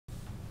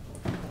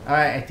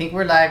Alright, I think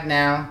we're live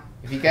now.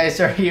 If you guys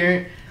are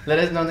here, let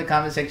us know in the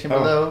comment section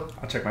below.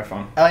 I'll check my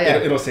phone. Oh yeah.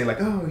 It'll say like,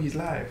 oh, he's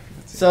live.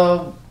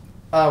 So,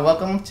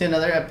 welcome to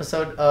another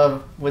episode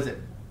of,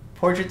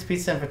 Portraits,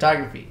 Pizza, and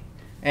Photography.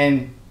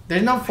 And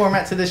there's no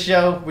format to this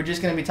show. We're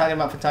just going to be talking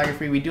about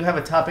photography. We do have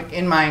a topic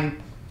in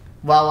mind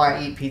while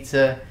I eat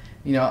pizza.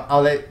 You know,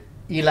 I'll let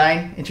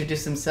Eli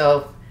introduce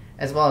himself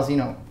as well as,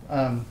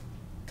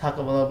 talk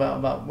a little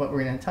about what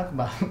we're going to talk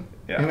about.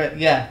 Yeah. But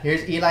yeah,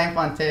 here's Eli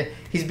Infante.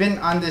 He's been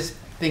on this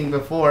thing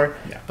before,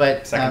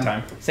 but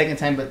second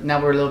time, but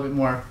now we're a little bit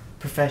more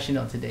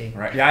professional today.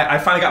 Right. Yeah, I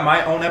finally got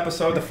my own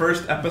episode. The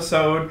first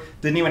episode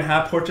didn't even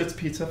have portraits,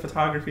 pizza,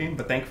 photography,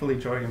 but thankfully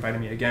Joy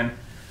invited me again.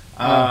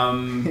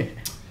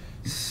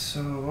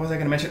 So what was I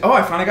going to mention? Oh,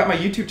 I finally got my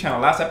YouTube channel.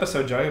 Last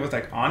episode, Joey was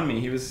like on me.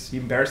 He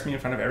embarrassed me in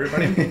front of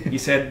everybody. He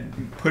said,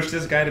 push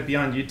this guy to be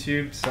on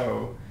YouTube.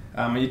 So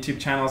my YouTube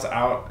channel's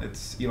out.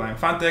 It's Eli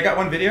Infante. I got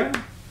one video.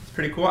 It's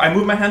pretty cool. I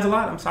move my hands a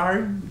lot. I'm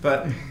sorry,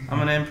 but I'm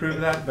going to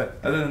improve that. But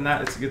other than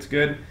that, it's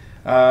good.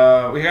 We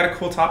got a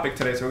cool topic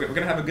today, so we're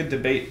going to have a good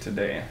debate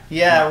today.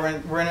 Yeah,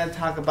 we're going to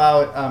talk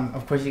about,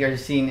 of course you guys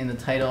are seeing in the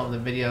title of the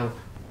video,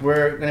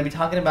 we're going to be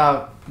talking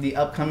about the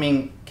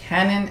upcoming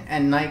Canon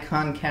and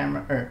Nikon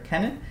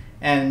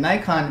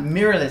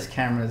mirrorless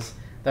cameras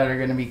that are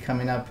going to be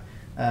coming up,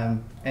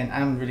 and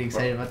I'm really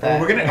excited about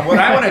that. Well, what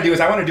I want to do is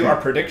I want to do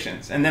our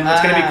predictions, and then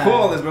what's going to be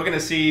cool is we're going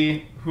to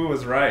see who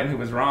was right and who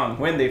was wrong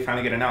when they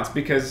finally get announced.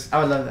 Because I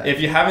would love that. If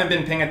you haven't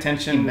been paying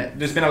attention,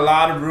 there's been a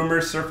lot of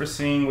rumors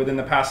surfacing within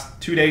the past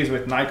 2 days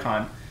with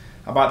Nikon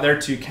about their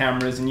two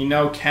cameras, and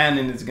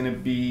Canon is going to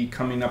be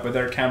coming up with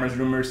their cameras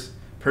rumors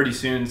pretty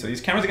soon. So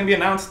these cameras are going to be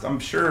announced, I'm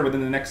sure,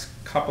 within the next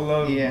couple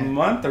of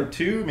month or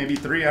two, maybe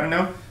 3, I don't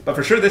know. But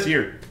for sure this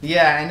year.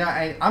 Yeah, I know.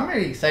 I'm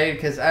really excited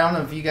because I don't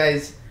know if you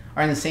guys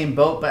are in the same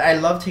boat, but I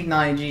love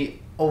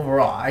technology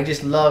overall. I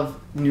just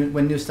love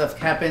when new stuff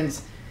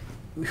happens,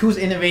 who's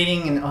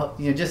innovating, and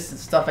just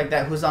stuff like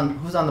that, who's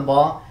on the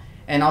ball,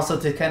 and also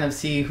to kind of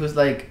see who's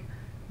like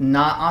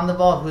not on the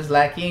ball, who's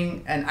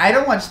lacking. And I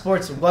don't watch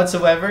sports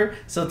whatsoever,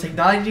 so the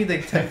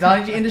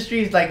technology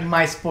industry is like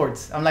my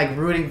sports. I'm like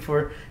rooting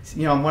for,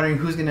 I'm wondering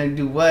who's gonna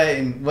do what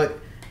and what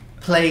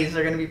plays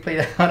are gonna be played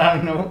out. I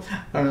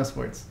don't know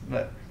sports,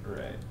 but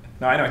right.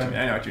 No, I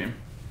know what you mean.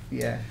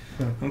 Yeah.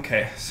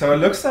 Okay, so it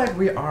looks like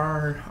we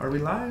are we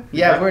live?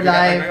 Yeah, we're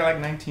live. We got like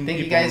 19 Thank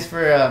people. you guys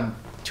for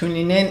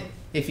tuning in.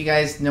 If you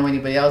guys know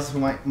anybody else who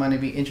might want to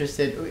be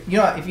interested,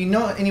 if you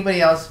know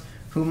anybody else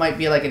who might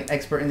be like an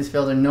expert in this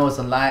field or knows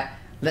a lot,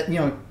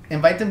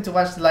 invite them to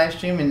watch the live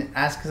stream and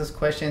ask us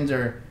questions,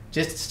 or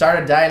just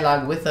start a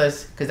dialogue with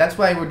us, because that's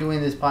why we're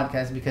doing this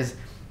podcast, because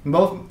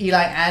both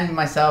Eli and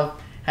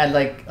myself had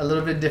like a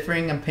little bit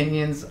differing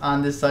opinions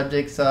on this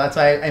subject, so that's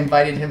why I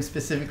invited him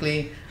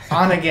specifically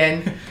on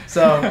again.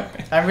 So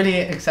I'm really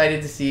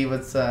excited to see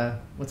what's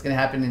gonna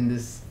happen in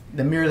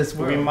the mirrorless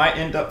world. We might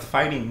end up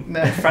fighting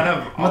in front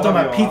of all of you.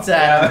 I'm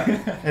pizza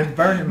and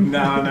burn him.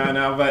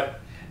 No.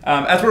 But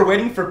as we're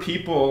waiting for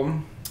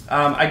people,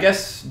 I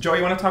guess, Joe,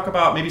 you want to talk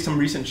about maybe some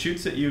recent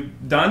shoots that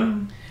you've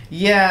done?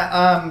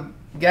 Yeah,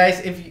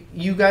 guys, if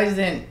you guys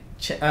didn't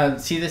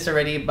see this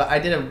already, but I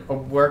did a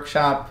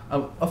workshop,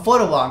 a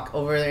photo walk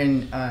over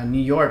in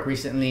New York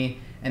recently,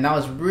 and that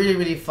was really,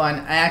 really fun.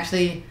 I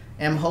actually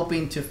am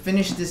hoping to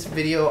finish this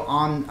video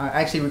on, I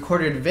actually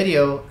recorded a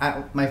video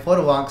at my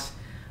photo walks,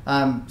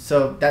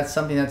 so that's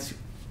something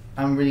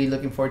I'm really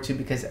looking forward to,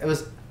 because I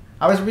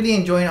was really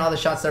enjoying all the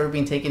shots that were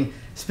being taken.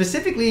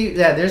 Specifically,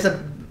 that's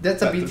a BTS.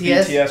 The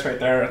BTS right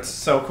there. It's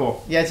so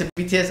cool. Yeah, it's a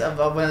BTS of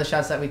one of the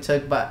shots that we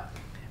took, but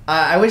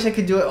I wish I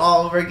could do it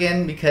all over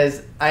again,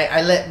 because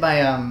I let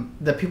my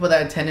the people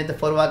that attended the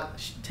photo walk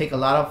take a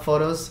lot of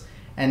photos,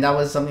 and that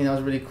was something that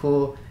was really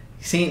cool.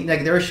 Seeing,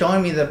 like, they were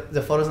showing me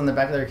the photos on the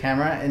back of their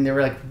camera, and they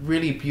were like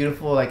really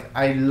beautiful. Like,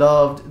 I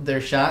loved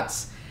their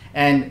shots,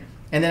 and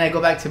then I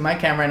go back to my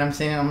camera and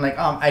I'm like,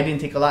 I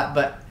didn't take a lot,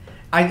 but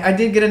I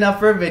did get enough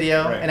for a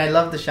video, right. And I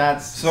love the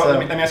shots. So let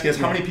me ask you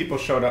this: how many people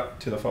showed up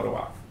to the photo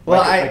walk?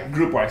 Well, like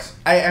group wise.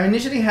 I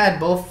initially had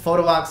both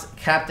photo walks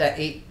capped at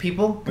 8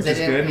 people. Which is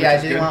good. Yeah, I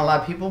didn't want a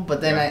lot of people,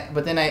 but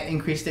then I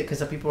increased it because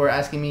some people were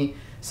asking me.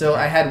 So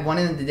I had one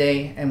in the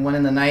day and one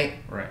in the night.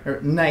 Right.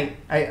 Or night.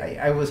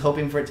 I was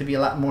hoping for it to be a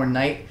lot more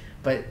night,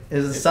 but it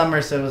was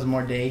summer, so it was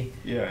more day.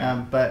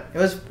 Yeah. But it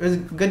was a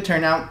good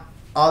turnout.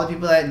 All the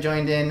people that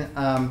joined in,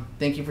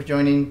 thank you for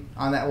joining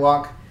on that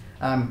walk.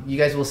 You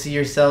guys will see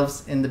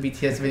yourselves in the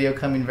BTS video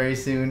coming very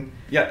soon.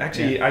 Yeah,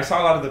 actually, I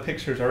saw a lot of the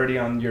pictures already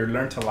on your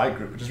Learn to Like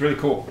group, which is really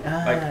cool.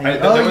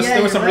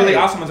 There was some really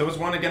awesome ones. There was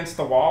one against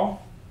the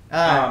wall.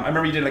 I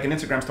remember you did like an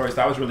Instagram story, so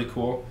that was really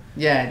cool.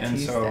 Yeah, and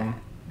so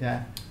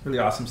yeah, really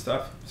awesome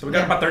stuff. So we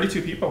got about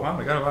 32 people. Wow,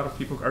 we got a lot of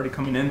people already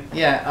coming in.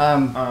 Yeah.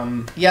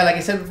 Yeah, like I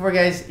said before,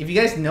 guys, if you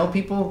guys know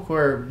people who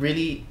are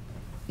really,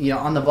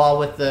 on the ball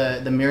with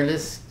the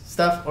mirrorless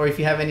stuff, or if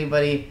you have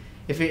anybody.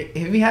 If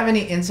you have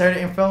any insider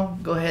info,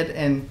 go ahead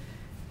and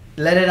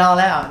let it all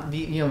out.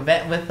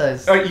 Vent with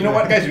us. You know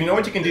what, guys? You know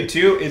what you can do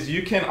too is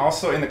you can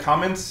also in the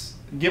comments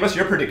give us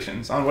your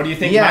predictions on what do you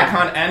think Yeah.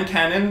 Nikon and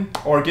Canon,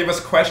 or give us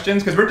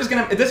questions, because we're just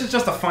gonna. This is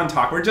just a fun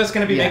talk. We're just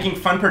gonna be making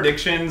fun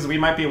predictions. We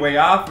might be way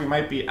off. We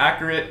might be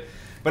accurate.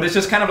 But it's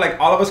just kind of like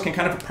all of us can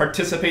kind of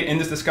participate in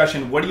this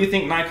discussion. What do you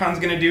think Nikon's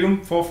going to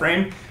do, full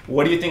frame?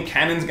 What do you think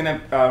Canon's going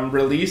to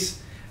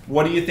release?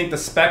 What do you think the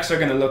specs are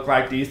going to look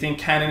like? Do you think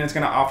Canon is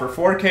going to offer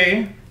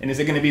 4K? And is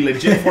it going to be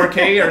legit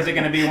 4K, or is it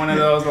going to be one of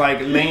those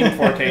like lame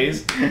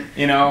 4Ks?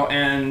 You know,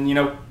 and you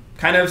know,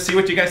 kind of see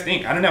what you guys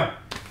think. I don't know.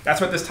 That's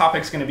what this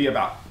topic's going to be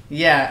about.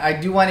 Yeah, I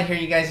do want to hear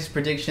you guys'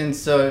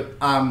 predictions. So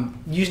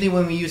usually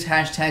when we use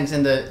hashtags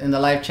in the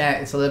live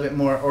chat, it's a little bit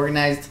more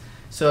organized.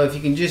 So if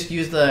you can just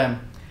use the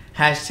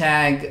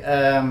hashtag,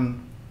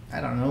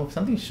 I don't know,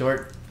 something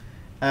short.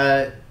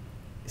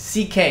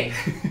 CK.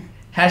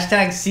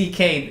 Hashtag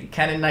CK,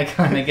 Canon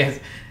Nikon, I guess.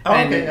 Oh,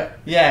 and, okay.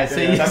 Yeah,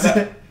 so you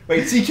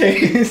wait,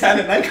 CK,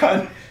 Canon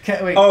Nikon.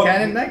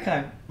 Canon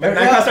Nikon.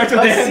 Nikon starts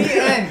with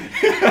CN.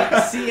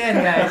 CN,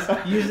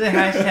 guys. Use the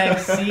hashtag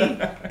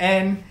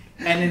CN,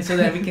 and then so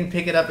that we can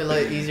pick it up a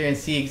little easier and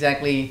see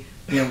exactly,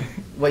 you know,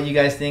 what you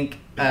guys think.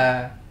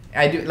 I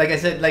do, like I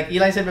said, like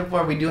Eli said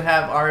before, we do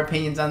have our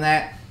opinions on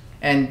that.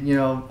 And you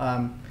know,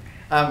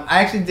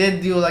 I actually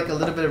did do like a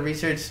little bit of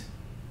research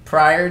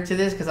prior to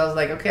this, because I was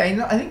like, okay,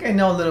 I think I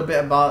know a little bit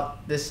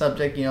about this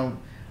subject. You know,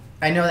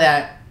 I know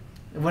that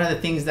one of the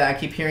things that I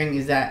keep hearing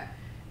is that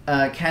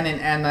Canon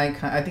and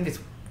Nikon, I think it's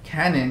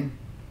Canon,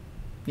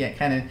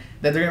 Canon,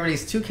 that they're gonna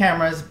release two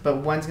cameras, but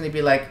one's gonna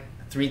be like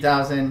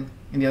 3,000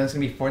 and the other's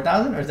gonna be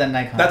 4,000, or is that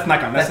Nikon? That's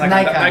Nikon. That's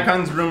Nikon.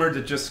 Nikon's rumored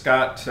to just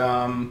got.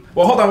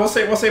 Well, hold on. We'll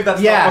save that.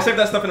 Stuff. We'll save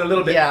that stuff in a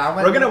little bit. Yeah,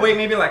 we're gonna wait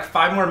maybe like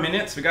 5 more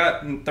minutes. We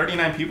got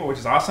 39 people, which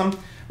is awesome.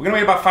 We're gonna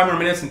wait about 5 more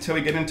minutes until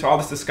we get into all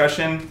this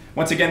discussion.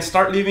 Once again,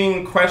 start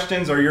leaving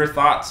questions or your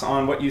thoughts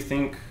on what you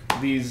think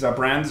these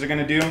brands are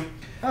gonna do.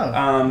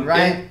 Oh,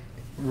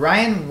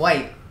 Ryan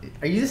White.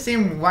 Are you the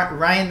same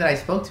Ryan that I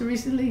spoke to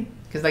recently?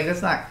 Because like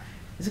that's not.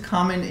 It's a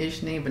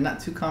common-ish name, but not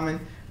too common.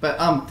 But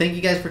thank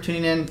you guys for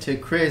tuning in, to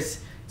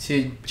Chris,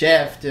 to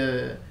Jeff,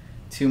 to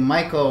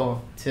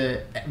Michael,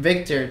 to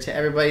Victor, to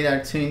everybody that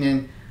are tuning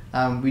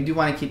in. We do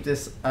want to keep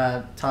this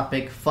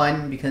topic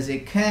fun, because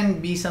it can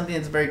be something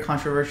that's very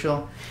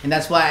controversial, and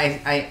that's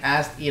why I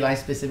asked Eli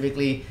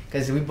specifically,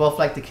 because we both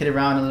like to kid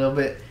around a little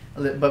bit,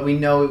 but we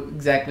know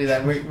exactly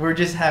that we're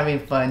just having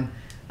fun.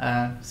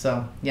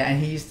 So yeah,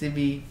 and he used to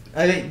be.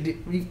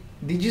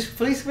 Did you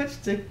fully switch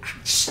to?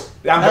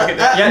 I'm joking.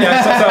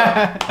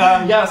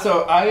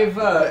 So I've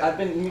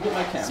been. Let me get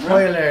my camera.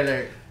 Spoiler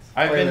alert.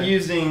 I've been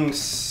using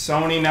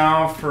Sony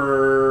now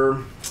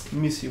for. Let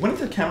me see. When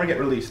did the camera get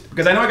released?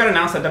 Because I know I got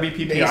announced at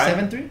WPPI. The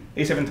A7RIII?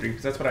 A7RIII,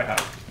 because that's what I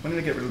have. When did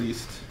it get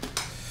released?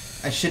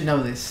 I should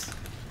know this.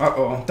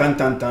 Uh-oh. Dun,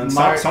 dun, dun.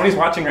 Sony's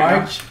watching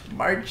right now.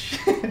 March.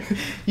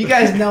 You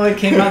guys know it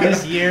came out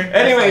this year.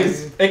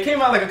 Anyways, it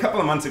came out like a couple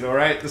of months ago,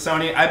 right? The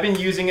Sony. I've been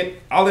using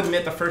it. I'll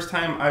admit, the first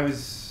time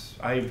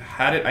I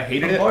had it, I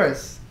hated it. Of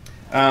course.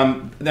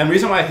 The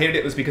reason why I hated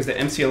it was because the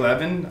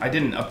MC11, I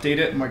didn't update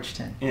it. March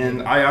 10th.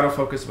 And eye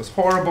autofocus was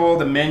horrible.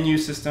 The menu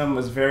system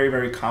was very,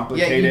 very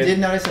complicated. Yeah, you did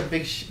notice a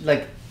big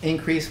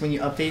increase when you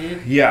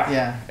updated?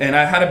 Yeah. And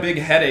I had a big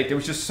headache. There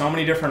was just so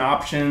many different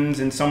options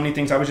and so many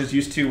things I was just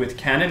used to with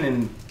Canon,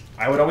 and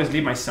I would always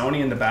leave my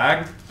Sony in the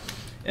bag.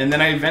 And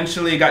then I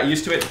eventually got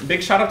used to it.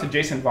 Big shout out to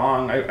Jason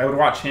Vong. I would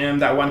watch him,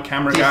 that one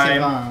camera guy.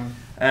 Vong.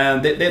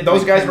 And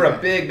those guys were a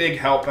big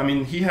help. I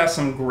mean, he has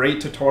some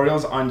great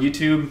tutorials on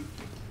YouTube,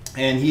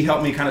 and he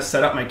helped me kind of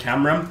set up my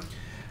camera.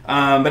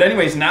 But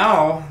anyways,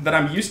 now that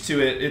I'm used to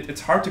it,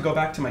 it's hard to go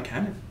back to my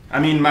Canon. I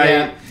mean,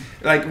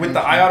 like with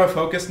the eye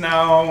autofocus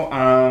now,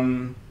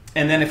 and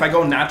then if I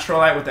go natural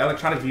light with the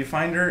electronic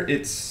viewfinder,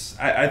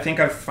 I think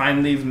I've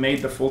finally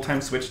made the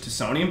full-time switch to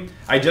Sony.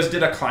 I just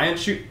did a client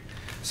shoot.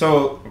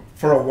 So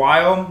for a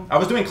while, I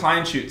was doing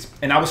client shoots,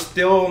 and I was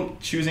still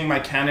choosing my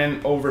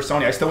Canon over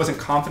Sony. I still wasn't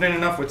confident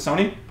enough with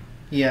Sony.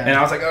 Yeah. And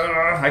I was like,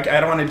 I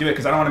don't want to do it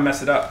because I don't want to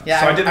mess it up.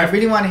 Yeah, so I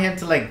really wanted him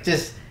to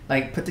just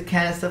put the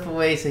Canon stuff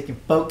away so he can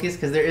focus,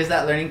 because there is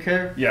that learning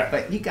curve. Yeah.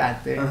 But you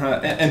got there.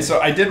 And so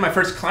I did my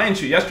first client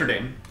shoot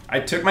yesterday. I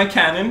took my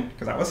Canon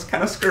because I was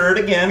kind of scared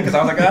again, because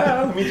I was like,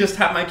 let me just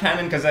have my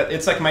Canon, because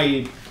it's like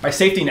my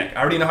safety net. I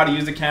already know how to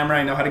use the camera.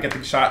 I know how to get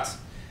the shots.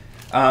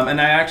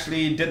 And I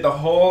actually did the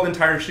whole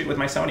entire shoot with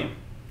my Sony.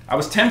 I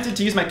was tempted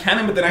to use my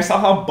Canon, but then I saw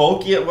how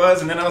bulky it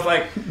was, and then I was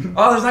like,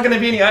 oh, there's not going to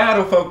be any eye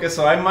autofocus,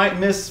 so I might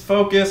miss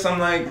focus. I'm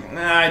like,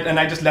 nah, and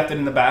I just left it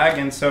in the bag.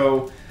 And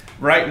so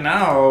right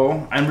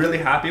now, I'm really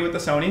happy with the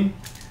Sony.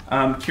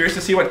 Curious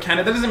to see what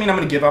Canon. That doesn't mean I'm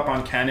going to give up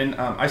on Canon.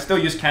 I still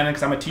use Canon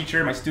because I'm a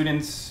teacher. My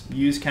students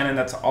use Canon.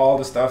 That's all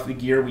the stuff, the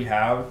gear we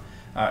have.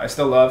 I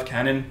still love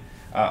Canon.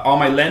 All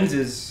my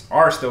lenses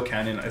are still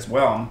Canon as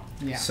well.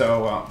 Yeah.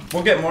 So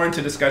we'll get more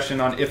into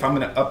discussion on if I'm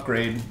going to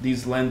upgrade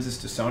these lenses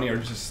to Sony or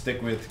just stick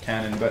with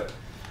Canon. But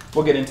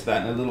we'll get into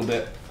that in a little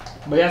bit.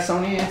 But yeah,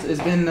 Sony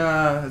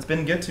it's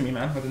been good to me,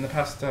 man. Within the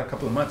past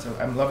couple of months,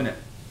 I'm loving it.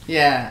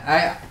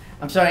 Yeah,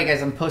 I'm sorry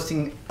guys, I'm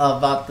posting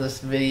about this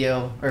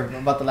video, or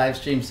about the live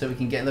stream, so we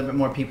can get a little bit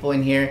more people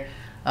in here.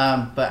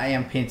 But I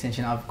am paying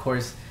attention, of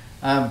course.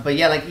 But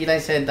yeah, like Eli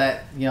said,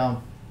 that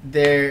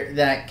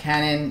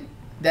Canon,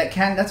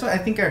 that's what I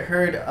think I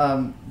heard.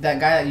 That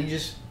guy that you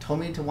just told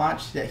me to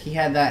watch, that he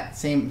had that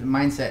same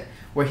mindset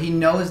where he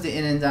knows the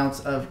ins and outs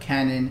of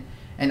Canon.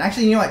 And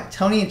actually, you know what,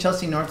 Tony and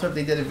Chelsea Northrup,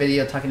 they did a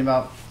video talking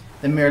about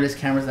the mirrorless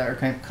cameras that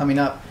are coming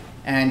up,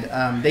 and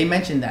they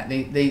mentioned that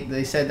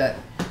they said that.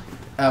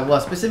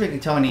 Well, specifically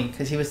Tony,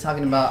 because he was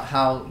talking about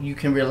how you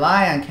can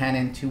rely on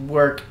Canon to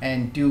work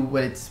and do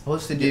what it's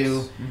supposed to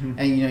do,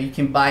 and you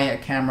can buy a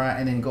camera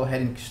and then go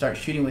ahead and start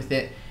shooting with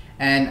it.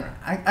 And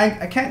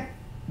I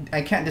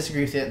can't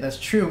disagree with it. That's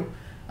true.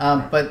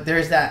 But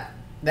there's that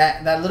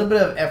little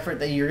bit of effort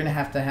that you're gonna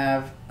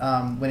have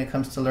when it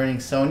comes to learning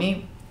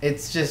Sony.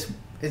 It's just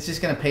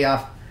gonna pay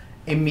off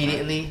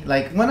immediately.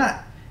 Like, well,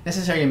 not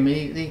necessarily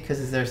immediately,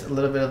 because there's a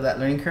little bit of that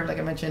learning curve, like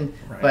I mentioned.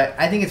 Right. But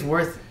I think it's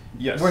worth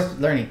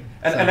learning.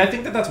 And I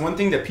think that's one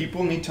thing that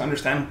people need to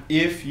understand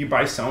if you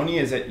buy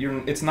Sony, is that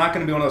it's not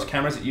going to be one of those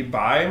cameras that you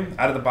buy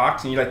out of the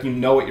box and you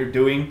know what you're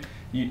doing.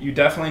 You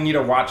definitely need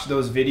to watch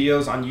those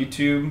videos on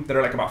YouTube that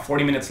are like about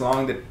 40 minutes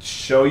long that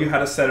show you how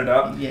to set it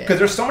up. Because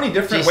there's so many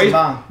different ways.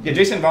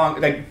 Jason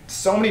Vong, like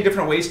so many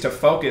different ways to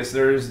focus.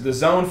 There's the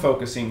zone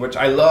focusing, which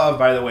I love,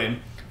 by the way,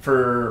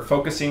 for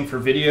focusing for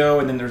video,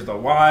 and then there's the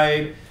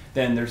wide,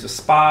 then there's a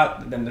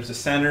spot, then there's a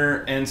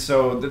center, and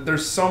so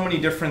there's so many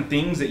different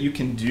things that you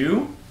can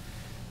do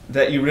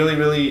that you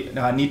really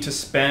need to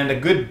spend a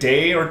good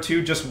day or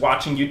two just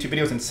watching YouTube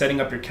videos and setting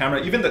up your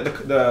camera. Even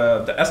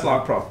the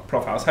S-Log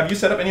profiles. Have you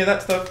set up any of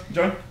that stuff,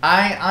 Joey?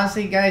 I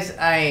honestly, guys,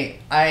 I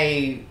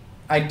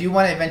do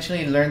want to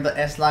eventually learn the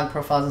S-Log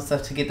profiles and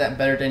stuff to get that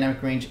better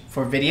dynamic range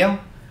for video.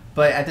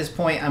 But at this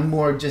point, I'm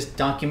more just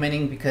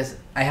documenting, because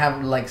I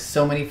have like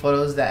so many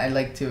photos that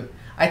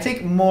I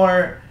take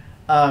more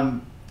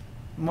time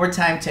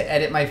to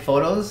edit my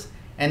photos.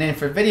 And then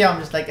for video, I'm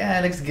just like,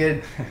 it looks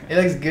good. It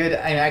looks good.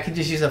 I mean, I could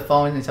just use a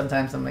phone, and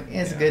sometimes I'm like,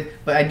 it's good.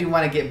 But I do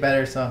want to get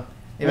better, so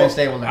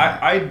eventually I will learn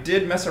that. I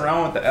did mess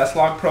around with the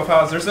S-Log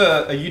profiles. There's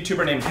a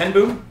YouTuber named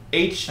Henbu,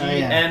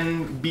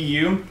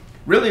 Henbu.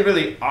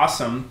 Really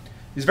awesome.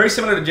 He's very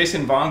similar to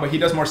Jason Vong, but he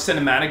does more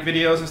cinematic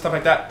videos and stuff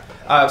like that.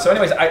 So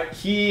anyways,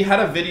 he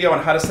had a video on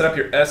how to set up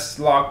your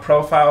S-Log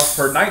profile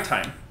for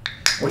nighttime,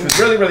 which was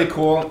really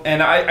cool.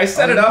 And I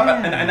set it up,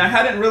 and I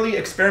hadn't really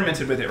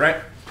experimented with it, right?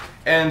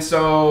 And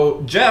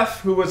so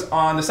Jeff, who was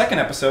on the second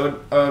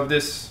episode of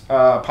this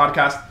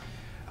podcast,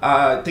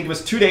 I think it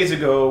was 2 days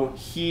ago,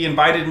 he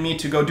invited me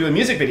to go do a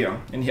music video.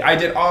 And I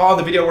did all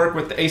the video work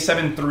with the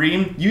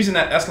A7RIII using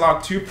that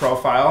S-Log2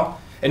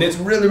 profile. And it's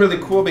really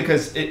cool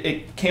because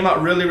it came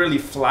out really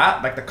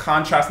flat, like the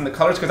contrast and the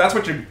colors, because that's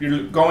what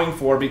you're going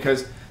for,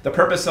 because the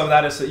purpose of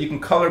that is so you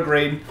can color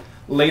grade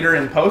later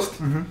in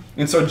post.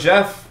 And so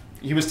Jeff,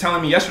 he was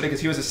telling me yesterday,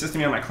 because he was assisting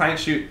me on my client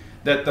shoot,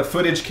 that the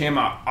footage came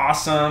out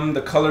awesome,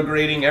 the color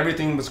grading,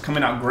 everything was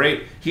coming out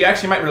great. He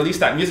actually might release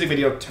that music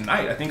video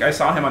tonight. I think I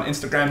saw him on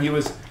Instagram. He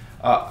was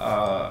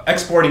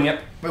exporting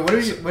it.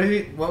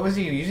 Wait, what was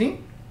he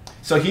using?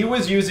 So he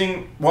was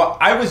using,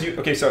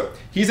 okay, so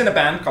he's in a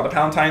band called the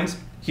Palantines.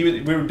 We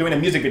were doing a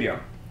music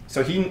video.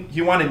 So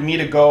he wanted me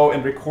to go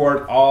and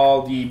record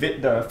all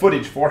the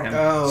footage for him.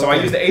 So I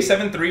used the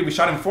A7RIII. We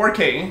shot in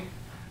 4K.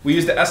 We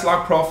used the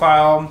S-Log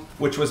profile,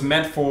 which was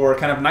meant for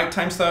kind of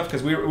nighttime stuff,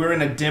 because we were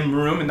in a dim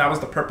room, and that was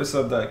the purpose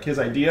of his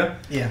idea.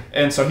 Yeah.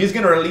 And so he's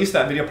going to release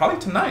that video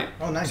probably tonight.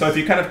 Oh, nice. So if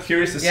you're kind of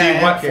curious to see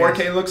what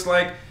 4K looks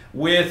like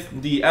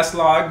with the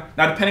S-Log,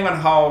 now depending on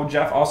how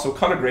Jeff also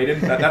color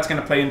graded, that's going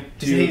to play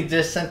into... He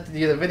just sent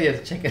you the video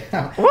to check it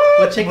out. What?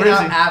 We'll check it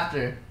out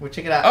after. We'll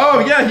check it out. Oh,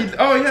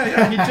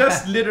 yeah. He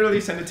just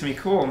literally sent it to me.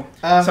 Cool.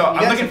 So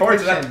I'm looking forward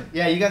to that.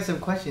 Yeah, you got some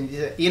questions.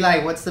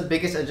 Eli, what's the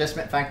biggest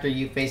adjustment factor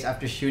you face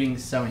after shooting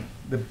Sony?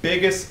 The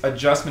biggest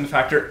adjustment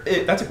factor?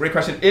 That's a great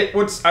question.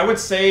 I would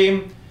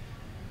say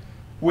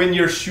when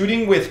you're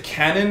shooting with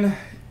Canon,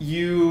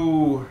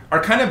 you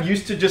are kind of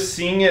used to just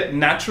seeing it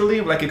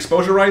naturally, like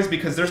exposure-wise,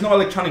 because there's no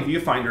electronic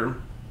viewfinder.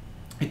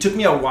 It took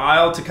me a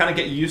while to kind of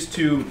get used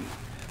to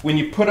when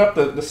you put up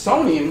the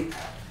Sony,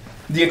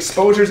 the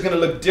exposure is going to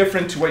look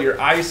different to what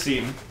your eyes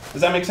see.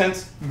 Does that make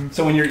sense?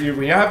 So when you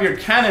have your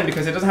Canon,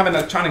 because it doesn't have an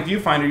electronic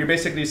viewfinder, you're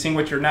basically seeing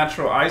what your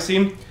natural eyes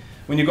see.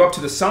 When you go up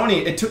to the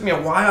Sony, it took me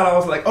a while. I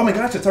was like, oh my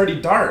gosh, it's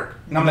already dark.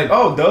 And I'm like,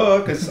 oh, duh,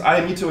 because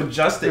I need to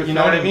adjust it, you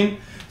know what I mean?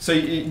 So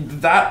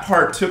that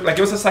part took, like,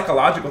 it was a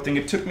psychological thing.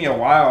 It took me a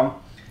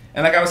while.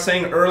 And like I was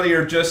saying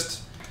earlier,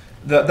 just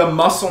the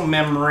muscle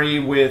memory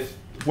with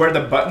where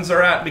the buttons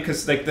are at,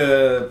 because like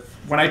the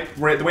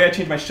way I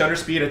change my shutter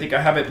speed, I think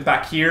I have it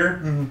back here,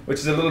 which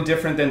is a little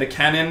different than the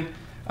Canon.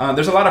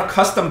 There's a lot of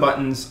custom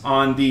buttons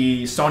on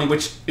the Sony,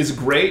 which is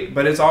great,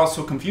 but it's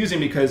also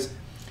confusing because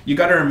you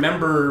got to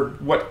remember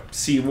what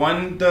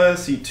C1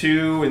 does,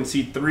 C2 and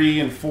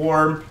C3 and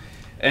 4.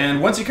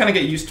 And once you kind of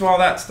get used to all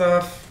that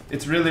stuff,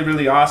 it's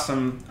really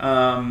awesome.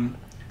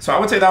 So I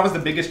would say that was the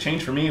biggest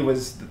change for me,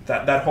 was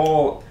that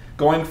whole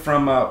going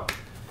from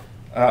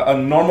a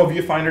normal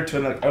viewfinder to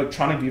an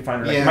electronic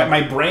viewfinder. Like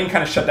my brain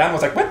kind of shut down. I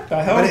was like, what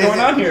the hell is going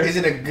on here? Is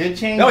it a good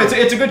change? No, it's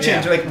a good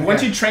change. Like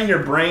once you train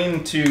your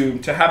brain to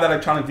have that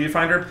electronic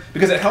viewfinder,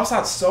 because it helps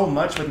out so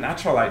much with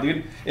natural light,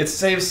 dude. It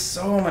saves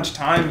so much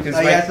time because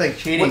it's like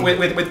cheating.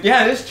 With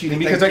it is cheating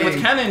because like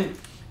with Canon.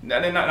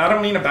 I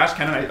don't mean to bash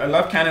Canon. I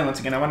love Canon once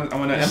again. I want to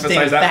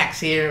emphasize that. Facts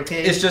here,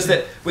 okay? It's just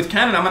that with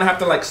Canon, I'm gonna have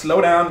to like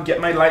slow down,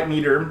 get my light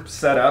meter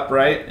set up,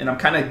 right, and I'm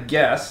kind of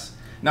guess.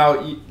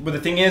 Now, but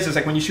the thing is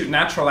like when you shoot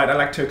natural light, I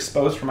like to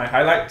expose for my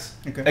highlights,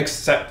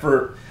 except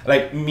for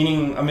like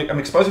meaning I'm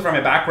exposing for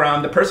my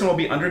background. The person will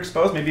be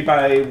underexposed maybe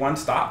by one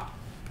stop.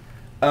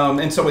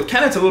 And so with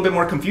Canon, it's a little bit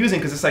more confusing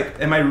because it's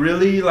like, am I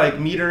really like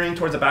metering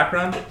towards the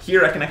background?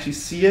 Here, I can actually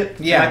see it.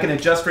 Yeah. And I can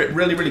adjust for it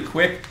really, really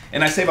quick,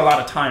 and I save a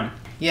lot of time.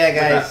 Yeah,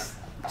 guys.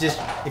 Just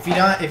if you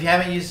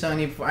haven't used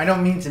Sony before, I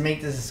don't mean to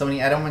make this a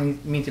Sony. I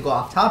don't mean to go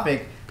off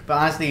topic, but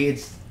honestly,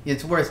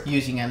 it's worth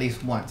using at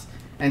least once.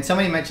 And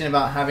somebody mentioned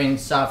about having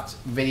soft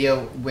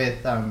video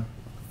with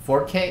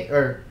 4K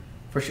or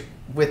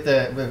with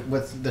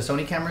the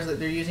Sony cameras that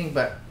they're using.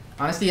 But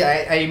honestly,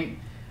 I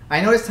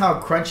noticed how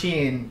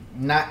crunchy and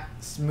not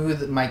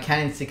smooth my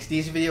Canon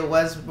 6D's video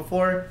was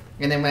before,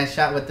 and then when I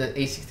shot with the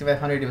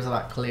A6500, it was a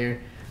lot clearer.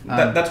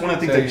 That's one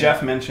of the things that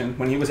Jeff mentioned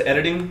when he was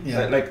editing.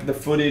 That, like the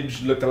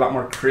footage looked a lot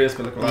more crisp,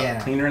 it looked a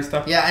lot cleaner and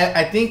stuff. Yeah,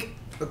 I think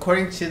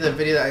according to the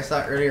video that I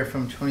saw earlier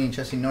from Tony and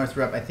Chelsea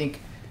Northrup, I think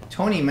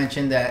Tony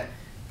mentioned that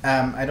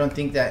I don't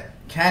think that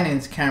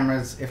Canon's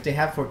cameras, if they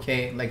have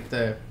 4K, like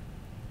the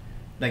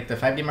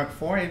 5D Mark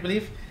IV, I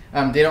believe,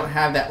 they don't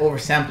have that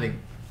oversampling.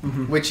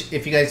 Which,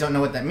 if you guys don't know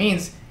what that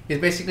means, is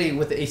basically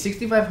with the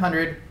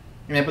A6500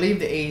 and I believe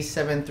the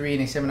A7RIII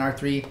and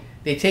A7R3,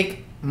 they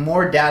take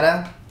more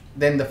data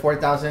than the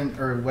 4,000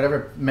 or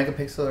whatever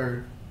megapixel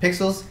or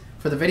pixels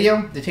for the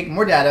video. They take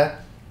more data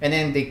and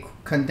then they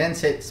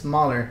condense it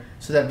smaller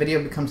so that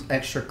video becomes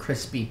extra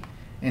crispy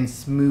and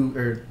smooth,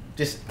 or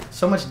just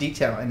so much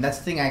detail. And that's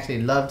the thing I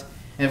actually loved.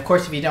 And of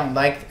course, if you don't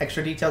like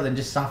extra detail, then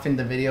just soften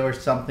the video or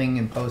something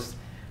in post.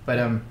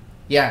 But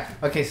yeah,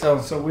 okay,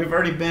 so we've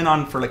already been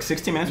on for like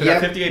 60 minutes. We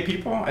got 58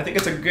 people. I think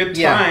it's a good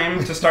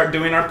time to start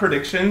doing our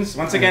predictions.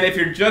 Once again, if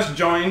you're just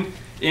joined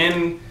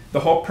in, the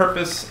whole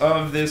purpose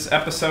of this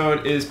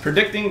episode is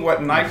predicting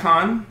what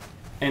Nikon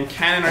and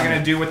Canon are going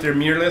to do with their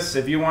mirrorless.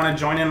 If you want to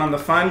join in on the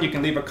fun, you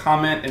can leave a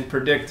comment and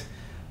predict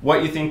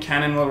what you think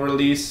Canon will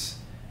release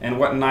and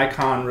what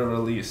Nikon will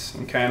release,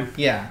 okay?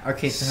 Yeah,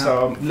 okay.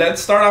 So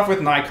let's start off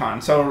with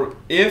Nikon. So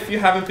if you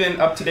haven't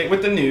been up to date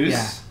with the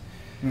news,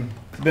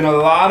 there's been a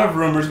lot of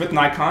rumors with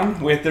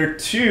Nikon with their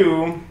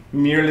two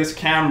mirrorless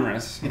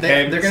cameras,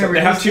 okay? They're going to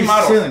release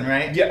these soon,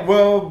 right? Yeah,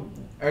 well,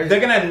 they're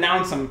going to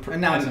announce them.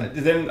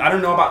 Then I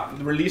don't know about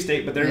the release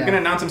date, but they're going to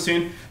announce them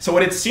soon. So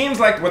what it seems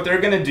like what they're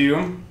going to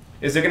do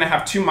is they're going to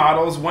have two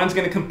models. One's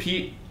going to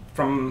compete,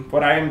 from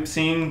what I'm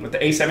seeing, with the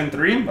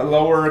A7RIII, a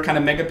lower kind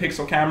of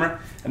megapixel camera,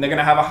 and they're going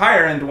to have a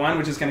higher end one,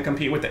 which is going to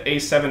compete with the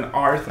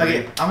A7RIII.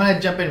 Okay, I'm going to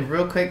jump in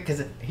real quick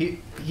because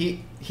he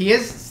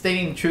is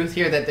stating truth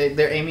here that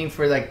they're aiming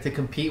for like to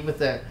compete with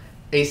the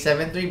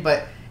A7RIII,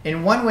 but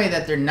in one way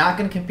that they're not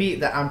going to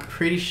compete, that I'm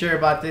pretty sure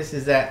about this,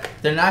 is that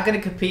they're not going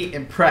to compete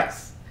in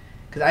price.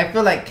 Because I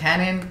feel like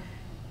Canon,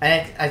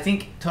 and I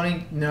think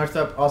Tony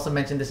Northrup also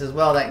mentioned this as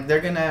well, like they're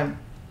going to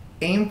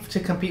aim to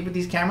compete with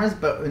these cameras,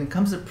 but when it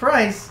comes to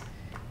price,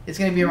 it's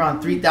going to be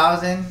around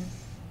 $3,000.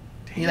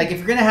 Like if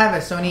you're going to have a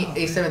Sony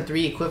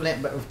A7RIII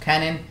equivalent but with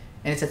Canon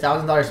and it's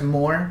 $1,000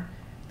 more,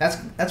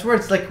 that's where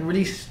it's like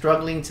really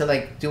struggling to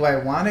like, do I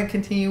want to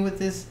continue with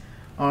this?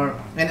 Or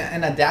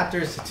and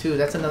adapters too.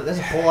 That's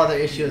a whole other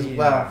issue as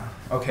well.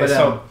 Okay,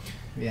 but,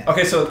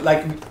 okay, so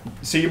like,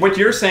 what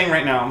you're saying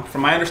right now,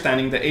 from my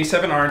understanding, the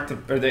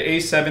A7R or the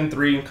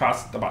A7RIII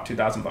costs about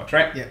 $2,000,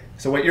 right? Yeah.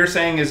 So what you're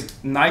saying is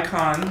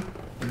Nikon,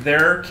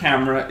 their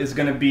camera is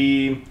going to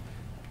be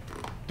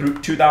through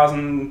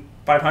 $2,500,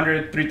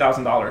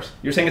 $3,000.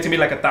 You're saying it's gonna be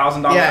like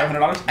 $1,000,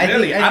 $500?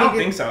 Really? I don't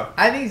think so.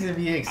 I think it's gonna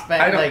be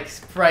like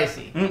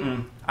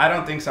pricey. I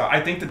don't think so.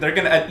 I think that they're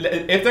gonna,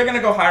 if they're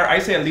gonna go higher, I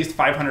say at least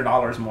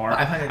 $500 more.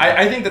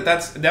 I think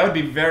that would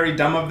be very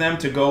dumb of them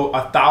to go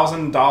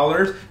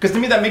 $1,000, because to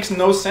me that makes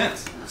no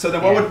sense. So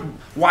then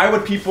why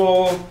would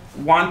people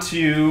want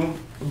to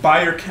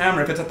buy your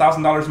camera if it's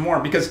 $1,000 more?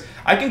 Because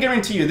I can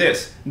guarantee you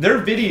this: their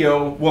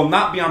video will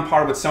not be on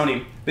par with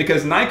Sony.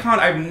 Because Nikon,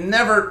 I've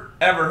never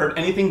ever heard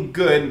anything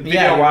good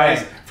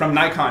video-wise from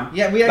Nikon.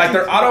 Yeah, we like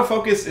their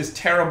autofocus is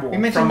terrible. I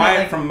mentioned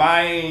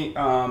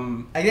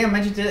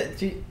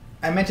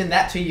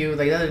that to you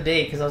like the other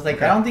day because I was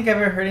like, I don't think I've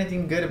ever heard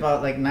anything good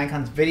about like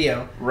Nikon's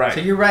video. Right. So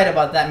you're right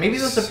about that. Maybe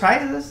they'll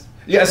surprise us.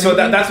 Yeah. So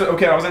that's what.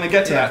 Okay, I was gonna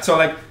get to that. So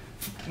like,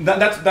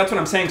 that's what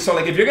I'm saying. So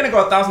like, if you're gonna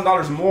go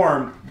 $1,000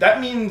 more, that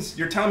means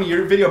you're telling me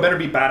your video better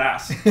be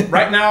badass.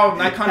 Right now,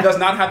 Nikon does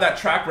not have that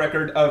track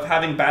record of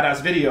having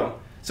badass video.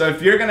 So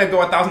if you're gonna go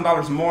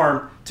 $1,000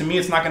 more, to me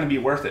it's not gonna be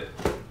worth it.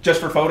 Just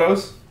for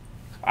photos,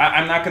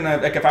 I'm not gonna,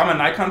 like, if I'm a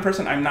Nikon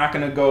person, I'm not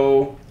gonna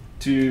go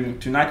to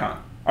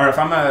Nikon. Or if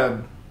I'm a,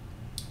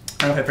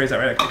 I don't know if I phrased that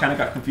right. I kind of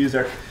got confused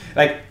there.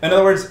 Like, in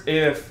other words,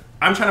 if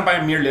I'm trying to buy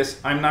a mirrorless,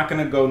 I'm not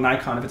going to go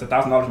Nikon if it's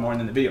 $1,000 more and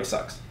then the video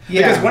sucks.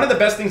 Yeah. Because one of the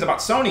best things about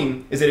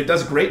Sony is that it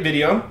does great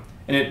video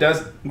and it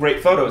does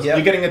great photos. Yep.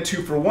 You're getting a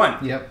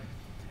 2-for-1. Yep.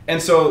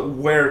 And so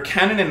where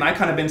Canon and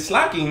Nikon have been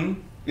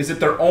slacking is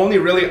that they're only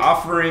really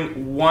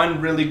offering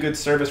one really good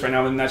service right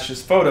now, and that's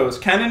just photos.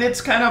 Canon,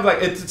 it's kind of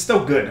like, it's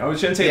still good. I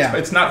shouldn't say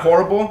it's not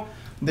horrible,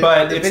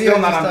 but it's still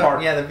not on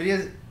par. Yeah, the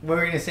videos, what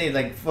were we going to say?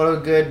 Like, photo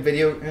good,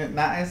 video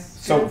not as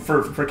So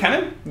good? for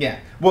Canon? Yeah.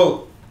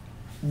 Well,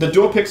 the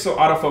dual pixel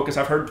autofocus,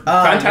 I've heard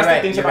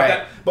fantastic things about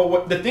that.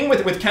 But the thing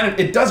with Canon,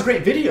 it does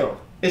great video.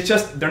 It's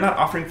just they're not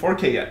offering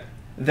 4K yet.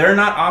 They're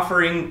not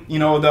offering, you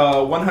know,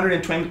 the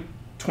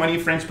 120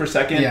 frames per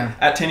second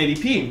at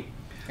 1080p.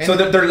 And so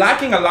they're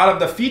lacking a lot of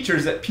the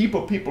features that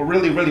people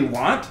really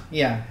want.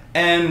 Yeah.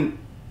 And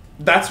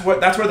that's where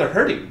they're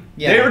hurting.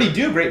 Yeah. They already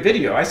do great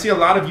video. I see a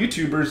lot of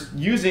YouTubers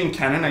using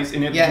Canon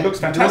and it looks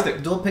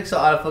fantastic. Dual pixel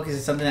autofocus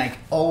is something I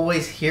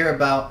always hear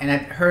about, and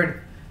I've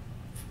heard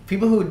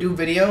people who do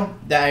video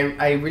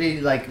that I really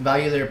like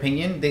value their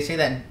opinion. They say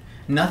that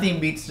nothing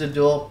beats the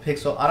dual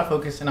pixel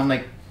autofocus, and I'm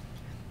like,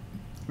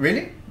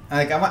 really?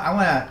 Like I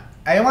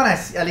want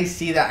to at least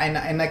see that,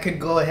 and I could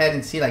go ahead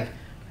and see like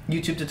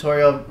YouTube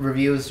tutorial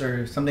reviews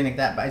or something like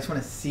that, but I just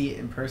want to see it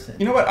in person.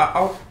 You know what?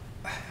 I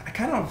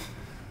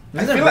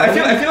feel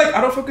like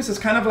autofocus is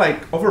kind of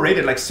like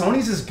overrated. Like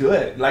Sony's is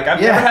good. Like I've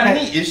never had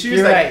any issues.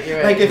 You're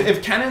right. Like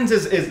if Canon's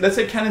is let's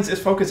say Canon's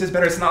focus is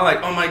better, it's not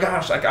like, oh my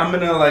gosh, like I'm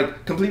gonna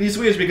like completely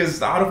switch because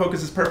the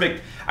autofocus is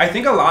perfect. I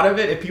think a lot of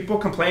it, if people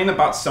complain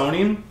about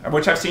Sony,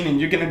 which I've seen,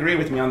 and you can agree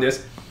with me on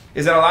this,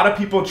 is that a lot of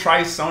people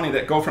try Sony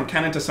that go from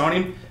Canon to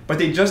Sony, but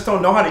they just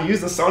don't know how to use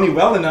the Sony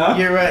well enough.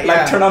 You're right.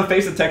 Like turn on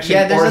face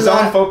detection or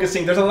zone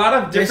focusing. There's a lot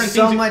of different things.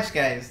 There's so much,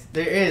 guys.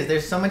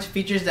 There's so much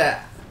features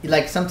that,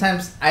 like,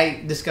 sometimes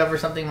I discover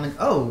something I'm like,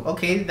 oh,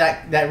 okay,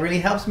 that really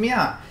helps me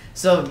out.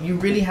 So you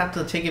really have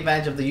to take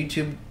advantage of the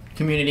YouTube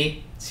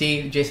community,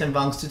 see Jason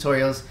Vong's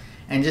tutorials,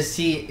 and just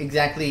see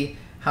exactly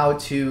how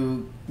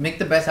to make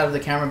the best out of the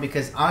camera.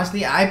 Because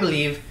honestly, I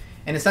believe,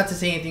 and it's not to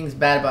say anything's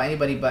bad about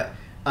anybody, but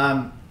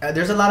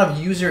there's a lot of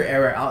user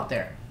error out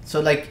there.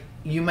 So like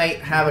you might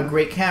have a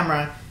great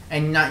camera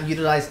and not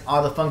utilize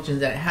all the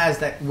functions that it has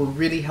that will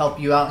really help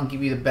you out and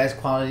give you the best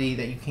quality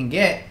that you can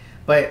get.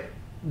 But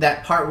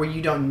that part where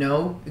you don't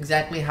know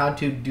exactly how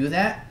to do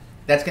that,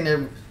 that's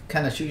gonna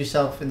kind of shoot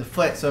yourself in the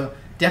foot. So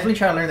definitely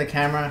try to learn the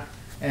camera,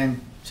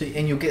 and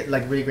you'll get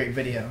like really great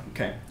video.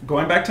 Okay,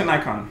 going back to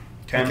Nikon.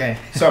 Okay.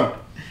 So,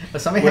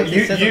 but somebody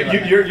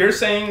you're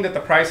saying that the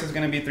price is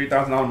going to be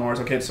 $3,000 more.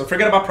 Okay, so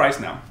forget about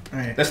price now. All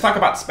right. Let's talk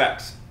about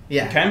specs.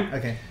 Yeah. Okay.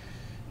 Okay.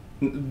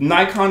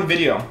 Nikon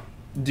video.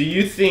 Do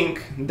you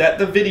think that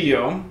the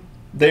video,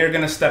 they're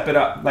going to step it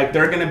up? Like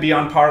they're going to be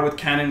on par with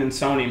Canon and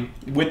Sony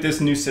with this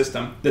new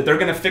system? That they're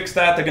going to fix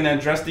that? They're going to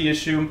address the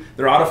issue?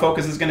 Their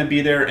autofocus is going to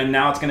be there, and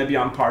now it's going to be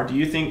on par. Do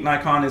you think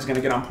Nikon is going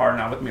to get on par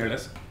now with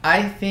mirrorless?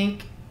 I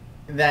think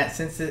that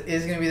since it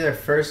is going to be their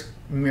first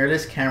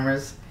mirrorless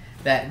cameras,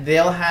 that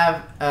they'll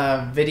have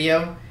a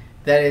video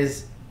that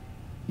is,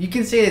 you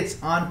can say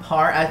it's on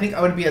par. I think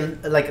I would be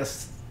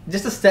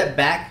just a step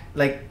back.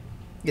 Like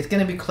it's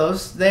going to be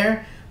close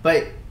there,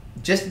 but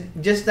just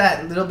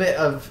that little bit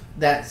of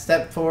that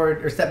step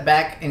forward or step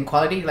back in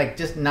quality, like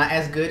just not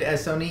as good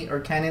as Sony or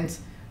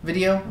Canon's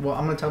video. Well,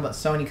 I'm going to talk about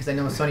Sony because I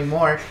know Sony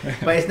more,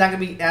 but it's not going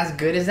to be as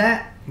good as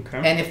that. Okay.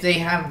 And if they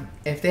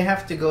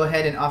have to go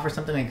ahead and offer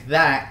something like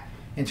that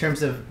in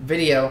terms of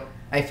video,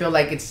 I feel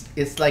like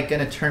it's like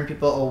gonna turn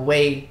people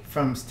away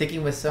from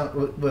sticking with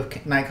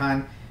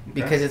Nikon,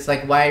 because it's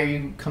like, why are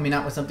you coming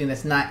out with something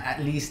that's not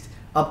at least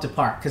up to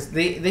par? Because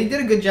they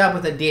did a good job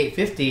with the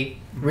D850,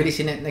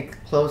 releasing it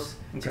like close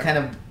to kind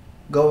of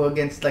go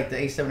against like the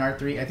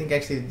A7RIII. I think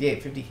actually the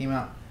D850 came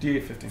out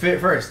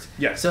first.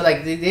 Yeah. So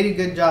like they did a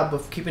good job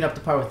of keeping up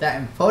to par with that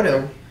in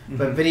photo,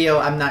 but video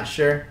I'm not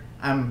sure.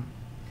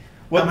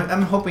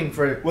 I'm hoping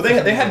for. Well,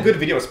 they had good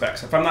video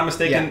specs. If I'm not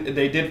mistaken,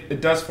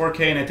 it does 4K,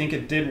 and I think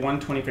it did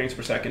 120 frames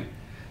per second.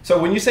 So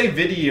when you say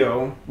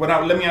video,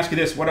 let me ask you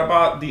this: what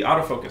about the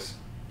autofocus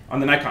on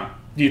the Nikon?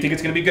 Do you think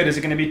it's going to be good? Is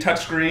it going to be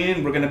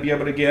touchscreen? We're going to be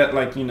able to get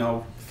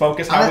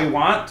focus how we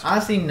want?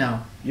 Honestly, no.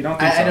 You don't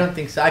think so? I don't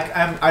think so.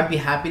 I'd be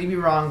happy to be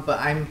wrong,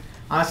 but I'm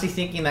honestly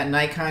thinking that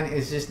Nikon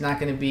is just not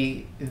going to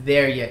be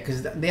there yet,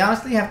 because they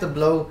honestly have to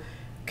blow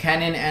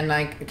Canon and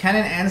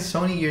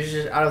Sony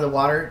users out of the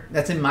water.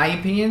 That's in my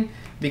opinion,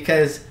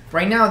 because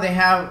right now they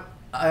have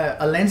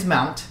a lens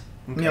mount.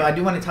 Okay. I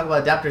do want to talk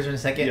about adapters in a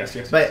second.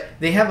 Yes. But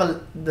they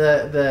have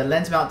the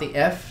lens mount, the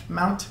F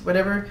mount,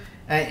 whatever,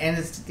 and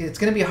it's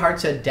going to be hard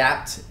to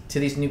adapt to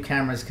these new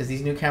cameras, because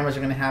these new cameras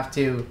are going to have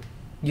to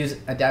use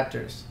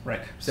adapters.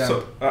 Right.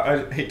 So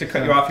I hate to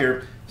cut you off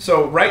here.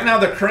 So right now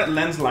the current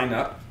lens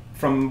lineup,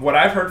 from what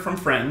I've heard from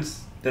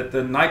friends, that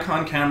the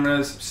Nikon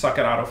cameras suck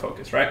at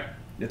autofocus, right?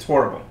 It's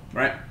horrible,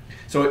 right?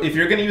 So if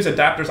you're going to use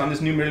adapters on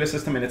this new mirrorless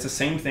system and it's the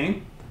same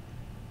thing,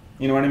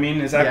 you know what I mean?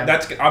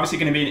 That's obviously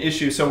going to be an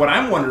issue. So what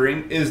I'm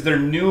wondering is their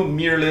new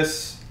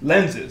mirrorless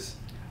lenses.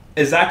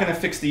 is that going to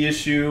fix the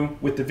issue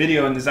with the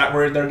video, and is that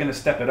where they're going to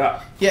step it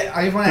up? Yeah,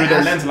 I want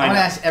to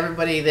ask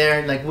everybody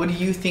there, like, what do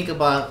you think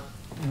about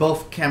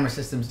both camera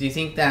systems? Do you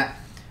think that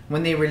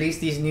when they release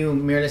these new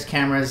mirrorless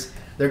cameras,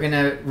 they're going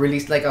to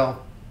release like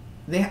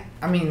they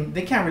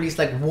can't release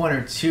like 1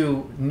 or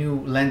 2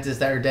 new lenses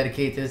that are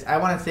dedicated to this. I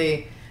want to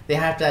say they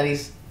have to at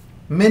least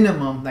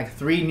minimum like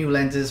 3 new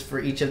lenses for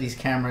each of these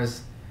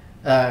cameras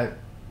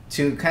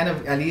to kind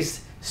of at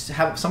least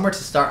have somewhere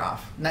to start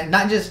off.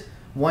 Not just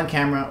one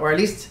camera, or at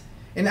least,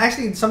 and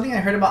actually something I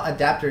heard about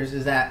adapters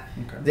is that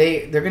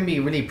they're going to be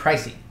really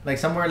pricey, like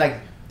somewhere like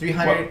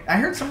 300. Well, I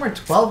heard somewhere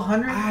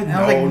 1,200.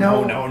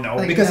 No.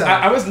 Like, because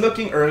I was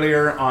looking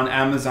earlier on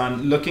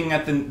Amazon, looking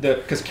at the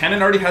because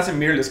Canon already has a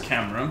mirrorless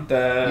camera,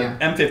 the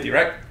M50,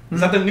 right? Is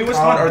that the newest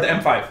one or the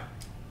M5?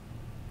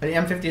 The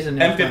M50 is a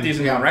new M50 is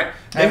a new one, right?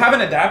 They have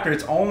an adapter.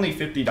 It's only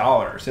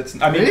 $50. It's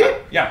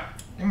really? Yeah,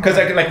 because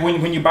like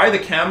when you buy the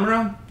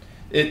camera,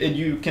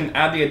 you can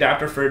add the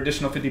adapter for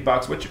additional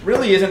 $50, which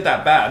really isn't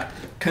that bad,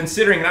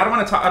 considering. And I don't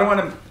want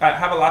to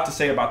have a lot to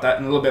say about that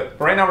in a little bit.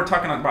 But right now we're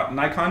talking about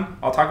Nikon.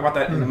 I'll talk about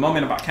that in a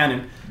moment about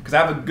Canon, because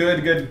I have a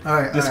good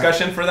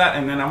discussion for that,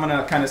 and then I'm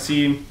gonna kind of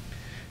see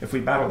if we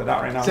battle it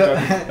out right now. So,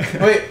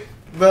 wait,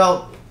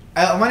 well,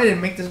 I wanted to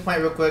make this point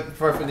real quick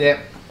before I forget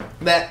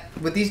that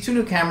with these 2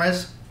 new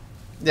cameras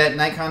that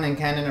Nikon and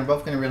Canon are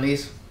both going to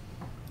release,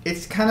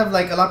 it's kind of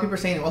like a lot of people are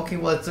saying, okay,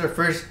 well, it's their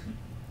first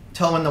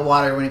toe in the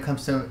water when it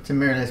comes to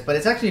mirrorless, but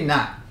it's actually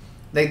not.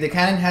 Like, the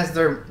Canon has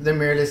their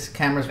mirrorless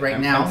cameras right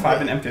now.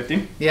 M5 and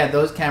M50. Yeah,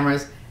 those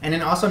cameras. And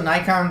then also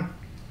Nikon,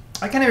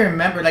 I can't even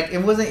remember, like, it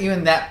wasn't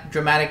even that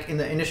dramatic in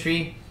the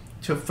industry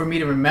for me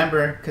to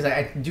remember, because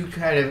I do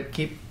try to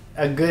keep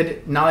a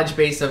good knowledge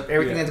base of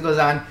everything that goes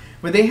on.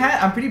 But they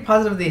had, I'm pretty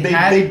positive they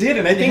did,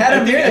 and I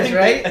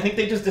think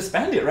they just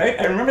disbanded, right?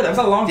 I remember that was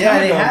a long time ago. Yeah,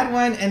 they had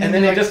one, and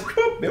then it just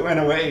it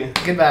went away.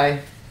 Goodbye.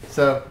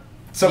 So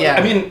yeah.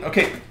 I mean,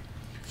 okay.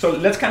 So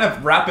let's kind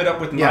of wrap it up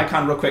with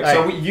Nikon real quick.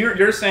 So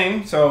you're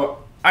saying,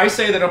 so I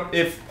say that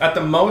if at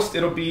the most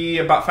it'll be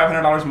about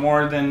 $500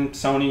 more than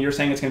Sony. You're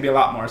saying it's going to be a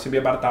lot more. It's going to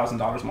be about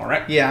 $1,000 more,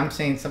 right? Yeah, I'm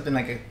saying something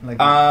like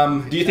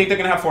do you think they're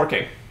going to have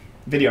 4K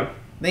video?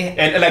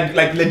 And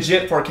like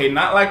legit 4K,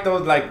 not like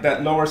those like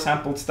that lower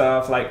sampled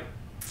stuff, like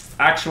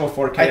actual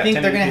 4K. I think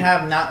they're going to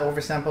have not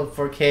oversampled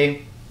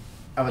 4K.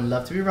 I would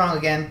love to be wrong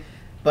again,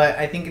 but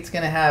I think it's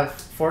going to have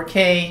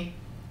 4K,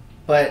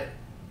 but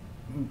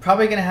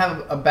probably going to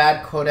have a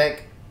bad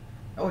codec.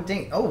 Oh,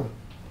 dang. Oh,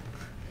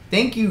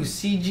 thank you,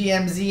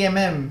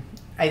 CGMZMM.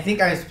 I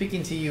think I was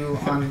speaking to you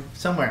on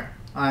somewhere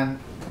on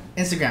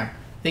Instagram.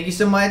 Thank you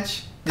so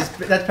much.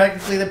 That's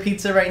practically the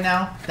pizza right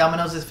now.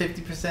 Domino's is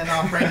 50%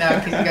 off right now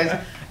in case you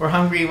guys were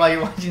hungry while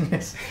you're watching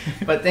this.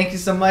 But thank you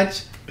so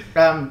much.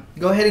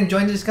 Go ahead and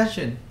join the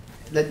discussion.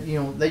 Let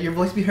your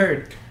voice be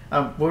heard.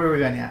 Where were we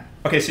going at?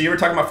 Okay, so you were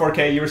talking about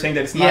 4K. You were saying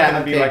that it's not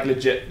going to be like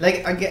legit.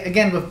 Like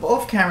again with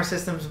both camera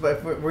systems,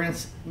 but we're going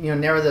to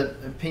narrow the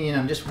opinion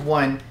on just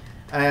one.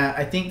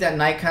 I think that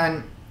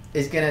Nikon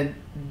is going to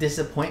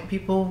disappoint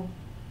people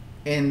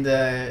in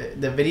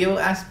the video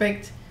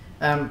aspect.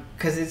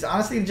 Because it's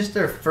honestly just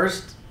their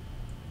first,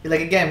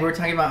 like, again, we were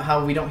talking about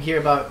how we don't hear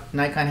about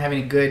Nikon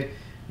having a good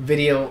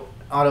video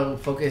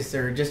autofocus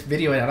or just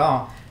video at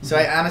all. So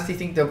I honestly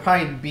think they'll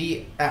probably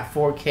be at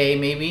 4K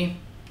maybe,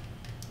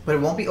 but it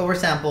won't be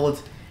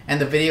oversampled, and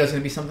the video is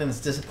going to be something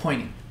that's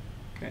disappointing.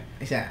 Okay.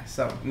 Yeah,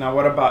 so. Now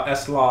what about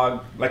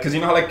S-Log? Like, because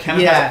you know how like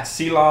Canon has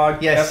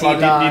C-Log, S-Log,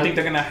 do you think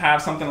they're going to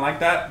have something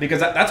like that? Because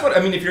that's what, I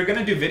mean, if you're going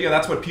to do video,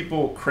 that's what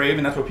people crave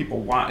and that's what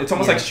people want. It's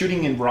almost like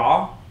shooting in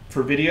RAW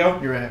for video.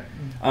 You're right.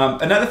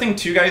 Another thing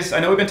too, guys, I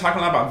know we've been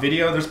talking a lot about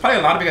video. There's probably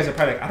a lot of you guys that are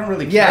probably like, I don't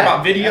really care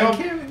about video.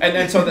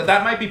 And so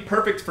that might be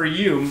perfect for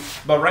you.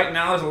 But right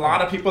now, there's a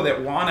lot of people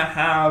that want to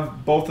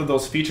have both of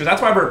those features.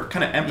 That's why we're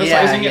kind of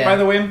emphasizing it, by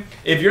the way.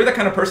 If you're the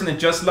kind of person that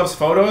just loves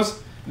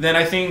photos, then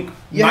I think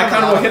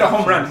Nikon will hit a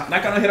home run.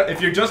 Nikon will hit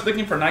if you're just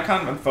looking for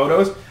Nikon on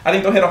photos, I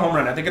think they'll hit a home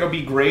run. I think it'll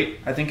be great.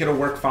 I think it'll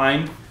work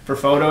fine for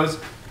photos.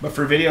 But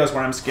for video is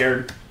where I'm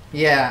scared.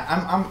 Yeah,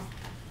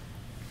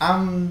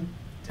 I'm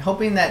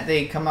hoping that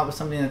they come up with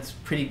something that's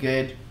pretty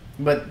good,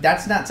 but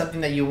that's not something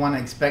that you want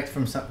to expect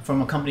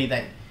from a company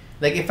that,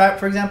 like,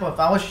 for example, if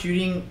I was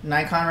shooting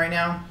Nikon right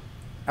now,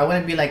 I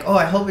wouldn't be like, oh,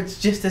 I hope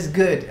it's just as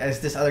good as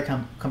this other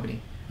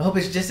company. I hope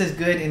it's just as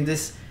good in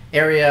this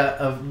area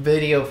of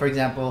video, for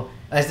example,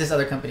 as this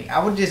other company.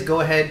 I would just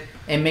go ahead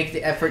and make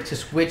the effort to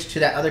switch to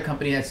that other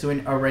company that's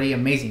doing already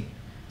amazing.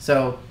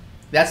 So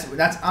that's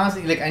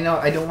honestly, like, I know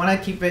I don't want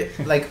to keep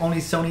it like only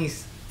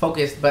Sony's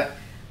focused, but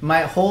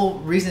my whole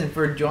reason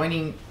for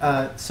joining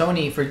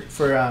Sony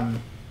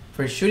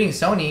for shooting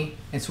Sony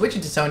and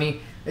switching to Sony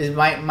is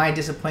my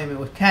disappointment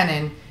with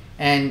Canon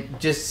and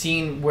just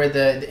seeing where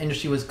the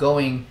industry was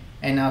going,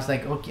 and I was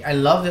like, okay, I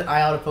love the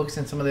eye autofocus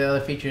and some of the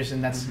other features,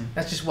 and that's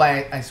just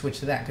why I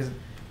switched to that, because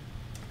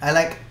I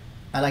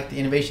like the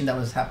innovation that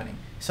was happening.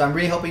 So I'm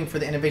really hoping for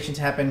the innovation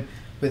to happen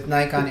with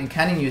Nikon and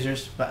Canon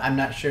users, but I'm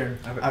not sure.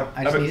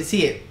 I just need to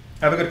see it.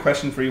 I have a good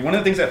question for you. One of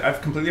the things that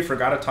I've completely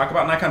forgot to talk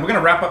about Nikon, we're going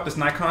to wrap up this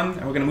Nikon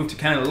and we're going to move to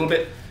Canon a little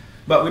bit.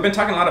 But we've been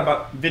talking a lot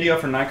about video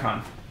for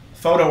Nikon.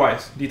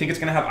 Photo-wise, do you think it's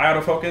going to have eye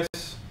autofocus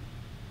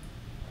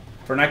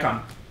for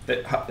Nikon? The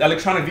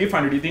electronic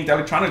viewfinder, do you think the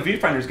electronic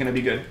viewfinder is going to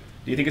be good?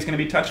 Do you think it's going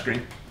to be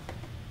touchscreen?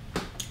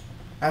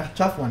 That's a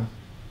tough one.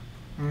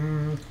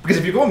 Because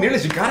if you go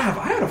mirrorless, you gotta have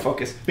eye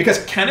autofocus.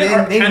 Because Canon,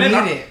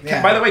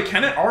 by the way,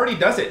 Canon already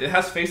does it. It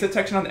has face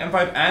detection on the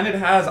M5 and it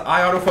has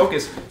eye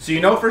autofocus. So you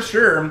know for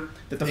sure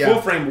that the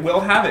full frame will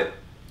have it.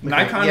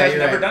 Nikon has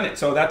never done it.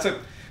 So that's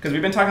because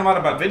we've been talking a lot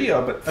about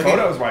video, but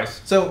photos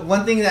wise. So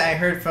one thing I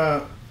heard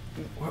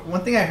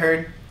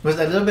was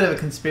a little bit of a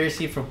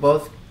conspiracy for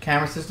both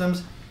camera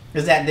systems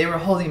is that they were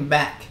holding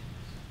back.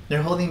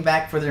 They're holding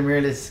back for their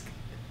mirrorless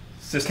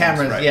systems,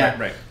 cameras.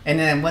 Right. And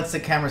then once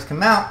the cameras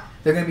come out,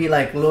 they're going to be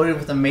like loaded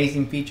with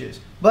amazing features.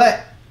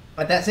 But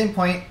at that same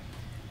point,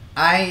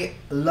 I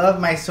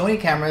love my Sony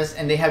cameras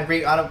and they have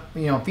great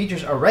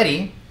features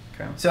already.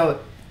 Okay.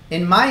 So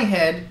in my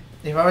head,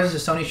 if I was a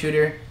Sony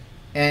shooter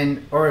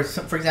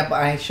for example,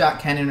 I shot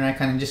Canon and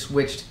Nikon and just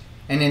switched,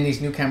 and then these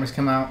new cameras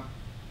come out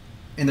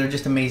and they're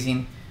just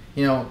amazing.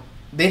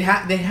 They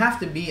have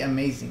to be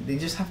amazing. They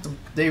just have to.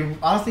 They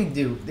honestly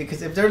do,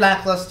 because if they're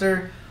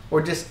lackluster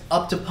or just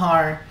up to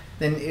par,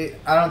 then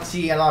I don't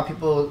see a lot of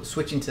people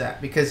switching to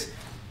that, because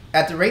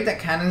at the rate that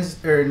Sony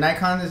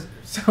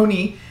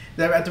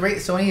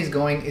is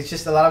going, it's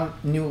just a lot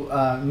of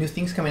new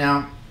things coming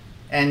out,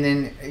 and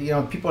then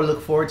people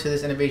look forward to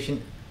this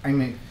innovation. I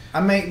mean, I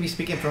might be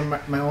speaking from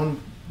my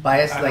own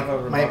bias, like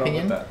my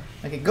opinion.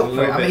 Okay, go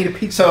for it. I'm gonna eat a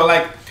pizza. So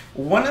like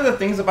one of the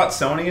things about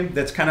Sony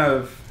that's kind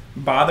of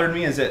bothered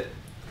me is that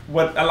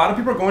what a lot of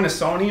people are going to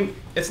Sony,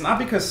 it's not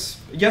because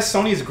yes,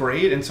 Sony is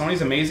great and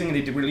Sony's amazing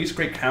and they release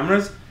great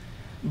cameras.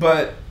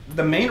 But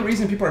the main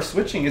reason people are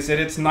switching is that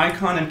it's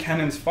Nikon and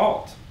Canon's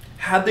fault.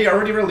 Had they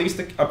already released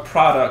a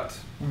product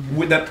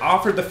that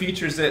offered the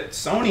features that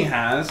Sony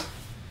has,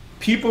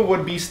 people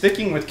would be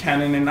sticking with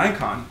Canon and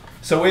Nikon.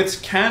 So it's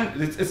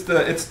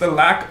the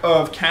lack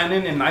of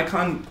Canon and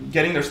Nikon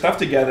getting their stuff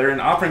together and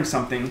offering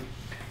something,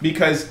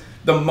 because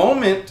the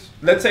moment,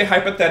 let's say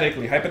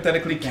hypothetically,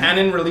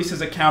 Canon releases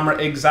a camera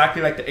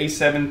exactly like the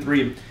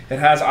A7RIII. It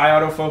has eye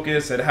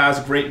autofocus, it has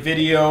great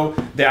video,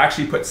 they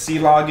actually put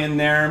C-Log in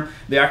there,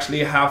 they actually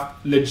have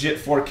legit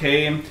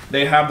 4K,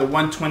 they have the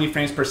 120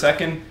 frames per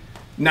second.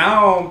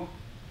 Now,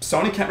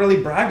 Sony can't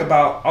really brag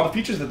about all the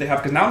features that they have,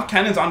 because now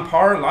Canon's on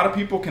par. A lot of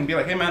people can be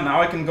like, hey man,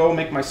 now I can go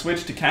make my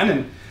switch to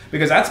Canon.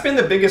 Because that's been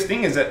the biggest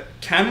thing, is that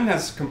Canon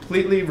has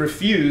completely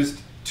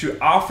refused to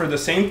offer the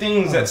same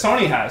things that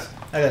Sony has.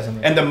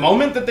 And the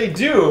moment that they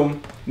do,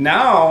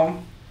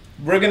 now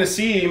we're gonna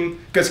see,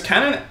 because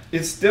Canon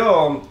is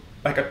still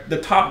like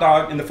the top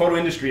dog in the photo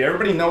industry.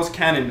 Everybody knows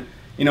Canon.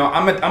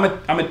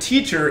 I'm a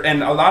teacher,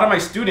 and a lot of my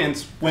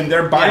students, when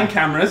they're buying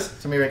cameras,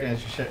 somebody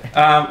recognize your shit.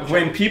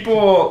 When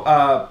people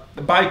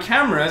buy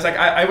cameras, like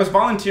I was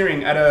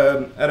volunteering at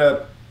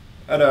a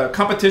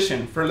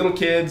competition for little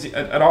kids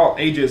at all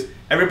ages.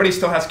 Everybody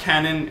still has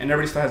Canon and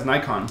everybody still has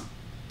Nikon.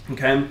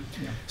 Okay,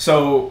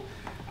 so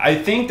I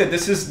think that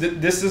this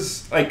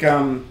is like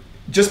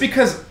just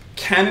because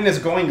Canon is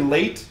going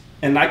late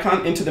and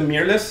Nikon into the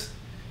mirrorless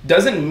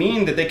doesn't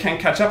mean that they can't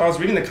catch up. I was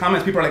reading the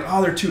comments, people are like,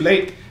 oh, they're too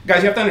late.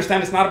 Guys, you have to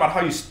understand, it's not about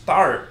how you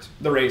start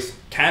the race.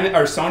 Canon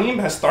or Sony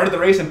has started the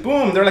race and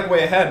boom, they're like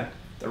way ahead.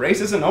 The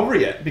race isn't over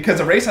yet, because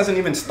the race hasn't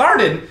even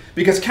started,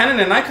 because Canon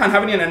and Nikon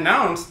haven't even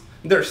announced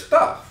their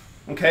stuff.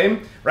 Okay,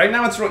 right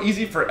now it's real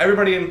easy for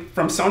everybody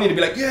from Sony to be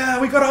like,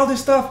 yeah, we got all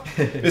this stuff.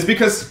 It's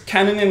because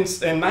Canon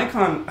and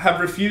Nikon have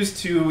refused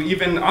to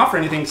even offer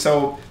anything.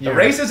 So the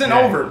race isn't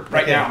over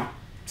right now.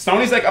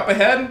 Sony's like up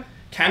ahead,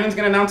 Canon's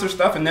gonna announce their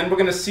stuff, and then we're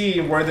gonna see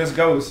where this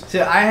goes.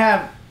 So I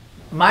have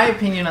my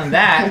opinion on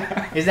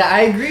that is that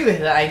I agree with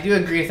that. I do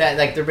agree with that.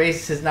 Like, the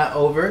race is not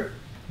over,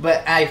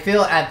 but I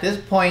feel at this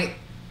point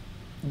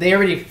they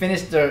already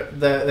finished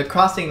the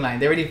crossing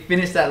line. They already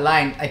finished that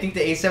line. I think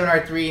the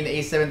A7R3 and the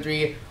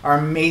A7RIII are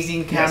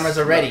amazing cameras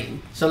already.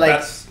 So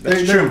like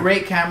they're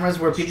great cameras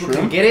where people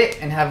can get it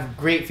and have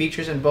great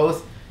features in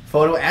both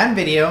photo and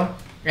video,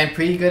 and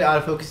pretty good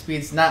autofocus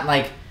speeds. Not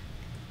like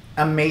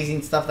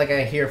amazing stuff like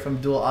I hear from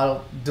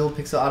dual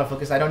pixel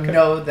autofocus. I don't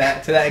know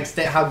that to that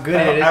extent how good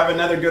it is. I have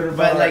another good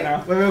rebuttal right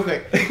now. Wait, real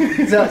quick.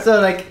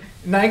 so like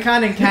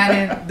Nikon and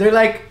Canon,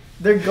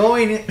 they're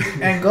going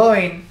and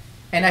going.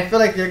 And I feel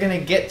like they're going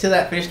to get to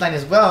that finish line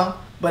as well.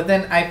 But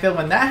then I feel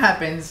when that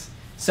happens,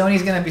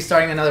 Sony's going to be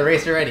starting another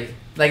race already.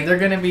 Like, they're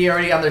going to be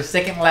already on their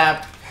second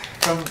lap.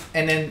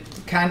 And then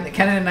Canon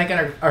and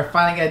Nikon are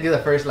finally going to do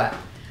the first lap.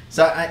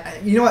 So,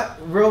 you know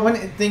what? One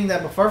thing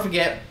that before I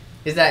forget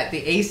is that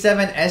the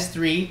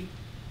A7S3,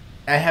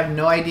 I have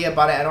no idea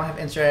about it. I don't have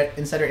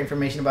insider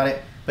information about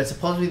it. But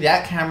supposedly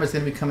that camera is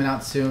going to be coming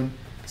out soon,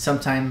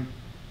 sometime,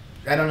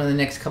 I don't know, the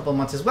next couple of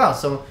months as well.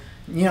 So,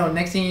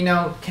 next thing you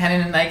know,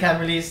 Canon and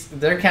Nikon release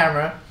their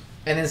camera,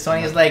 and then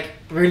Sony is like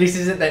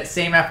releases it that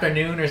same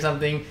afternoon or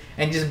something,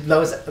 and just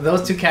blows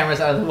those two cameras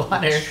out of the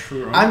water.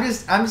 True. I'm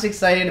just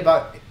excited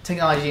about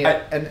technology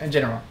in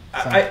general.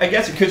 So. I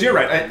guess because you're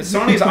right.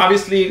 Sony's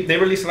obviously they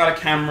release a lot of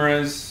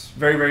cameras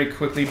very, very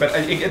quickly, but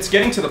it's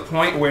getting to the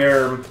point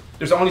where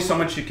there's only so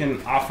much you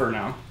can offer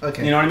now.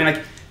 Okay. You know what I mean?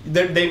 Like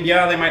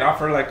they might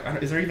offer like,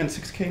 is there even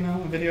 6K now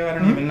video? I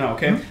don't even know.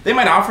 Okay. They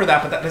might offer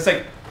that, but that's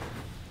like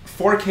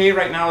 4K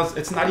right now.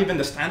 It's not even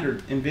the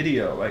standard in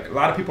video. Like a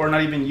lot of people are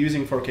not even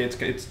using 4K.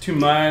 It's too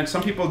much.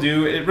 Some people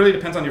do. It really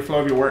depends on your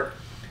flow of your work.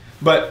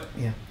 But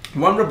yeah.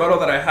 One rebuttal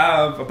that I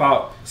have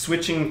about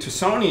switching to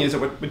Sony is that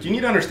what you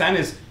need to understand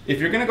is if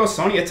you're going to go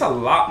Sony, it's a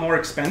lot more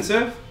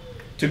expensive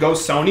to go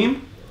Sony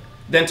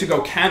than to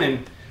go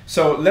Canon.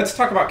 So let's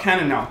talk about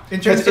Canon now.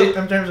 In terms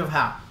of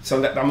how?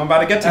 So I'm about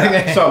to get to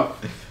that. So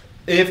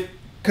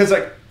because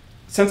like,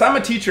 since I'm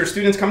a teacher,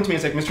 students come to me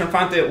and say, Mr.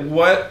 Infante,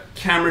 what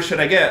camera should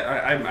I get?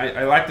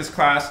 I like this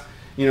class.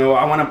 You know,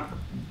 I want to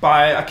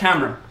buy a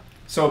camera.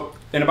 So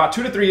in about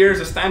 2 to 3 years,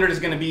 the standard is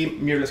going to be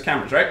mirrorless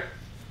cameras, right?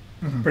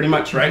 Pretty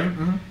much, right?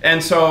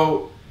 And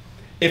so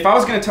if I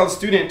was going to tell a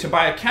student to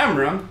buy a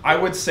camera, I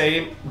would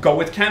say go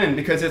with Canon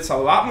because it's a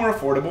lot more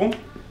affordable.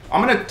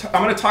 I'm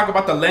gonna talk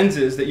about the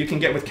lenses that you can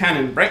get with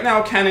Canon. Right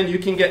now, Canon, you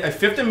can get a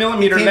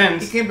 50mm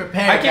lens. You came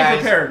prepared, I came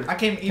prepared. I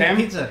came eating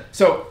pizza.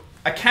 So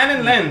a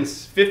Canon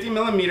lens,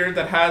 50mm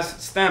that has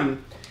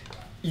stem,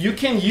 you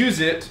can use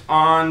it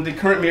on the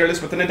current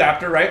mirrorless with an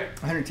adapter, right?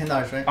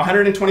 $110, right?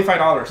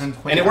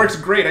 $125. And it works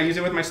great. I use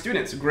it with my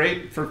students.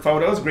 Great for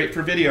photos, great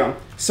for video.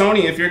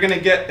 Sony, if you're gonna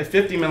get a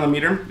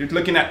 50mm, you're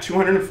looking at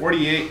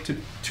 $248 to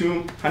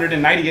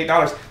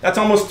 $298. That's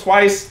almost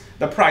twice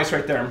the price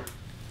right there.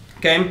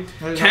 Okay.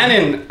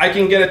 Canon, I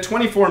can get a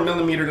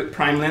 24mm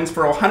prime lens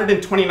for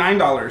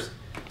 $129.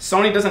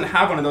 Sony doesn't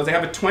have one of those. They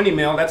have a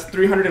 20mm. That's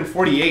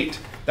 $348.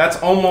 That's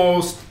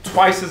almost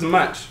twice as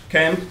much.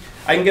 Okay.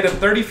 I can get a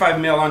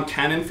 35mm on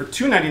Canon for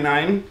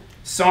 $299.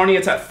 Sony,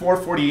 it's at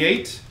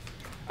 $448.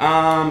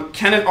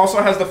 Canon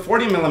also has the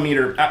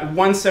 40mm at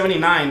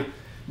 $179.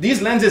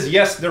 These lenses,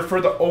 yes, they're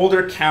for the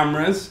older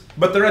cameras,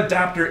 but they're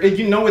adapter.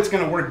 You know it's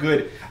going to work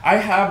good. I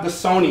have the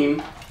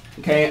Sony,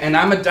 okay, and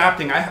I'm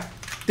adapting.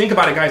 Think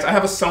about it, guys. I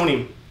have a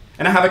Sony,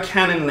 and I have a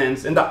Canon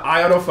lens, and the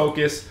eye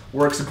autofocus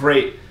works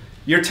great.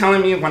 You're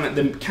telling me when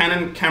the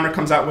Canon camera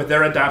comes out with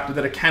their adapter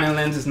that a Canon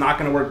lens is not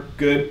going to work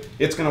good?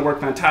 It's going to work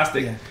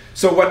fantastic. Yeah.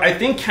 So what I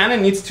think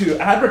Canon needs to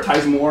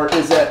advertise more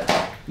is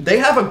that they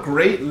have a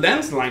great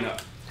lens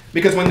lineup.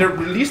 Because when they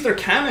release their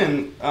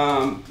Canon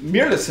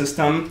mirrorless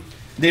system,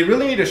 they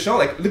really need to show,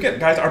 like, look at,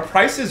 guys, our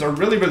prices are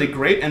really, really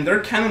great, and their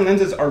Canon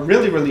lenses are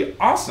really, really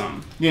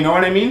awesome. You know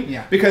what I mean?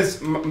 Yeah. Because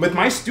with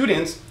my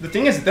students, the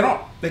thing is, they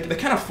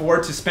can't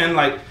afford to spend,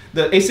 like,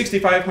 the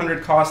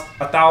A6500 cost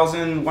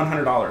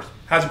 $1,100.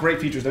 Has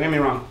great features, don't get me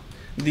wrong.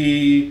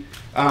 The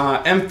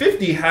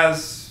M50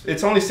 has,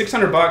 it's only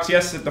 $600.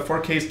 Yes, the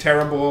 4K is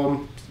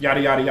terrible, yada,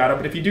 yada, yada.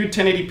 But if you do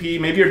 1080p,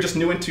 maybe you're just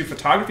new into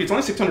photography, it's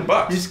only $600.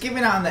 You're just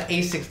giving out on the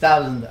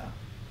A6000 though.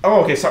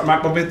 Oh, okay. Sorry,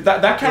 but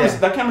that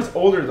camera's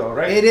older though,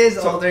 right? It is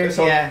older.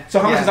 Yeah. So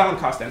how much does that one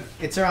cost then?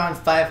 It's around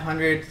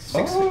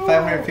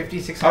 550,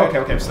 600.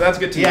 Okay. So that's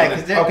good to know. Yeah,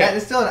 because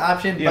it's still an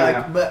option.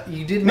 But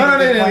you did make a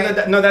good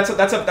point. No, that's a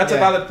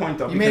valid point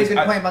though. You made a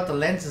good point about the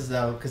lenses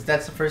though, because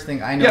that's the first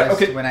thing I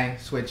noticed when I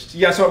switched.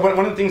 Yeah. So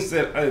one of the things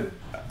that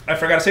I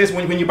forgot to say is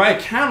when you buy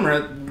a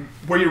camera,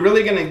 where you're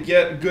really gonna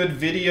get good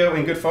video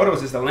and good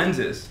photos is the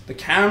lenses. The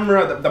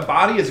camera, the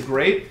body is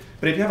great.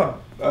 But if you have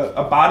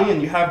a body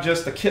and you have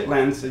just a kit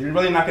lens, you're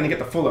really not going to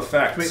get the full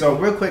effect. Wait, so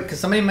real quick, because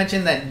somebody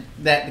mentioned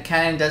that the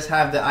Canon does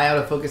have the eye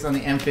autofocus on the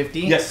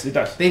M50. Yes, it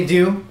does. They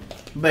do,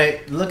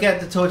 but look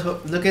at the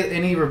total. Look at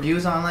any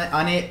reviews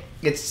on it.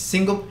 It's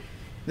single.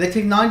 The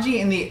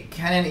technology in the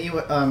Canon,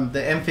 the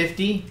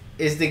M50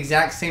 is the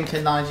exact same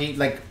technology.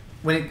 Like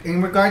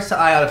in regards to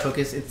eye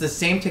autofocus, it's the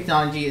same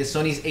technology as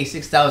Sony's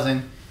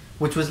A6000,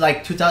 which was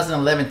like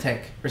 2011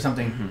 tech or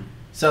something.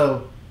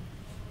 So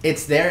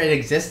it's there. It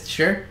exists,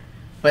 sure.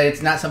 But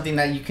it's not something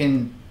that you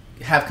can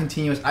have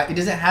continuous. It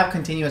doesn't have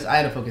continuous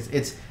eye autofocus.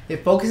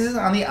 It focuses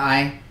on the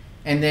eye,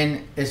 and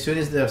then as soon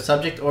as the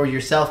subject or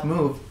yourself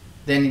move,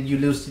 then you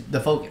lose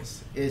the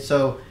focus.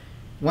 So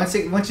once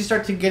you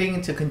start to getting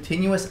into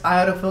continuous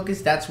eye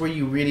autofocus, that's where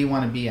you really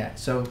want to be at.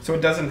 So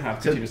it doesn't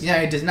have continuous.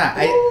 Yeah, it does not.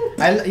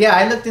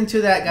 I looked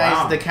into that, guys.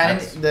 Wow, the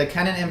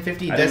Canon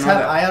M50 does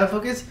have eye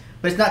autofocus,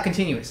 but it's not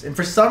continuous. And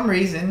for some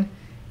reason,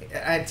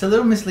 it's a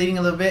little misleading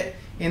a little bit.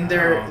 In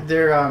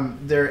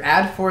their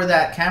ad for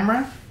that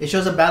camera, it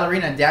shows a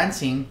ballerina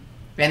dancing,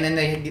 and then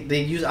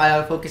they use eye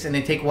autofocus and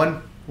they take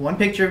one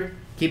picture.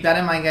 Keep that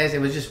in mind, guys. It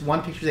was just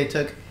one picture they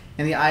took,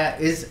 and the eye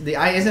is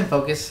in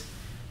focus,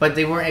 but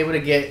they weren't able to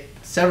get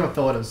several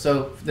photos.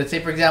 So let's say,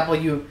 for example,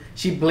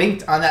 she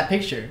blinked on that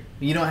picture.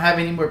 You don't have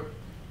any more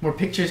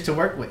pictures to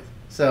work with.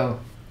 So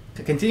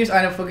the continuous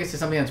eye autofocus is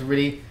something that's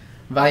really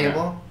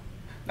valuable.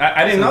 Yeah.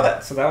 I didn't know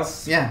that. So that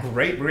was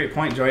great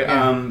point, Joy.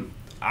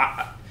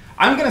 Yeah.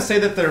 I'm going to say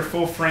that their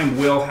full frame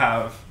will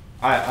have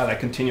like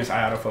continuous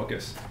eye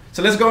autofocus.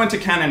 So let's go into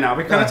Canon now.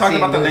 We kind of talked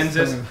about the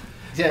lenses.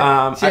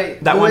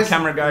 That one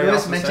camera guy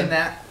Lewis mentioned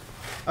that.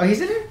 Oh,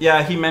 he's in it?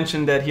 Yeah, he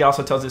mentioned that he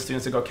also tells his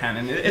students to go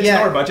Canon. It's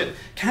lower budget.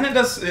 Canon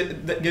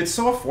it's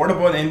so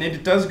affordable and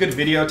it does good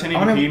video,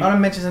 1080p. I want to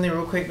mention something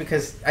real quick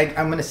because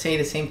I'm going to say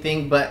the same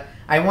thing, but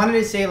I wanted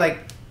to say like,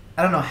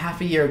 I don't know,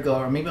 half a year ago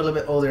or maybe a little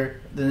bit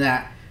older than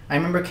that. I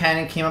remember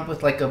Canon came up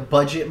with like a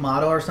budget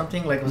model or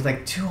something, like it was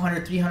like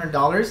 $200,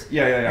 $300.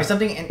 Yeah. Or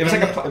something. It was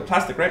like a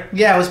plastic, right?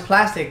 Yeah, it was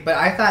plastic, but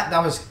I thought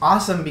that was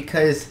awesome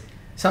because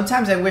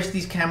sometimes I wish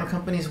these camera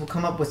companies would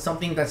come up with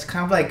something that's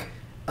kind of like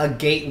a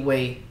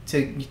gateway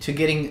to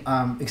getting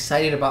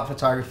excited about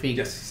photography.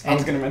 Yes, I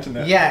was going to mention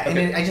that. Yeah,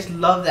 okay. and I just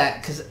love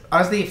that because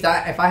honestly, if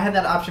I had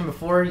that option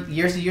before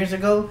years and years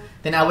ago,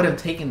 then I would have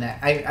taken that.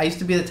 I used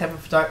to be the type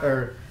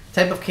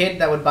of kid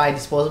that would buy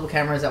disposable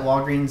cameras at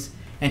Walgreens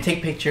and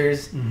take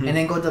pictures and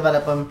then go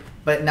develop them.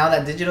 But now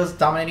that digital's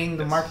dominating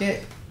the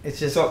market, it's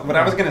just... So what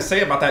I was going to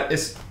say about that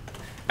is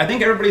I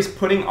think everybody's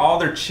putting all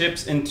their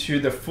chips into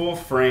the full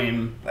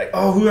frame. Like,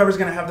 oh, whoever's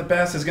going to have the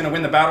best is going to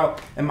win the battle.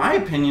 In my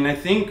opinion, I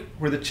think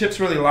where the chips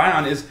really lie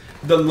on is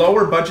the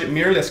lower budget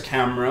mirrorless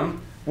camera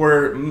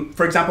where,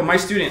 for example, my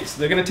students,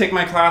 they're going to take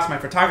my class, my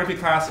photography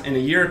class, in a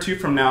year or two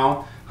from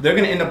now, they're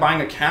going to end up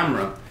buying a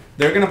camera.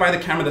 They're going to buy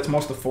the camera that's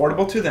most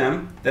affordable to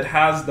them, that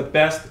has the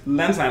best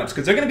lens lineups,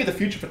 because they're going to be the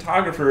future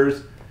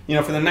photographers, you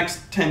know, for the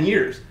next 10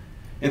 years.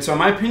 And so in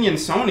my opinion,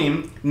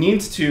 Sony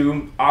needs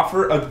to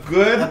offer a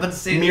good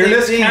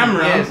mirrorless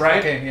camera, right?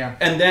 Okay, yeah.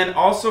 And then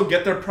also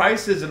get their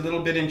prices a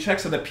little bit in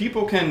check so that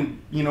people can,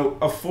 you know,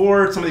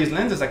 afford some of these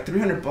lenses, like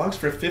 $300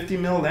 for a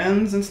 50mm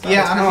lens and stuff.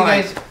 Yeah,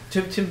 honestly,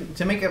 guys,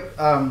 to make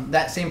up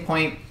that same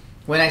point,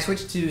 when I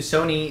switched to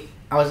Sony,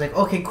 I was like,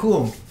 okay,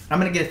 cool. I'm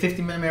gonna get a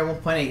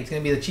 50mm 1.8. It's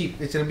gonna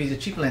be the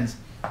cheap lens.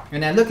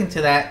 And I look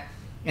into that,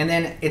 and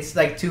then it's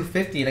like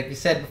 $250, like you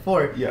said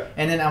before. Yeah.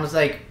 And then I was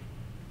like,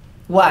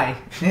 why?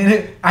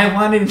 I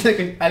wanted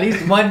like at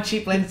least one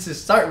cheap lens to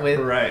start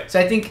with. Right. So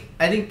I think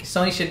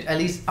Sony should at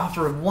least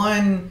offer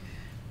one,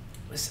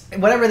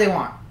 whatever they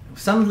want.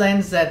 Some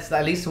lens that's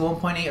at least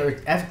 1.8 or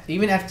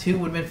even f2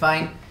 would have been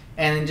fine,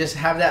 and then just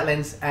have that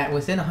lens at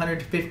within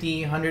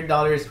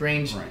 $150-$100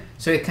 range. Right.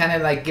 So it kind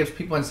of like gives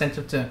people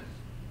incentive to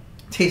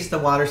taste the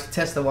waters, to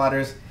test the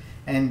waters,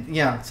 and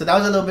yeah. So that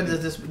was a little bit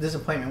of this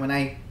disappointment when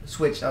I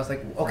switched. I was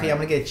like, okay, I'm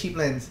gonna get a cheap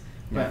lens,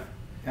 but.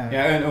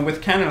 Yeah, and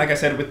with Canon, like I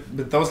said,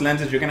 with those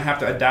lenses, you're going to have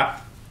to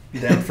adapt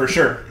them for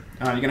sure.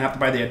 You're going to have to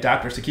buy the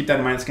adapter, so keep that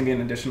in mind. It's going to be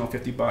an additional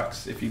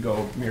 $50 if you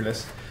go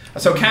mirrorless.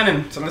 So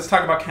Canon, so let's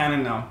talk about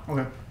Canon now.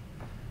 Okay.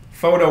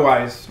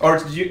 Photo-wise, or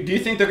do you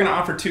think they're going to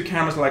offer two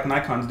cameras like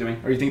Nikon's doing?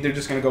 Or you think they're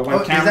just going to go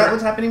one camera? Is that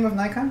what's happening with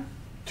Nikon?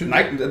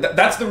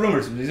 That's the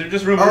rumors. These are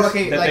just rumors. Oh,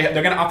 okay, that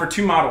they're going to offer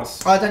two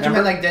models. Oh, I thought you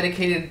meant like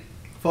dedicated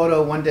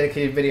photo, one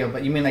dedicated video,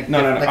 but you mean like no.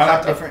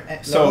 Like different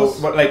levels?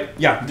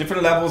 So,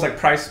 different levels, like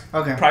price.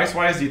 Okay. Price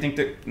wise, do you think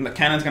that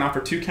Canon's gonna offer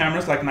two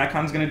cameras like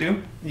Nikon's gonna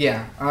do?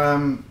 Yeah.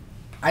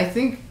 I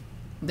think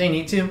they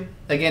need to.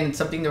 Again, it's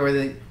something where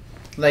they,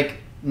 like,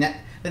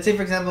 let's say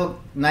for example,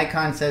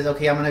 Nikon says,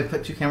 okay, I'm gonna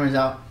put two cameras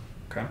out.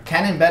 Okay.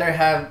 Canon better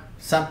have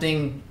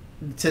something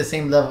to the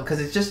same level, because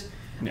it's just,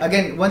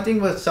 again, one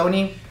thing with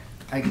Sony.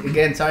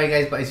 Again, sorry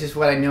guys, but it's just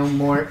what I know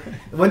more.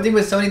 One thing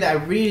with Sony that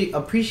I really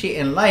appreciate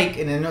and like,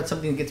 and I know it's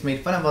something that gets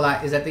made fun of a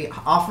lot, is that they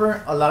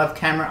offer a lot of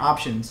camera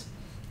options.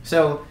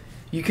 So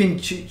you can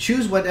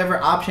choose whatever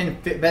option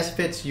best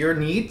fits your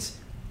needs,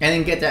 and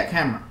then get that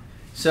camera.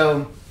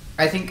 So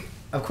I think,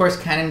 of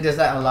course, Canon does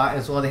that a lot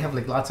as well. They have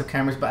like lots of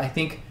cameras, but I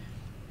think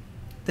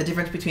the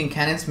difference between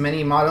Canon's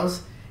many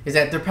models is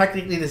that they're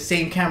practically the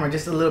same camera,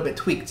 just a little bit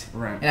tweaked.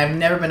 Right. And I've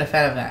never been a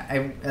fan of that.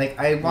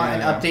 I want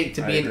an update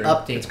to be an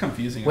update. It's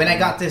confusing. When I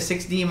got the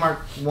 6D Mark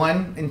I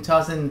in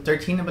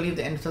 2013, I believe,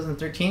 the end of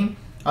 2013,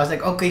 I was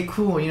like, okay,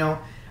 cool, you know,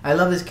 I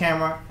love this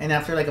camera. And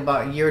after like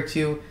about a year or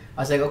two, I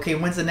was like, okay,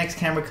 when's the next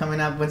camera coming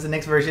up? When's the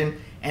next version?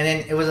 And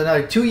then it was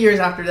another 2 years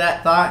after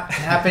that thought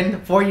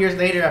happened. 4 years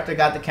later, after I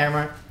got the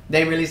camera,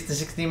 they released the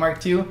 6D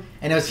Mark II,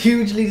 and it was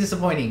hugely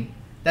disappointing.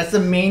 That was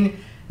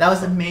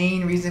the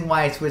main reason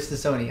why I switched to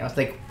Sony. I was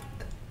like...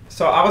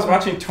 So I was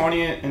watching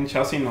Tony and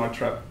Chelsea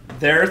Northrup.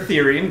 Their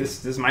theory,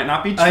 this might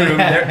not be true,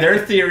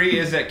 their theory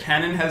is that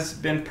Canon has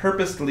been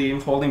purposely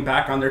holding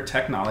back on their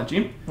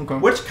technology,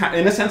 which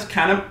in a sense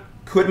kind of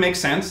could make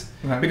sense,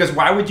 because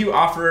why would you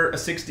offer a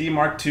 6D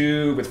Mark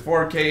II with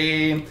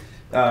 4K,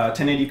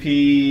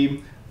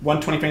 1080p,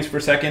 120 frames per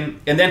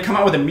second, and then come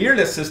out with a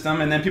mirrorless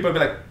system, and then people would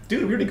be like,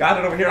 dude, we already got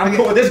it over here, I'm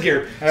cool with this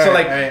gear.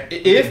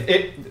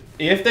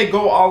 If they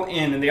go all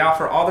in and they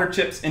offer all their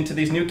chips into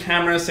these new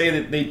cameras, say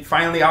that they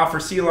finally offer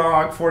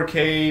C-Log,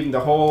 4K, the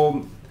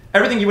whole,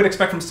 everything you would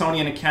expect from Sony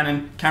and a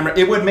Canon camera,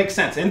 it would make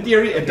sense. In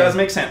theory, it does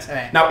make sense.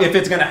 Now, if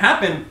it's going to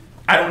happen,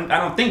 I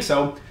don't think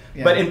so.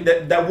 Yeah.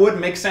 But that would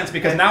make sense,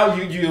 because now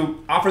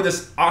you offer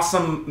this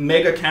awesome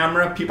mega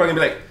camera, people are going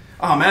to be like,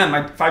 oh man,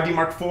 my 5D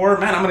Mark IV,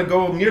 man, I'm going to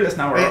go mirrorless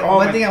now.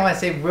 One thing I want to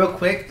say real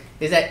quick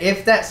is that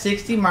if that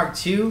 6D Mark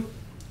II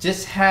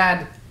just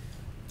had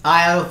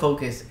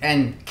autofocus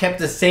and kept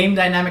the same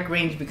dynamic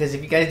range, because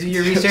if you guys do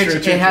your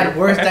research, it had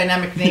worse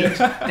dynamic range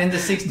than the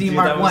 6D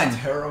Mark I.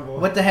 Terrible.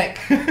 What the heck?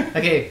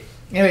 Okay,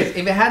 Anyways,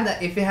 if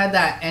it had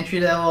that entry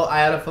level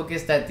eye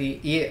autofocus that the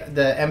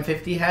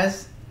M50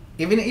 has,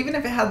 even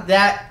if it had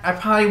that, I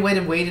probably would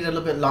have waited a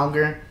little bit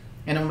longer,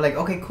 and I'm like,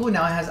 okay, cool,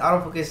 now it has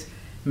autofocus.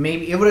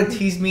 Maybe it would have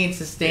teased me and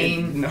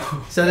sustained. No.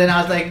 So then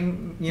I was like,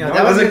 you know,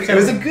 no, that it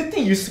was a good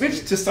thing you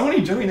switched to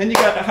Sony, Joey, and then you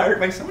got hired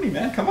by Sony,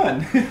 man. Come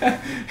on.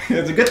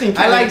 It's a good thing.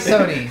 I like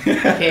Sony.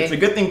 Okay. It's a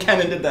good thing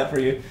Canon did that for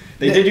you.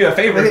 They did you a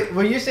favor.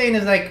 What you're saying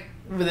is like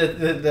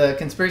the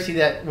conspiracy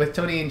that with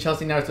Tony and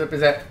Chelsea Northrup is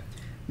that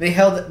they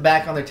held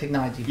back on their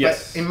technology.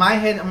 Yes. But in my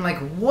head, I'm like,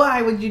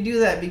 why would you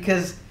do that?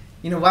 Because,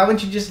 you know, why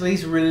wouldn't you just at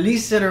least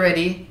release it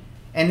already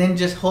and then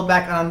just hold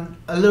back on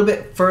a little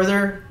bit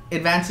further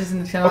advances in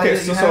the technology?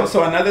 Okay,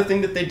 so another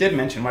thing that they did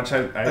mention, which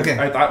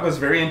I thought was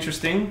very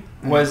interesting,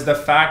 was the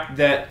fact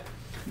that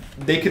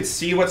they could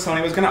see what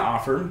Sony was going to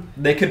offer.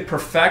 They could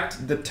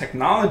perfect the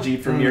technology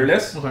for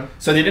mirrorless. Okay.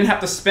 So they didn't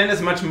have to spend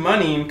as much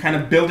money kind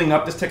of building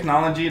up this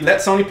technology. Let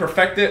Sony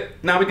perfect it.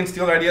 Now we can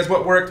steal their ideas.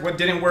 What worked, what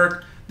didn't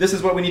work. This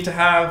is what we need to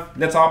have.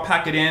 Let's all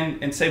pack it in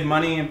and save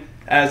money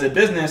as a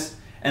business.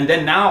 And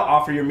then now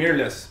offer your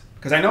mirrorless.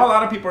 Because I know a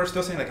lot of people are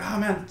still saying like, oh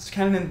man,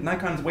 Canon and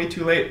Nikon is way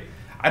too late.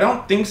 I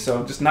don't think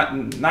so. Just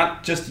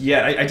not just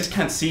yet. I just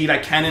can't see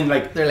like Canon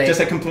like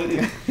just like completely.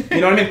 You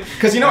know what I mean?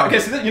 Because you know, okay,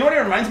 so you know what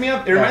it reminds me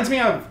of? It reminds me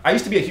of. I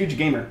used to be a huge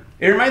gamer.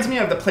 It reminds me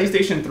of the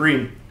PlayStation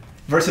 3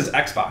 versus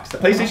Xbox. The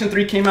PlayStation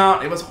 3 came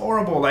out. It was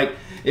horrible. Like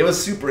it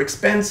was super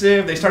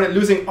expensive. They started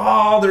losing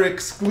all their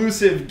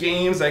exclusive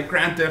games like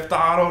Grand Theft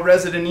Auto,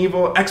 Resident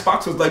Evil.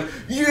 Xbox was like,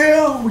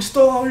 yeah, we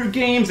stole all your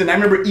games. And I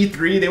remember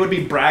E3. They would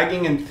be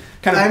bragging and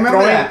kind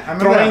of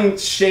throwing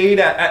shade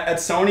at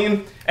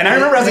Sony. And I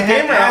remember as a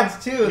gamer,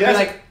 ads too. They're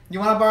like, you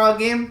want to borrow a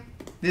game?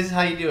 This is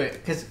how you do it.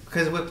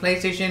 Because with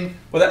PlayStation.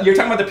 Well, you're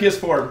talking about the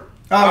PS4.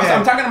 Oh, okay.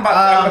 I'm talking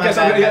about. Okay,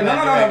 so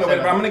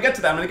but I'm gonna get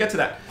to that. I'm gonna get to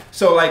that.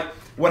 So like,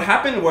 what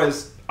happened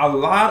was a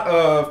lot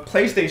of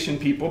PlayStation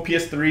people,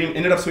 PS3,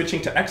 ended up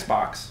switching to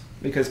Xbox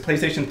because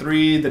PlayStation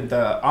 3,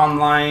 the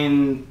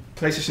online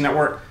PlayStation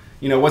Network,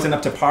 you know, wasn't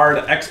up to par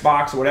to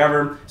Xbox or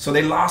whatever. So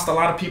they lost a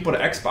lot of people to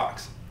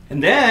Xbox.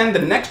 And then the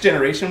next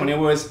generation, when it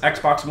was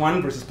Xbox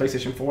One versus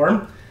PlayStation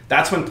 4,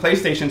 that's when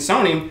PlayStation,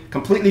 Sony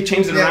completely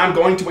changed it around,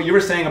 going to what you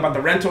were saying about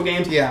the rental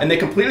games, and they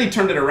completely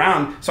turned it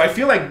around. So I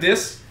feel like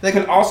this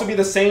can also be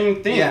the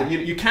same thing. Yeah.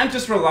 You can't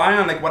just rely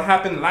on like what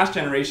happened in the last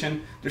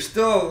generation. There's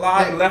still a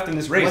lot left in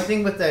this race. One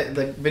thing with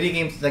the video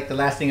games, like the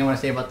last thing I want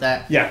to say about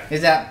that, is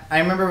that I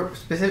remember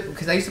specific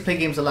because I used to play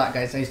games a lot,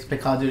 guys. I used to play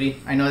Call of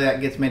Duty. I know that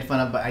gets made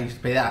fun of, but I used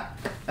to play that.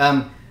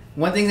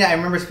 One thing that I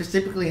remember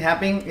specifically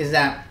happening is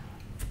that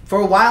for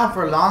a while,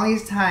 for a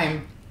longest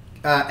time,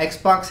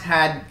 Xbox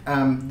had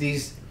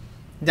these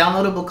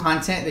downloadable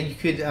content that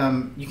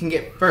you can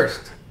get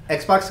first.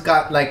 Xbox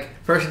got like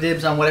first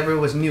dibs on whatever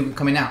was new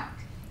coming out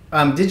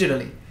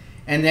digitally,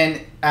 and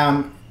then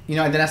you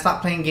know, and then I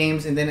stopped playing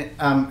games, and then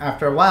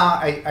after a while,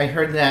 I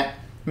heard that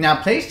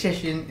now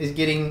PlayStation is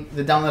getting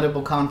the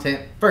downloadable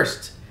content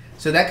first.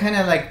 So that kind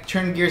of like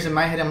turned gears in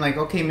my head. I'm like,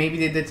 okay, maybe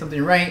they did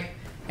something right,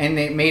 and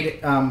they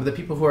made the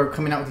people who are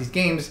coming out with these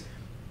games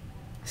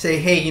say,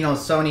 hey, you know,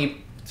 Sony.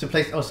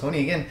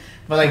 Sony again,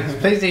 but like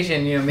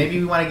PlayStation, you know, maybe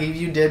we want to give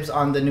you dibs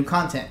on the new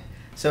content.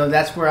 So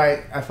that's where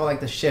I felt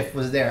like the shift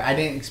was there. I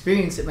didn't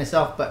experience it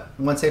myself, but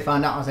once I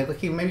found out, I was like,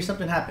 okay, maybe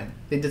something happened.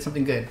 They did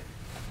something good.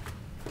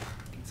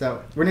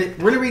 So we're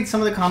gonna read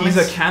some of the comments.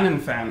 He's a Canon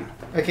fan.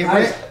 Okay,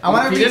 I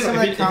want to read some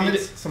of the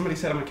comments. Somebody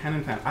said I'm a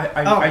Canon fan.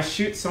 I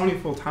shoot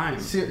Sony full time.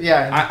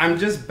 Yeah. I'm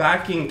just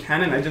backing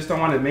Canon. I just don't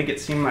want to make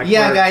it seem like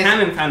we're guys,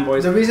 Canon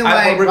fanboys. The reason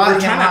why we're trying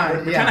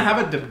to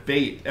have a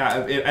debate.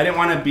 I didn't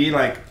want to be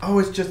like, oh,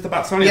 it's just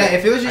about Sony. Yeah,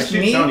 if it was just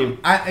me, Sony.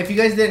 If you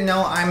guys didn't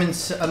know, I'm a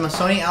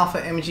Sony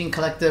Alpha Imaging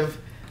Collective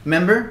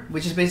member,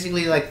 which is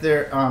basically like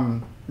their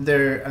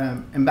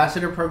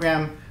ambassador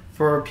program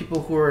for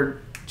people who are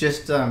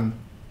just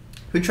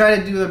who try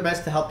to do their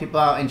best to help people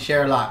out and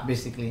share a lot,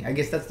 basically. I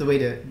guess that's the way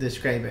to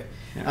describe it.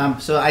 Yeah.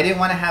 So I didn't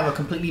want to have a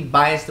completely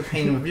biased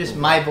opinion with just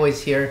my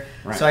voice here.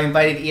 Right. So I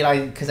invited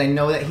Eli because I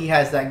know that he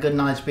has that good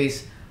knowledge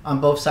base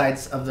on both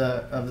sides of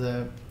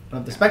the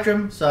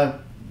spectrum. So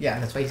yeah,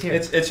 that's why he's here.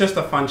 It's just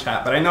a fun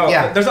chat, but I know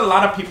there's a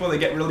lot of people that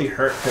get really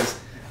hurt because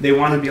they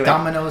want to be like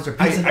Dominoes or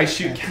pizza. I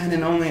shoot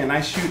Canon only and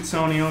I shoot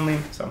Sony only.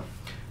 So.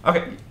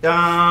 Okay,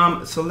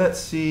 so let's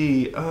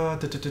see.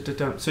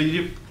 So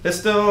you do. Do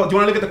you want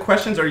to look at the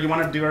questions, or you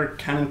want to do our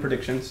Canon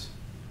predictions,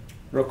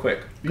 real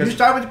quick? You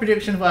start with the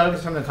predictions while I look at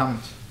some of the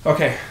comments.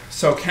 Okay,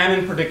 so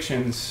Canon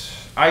predictions.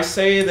 I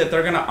say that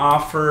they're gonna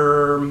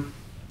offer.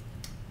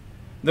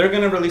 They're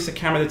gonna release a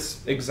camera that's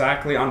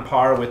exactly on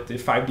par with the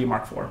 5D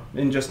Mark IV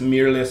in just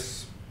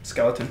mirrorless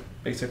skeleton,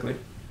 basically.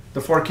 The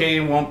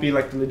 4K won't be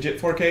like the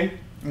legit 4K.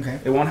 Okay.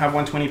 It won't have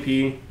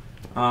 120p.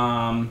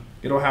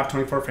 It'll have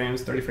 24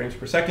 frames, 30 frames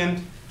per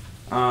second.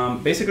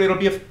 Basically, it'll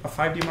be a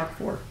 5D Mark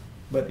IV,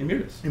 but in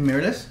mirrorless. In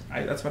mirrorless?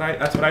 That's what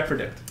I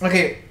predict.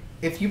 Okay,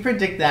 if you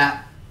predict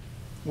that,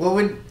 what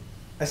would,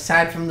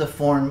 aside from the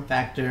form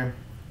factor,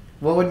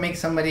 what would make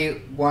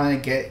somebody want to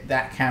get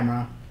that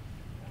camera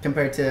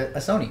compared to a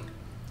Sony?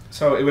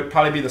 So it would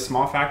probably be the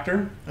small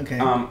factor. Okay.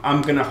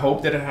 I'm gonna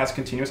hope that it has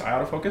continuous eye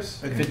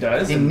autofocus. Okay. If it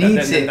does,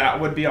 then that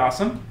would be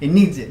awesome. It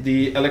needs it.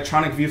 The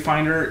electronic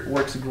viewfinder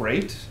works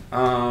great.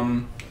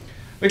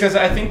 Because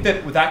I think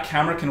that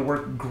camera can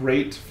work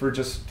great for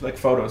just like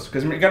photos.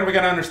 Because we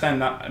gotta understand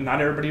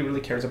not everybody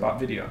really cares about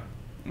video.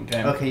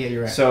 Okay. Okay. Yeah,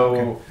 you're right.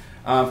 So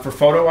for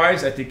photo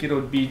wise, I think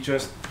it'll be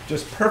just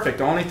perfect.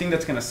 The only thing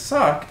that's gonna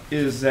suck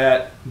is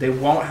that they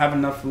won't have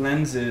enough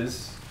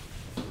lenses,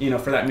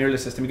 for that mirrorless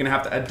system. You're gonna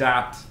have to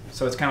adapt.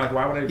 So it's kind of like,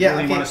 why would I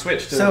really want to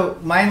switch to? So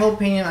my whole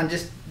opinion on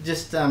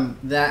just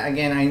that,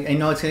 again, I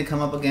know it's gonna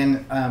come up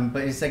again,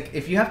 but it's like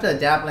if you have to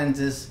adapt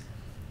lenses,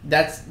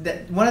 that's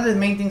one of the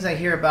main things I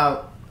hear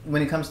about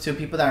when it comes to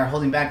people that are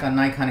holding back on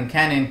Nikon and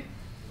Canon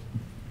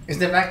is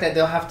the fact that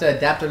they'll have to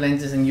adapt their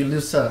lenses and you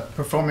lose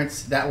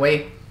performance that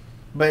way.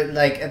 But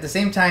like at the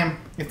same time,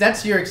 if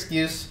that's your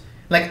excuse,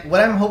 like what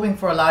I'm hoping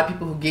for a lot of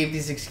people who gave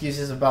these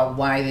excuses about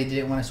why they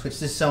didn't want to switch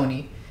to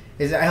Sony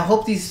is I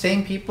hope these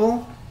same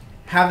people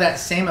have that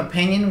same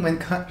opinion when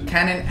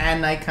Canon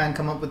and Nikon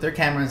come up with their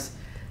cameras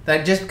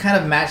that just kind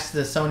of match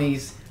the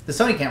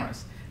Sony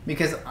cameras.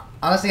 Because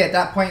honestly, at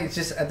that point, it's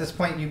just at this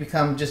point you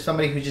become just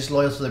somebody who's just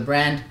loyal to the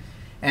brand.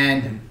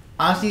 And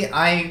honestly,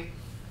 I'm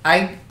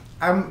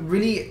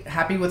really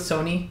happy with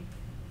Sony,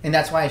 and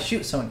that's why I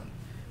shoot Sony.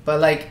 But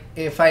like,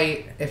 if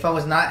I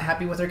was not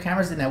happy with their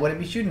cameras, then I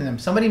wouldn't be shooting them.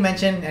 Somebody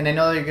mentioned, and I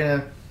know you're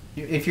gonna,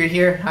 if you're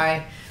here,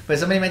 hi. But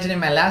somebody mentioned in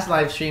my last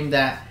live stream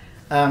that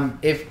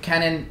if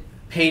Canon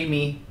paid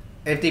me,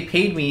 if they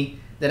paid me,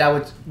 that I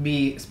would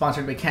be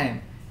sponsored by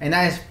Canon, and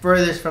that is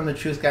furthest from the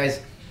truth, guys.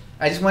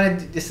 I just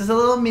wanted, this is a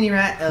little mini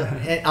rant,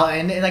 I'll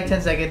end it in like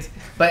 10 seconds,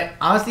 but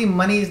honestly,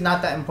 money is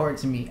not that important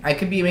to me. I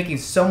could be making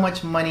so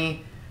much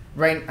money,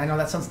 right? I know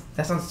that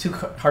sounds too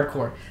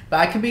hardcore, but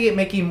I could be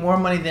making more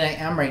money than I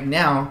am right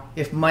now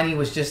if money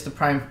was just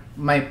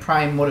my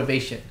prime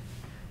motivation.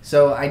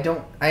 So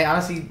I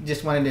honestly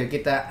just wanted to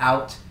get that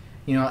out.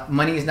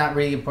 Money is not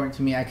really important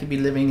to me. I could be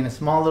living in a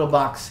small little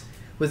box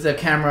with a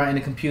camera and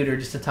a computer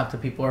just to talk to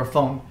people, or a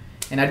phone,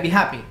 and I'd be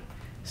happy.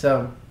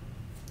 So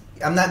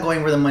I'm not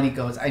going where the money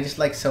goes. I just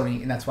like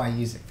Sony, and that's why I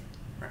use it.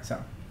 Right.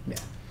 So, yeah.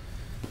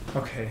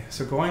 Okay,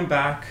 so going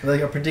back, well,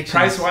 your predictions.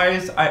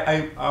 Price-wise,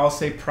 I'll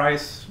say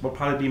price will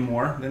probably be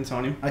more than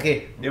Sony.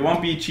 Okay. It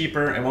won't be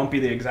cheaper. It won't be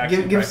the exact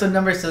same Give price. some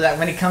numbers so that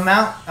when it come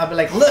out, I'll be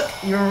like, look,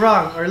 you were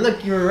wrong, or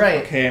look, you were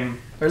right. Okay.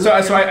 So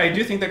I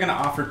do think they're gonna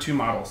offer two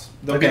models.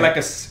 There'll be like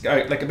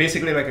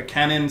basically like a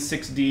Canon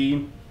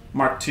 6D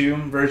Mark II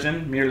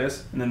version,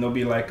 mirrorless, and then there'll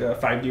be like a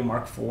 5D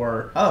Mark IV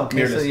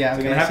mirrorless. So yeah,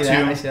 so they're gonna have two.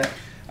 I see that.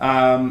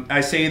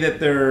 I say that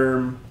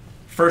their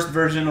first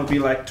version will be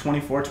like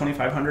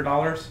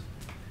 $2,500,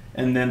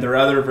 and then their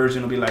other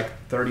version will be like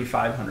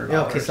 $3,500.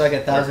 Okay, so like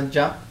 $1,000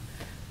 jump.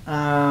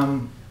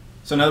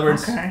 So in other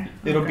words,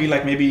 it'll be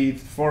like maybe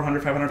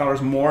 $400,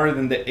 $500 more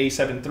than the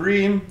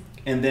A7RIII,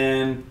 and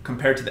then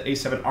compared to the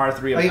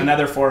A7RIII,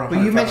 another $400.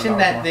 But you mentioned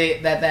that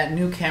that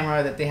new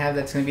camera that they have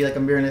that's going to be like a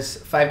mirrorless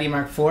 5D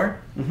Mark IV.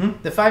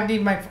 The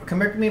 5D Mark IV,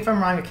 correct me if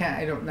I'm wrong.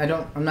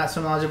 I'm not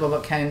so knowledgeable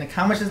about Canon. Like,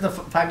 how much does the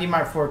 5D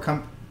Mark IV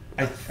come?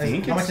 I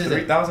think how it's much is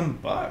it?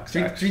 $3,000.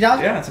 $3,000?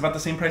 Yeah, it's about the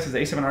same price as the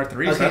A7RIII.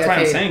 Okay, so that's why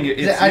I'm saying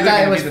I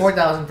thought it was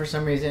 $4,000 for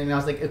some reason, and I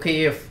was like,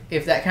 okay,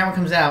 if that camera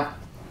comes out,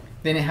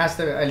 then it has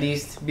to at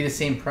least be the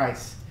same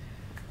price.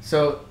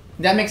 So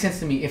that makes sense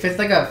to me. If it's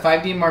like a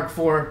 5D Mark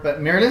IV but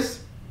mirrorless,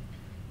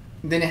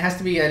 then it has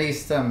to be at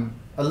least a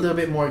little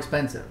bit more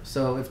expensive.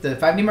 So if the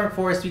 5D Mark IV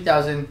is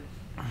 $3,000,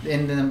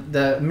 and then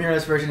the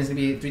mirrorless version is going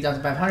to be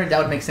 $3,500, that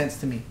would make sense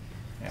to me.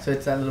 Yeah. So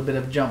it's that little bit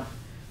of jump.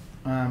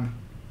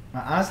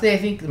 Honestly, I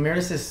think the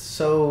mirrorless is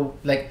so,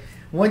 like,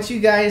 once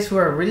you guys who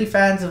are really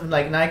fans of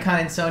like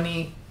Nikon and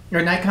Sony,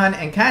 or Nikon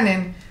and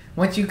Canon,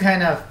 once you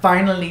kind of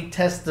finally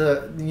test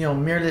the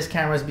mirrorless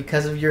cameras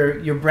because of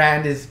your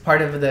brand is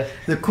part of the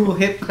cool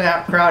hip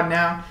crowd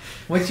now,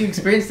 once you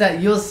experience that,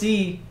 you'll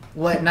see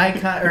what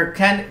Nikon or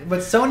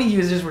what Sony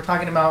users were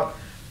talking about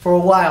for a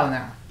while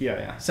now.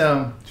 Yeah.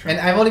 So, and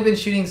I've only been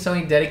shooting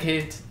Sony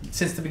dedicated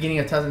since the beginning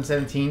of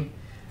 2017.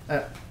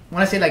 When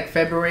I say like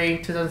February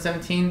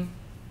 2017.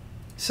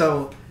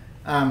 So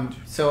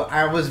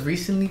I was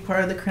recently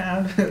part of the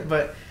crowd,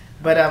 but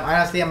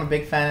honestly, I'm a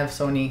big fan of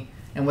Sony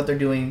and what they're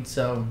doing.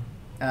 So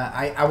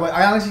I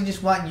honestly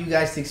just want you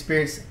guys to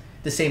experience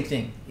the same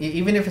thing,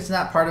 even if it's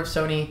not part of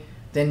Sony.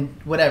 Then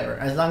whatever,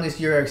 as long as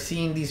you're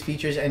seeing these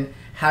features and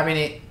having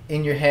it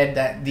in your head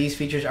that these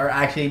features are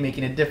actually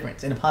making a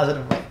difference in a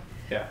positive way.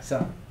 Yeah.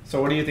 So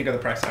what do you think of the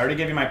price? I already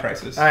gave you my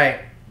prices. All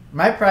right,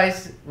 my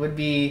price would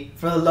be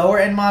for the lower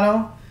end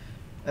model,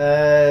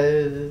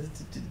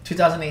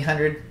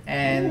 2,800,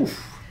 and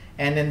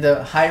then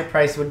the higher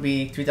price would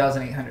be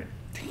 3,800.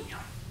 Damn.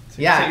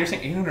 So you're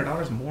saying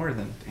 $800 more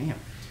than damn.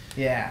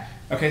 Yeah.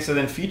 Okay, so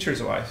then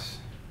features wise.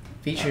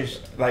 Features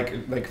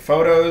like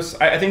photos.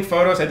 I think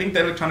photos. I think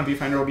the electronic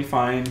viewfinder will be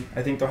fine.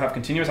 I think they'll have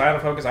continuous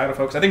autofocus. I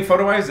think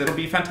photo wise it'll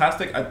be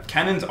fantastic.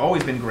 Canon's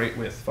always been great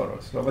with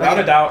photos, so without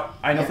a doubt,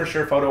 I know for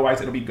sure photo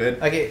wise it'll be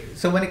good. Okay,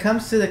 so when it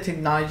comes to the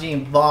technology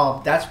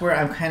involved, that's where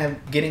I'm kind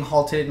of getting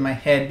halted in my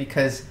head,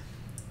 because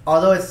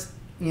although it's,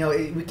 you know,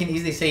 we can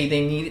easily say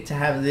they need it to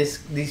have these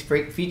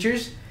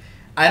features.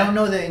 I don't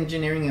know the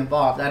engineering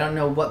involved. I don't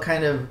know what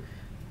kind of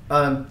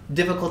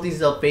difficulties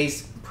they'll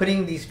face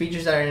putting these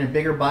features that are in a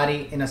bigger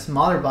body in a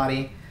smaller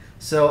body.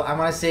 So I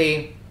want to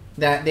say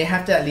that they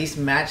have to at least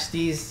match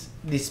these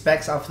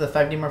specs off the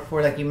 5D Mark IV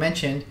like you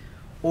mentioned,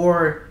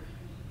 or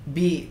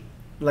be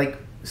like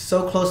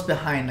so close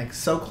behind, like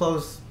so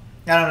close.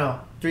 I don't know,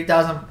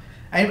 3,000.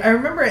 I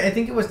remember, I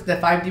think it was the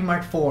 5D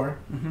Mark IV.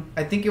 Mm-hmm.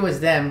 I think it was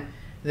them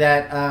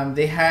that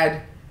they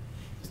had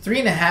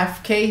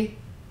 3.5K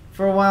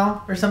for a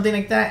while or something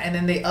like that, and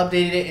then they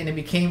updated it and it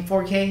became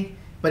 4K.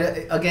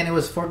 But again, it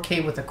was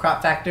 4K with a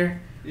crop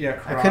factor. Yeah,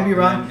 crop, I could be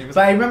wrong, but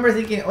I remember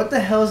thinking, what the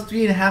hell is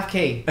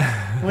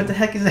 3.5K? What the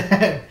heck is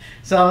that?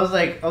 So I was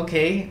like,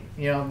 okay,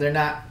 you know, they're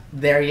not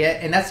there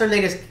yet, and that's their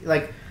latest,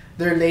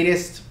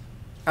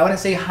 I wouldn't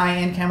say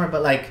high-end camera,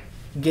 but like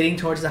getting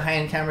towards the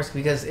high-end cameras,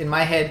 because in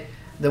my head,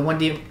 the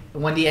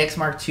 1DX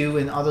Mark II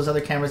and all those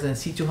other cameras and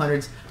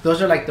C200s,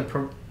 those are like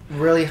the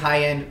really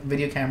high-end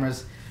video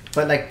cameras.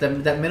 But like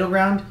that middle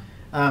ground,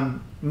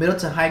 middle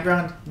to high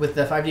ground with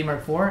the 5D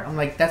Mark IV, I'm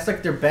like, that's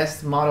like their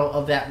best model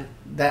of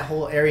that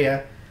whole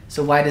area.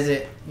 So why does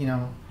it, you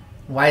know,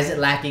 why is it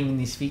lacking in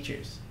these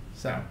features?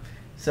 So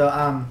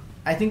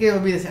I think it will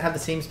be have the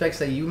same specs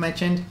that you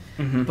mentioned,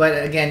 mm-hmm.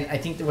 But again, I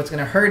think that what's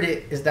going to hurt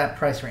it is that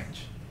price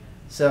range.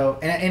 So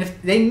and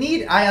if they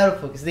need eye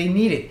autofocus, they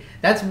need it.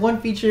 That's one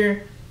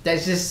feature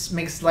that just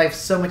makes life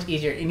so much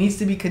easier. It needs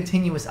to be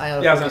continuous eye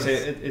autofocus. Yeah, I was going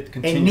to say it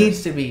continues. It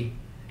needs to be.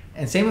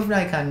 And same with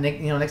Nikon.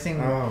 You know, next thing.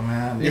 Oh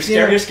man, you're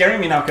scaring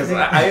me now, because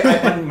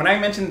when I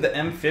mentioned the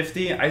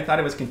M50, I thought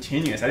it was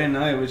continuous. I didn't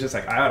know it was just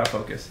like eye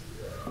autofocus.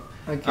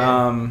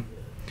 Okay.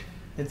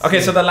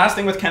 Okay, so the last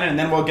thing with Canon, and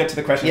then we'll get to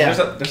the questions.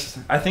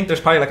 Yeah. I think there's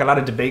probably like a lot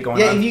of debate going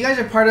on. Yeah, if you guys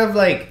are part of,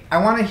 like, I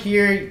want to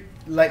hear,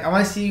 like, I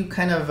want to see you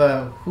kind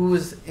of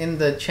who's in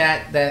the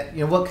chat that,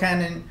 you know, what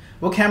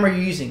camera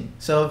you're using.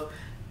 So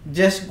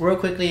just real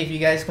quickly, if you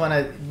guys want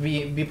to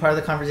be part of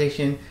the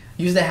conversation,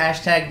 use the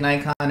hashtag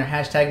Nikon or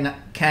hashtag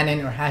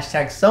Canon or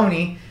hashtag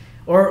Sony,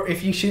 or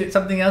if you shoot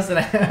something else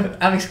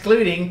that I'm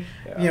excluding,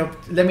 you know,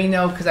 let me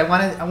know, because I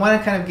want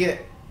to kind of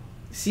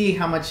see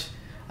how much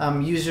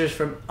users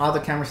from all the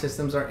camera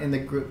systems are in the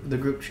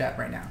group chat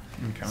right now.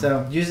 Okay.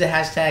 So use the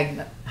hashtag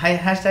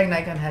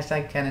Nikon,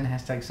 hashtag Canon,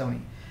 hashtag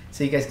Sony,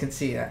 so you guys can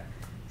see that.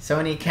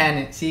 Sony,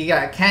 Canon. See, you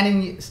got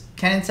Canon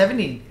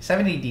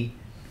 70D.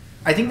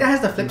 I think that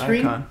has the flip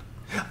screen.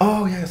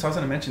 Oh yeah, so I was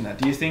going to mention that.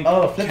 Do you think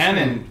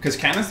Canon, because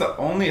Canon's the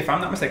only, if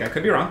I'm not mistaken, I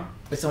could be wrong,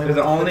 they're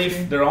the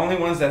only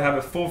ones that have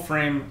a full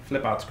frame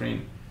flip out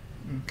screen.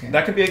 Okay.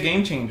 That could be a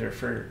game changer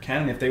for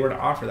Canon if they were to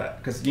offer that,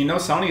 because you know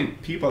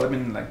Sony people have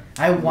been like,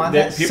 I want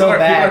that people so are,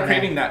 bad. People are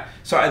craving that,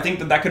 so I think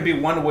that could be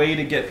one way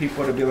to get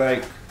people to be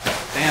like,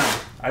 damn,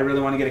 I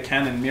really want to get a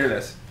Canon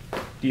mirrorless.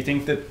 Do you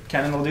think that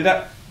Canon will do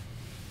that?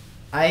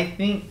 I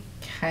think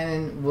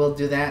Canon will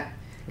do that,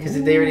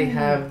 because they already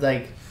have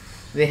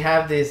they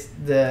have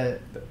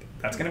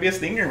That's gonna be a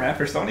stinger, man,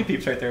 for Sony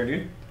peeps right there,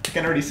 dude. You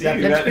can already see that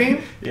flip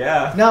screen.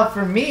 Yeah. No,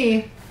 for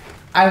me,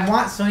 I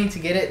want Sony to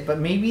get it, but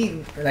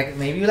maybe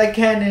like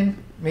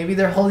Canon, maybe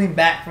they're holding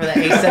back for the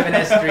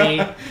A7S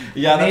III.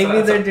 Yeah,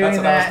 maybe they're doing that's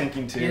what that. I was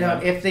thinking too. You know,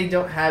 if they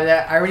don't have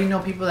that, I already know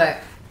people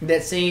that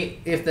say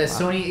if the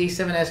Sony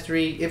A7S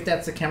III, if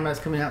that's the camera that's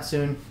coming out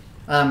soon,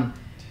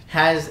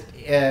 has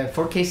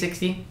 4K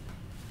 60.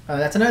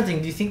 That's another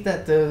thing. Do you think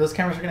that those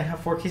cameras are gonna have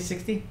 4K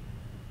 60?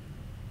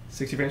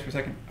 60 frames per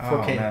second?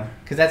 4K.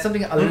 Because that's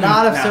something a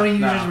lot of Sony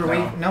users were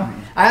waiting. No,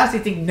 I honestly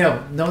think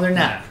no, they're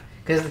not.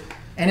 Because,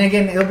 and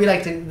again, it'll be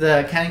like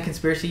the Canon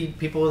conspiracy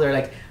people. They're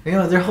like, you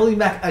know, they're holding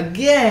back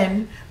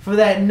again for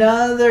that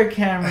another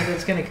camera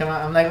that's gonna come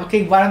out. I'm like,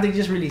 okay, why don't they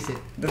just release it?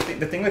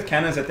 The thing with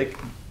Canon is that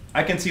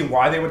I can see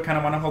why they would kind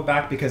of want to hold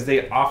back, because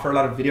they offer a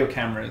lot of video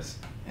cameras.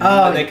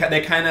 And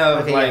they kind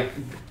of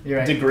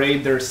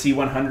degrade their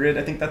C100.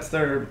 I think that's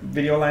their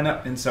video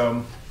lineup, and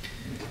so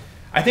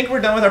I think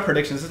we're done with our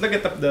predictions. Let's look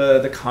at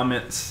the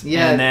comments,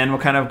 and then we'll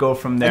kind of go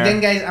from there.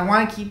 Again, guys, I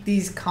want to keep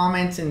these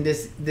comments and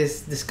this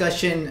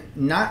discussion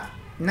not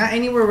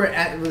anywhere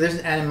where there's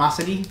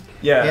animosity.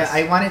 Yeah,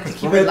 I want it to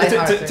keep it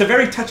lighthearted. It's a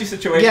very touchy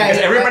situation, because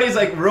everybody's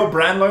like real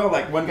brand loyal.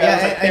 Like one guy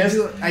was like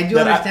pissed. I do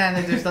understand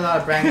that there's a lot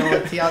of brand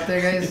loyalty out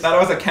there, guys. He thought I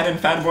was a Canon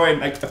fanboy,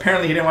 and like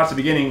apparently he didn't watch the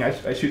beginning.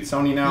 I shoot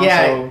Sony now.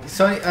 Yeah,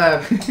 so.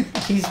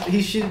 Sony.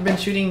 He's been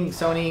shooting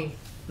Sony.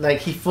 Like,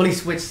 he fully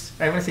switched.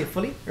 I want to say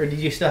fully, or did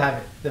you still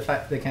have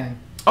it, the Canon?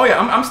 Oh yeah,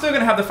 I'm still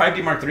gonna have the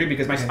 5D Mark III,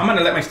 because I'm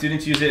gonna let my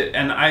students use it,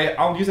 and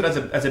I'll use it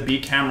as a B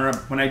camera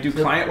when I do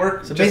client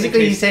work. So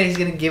basically, he said he's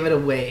gonna give it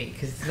away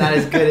because it's not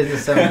as good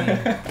as the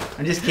Sony.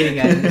 I'm just kidding,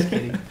 guys. I'm just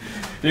kidding.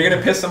 You're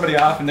gonna piss somebody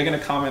off, and they're gonna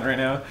comment right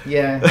now.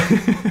 Yeah.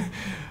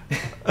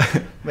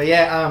 But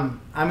yeah,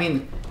 I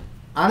mean,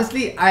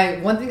 honestly,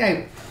 one thing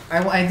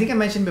I think I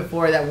mentioned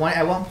before that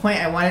at one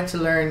point I wanted to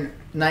learn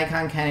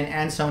Nikon, Canon,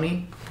 and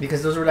Sony,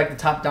 because those were like the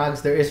top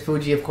dogs. There is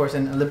Fuji, of course,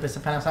 and Olympus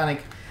and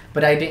Panasonic.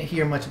 but I didn't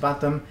hear much about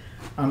them.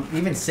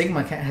 Even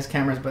Sigma has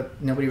cameras,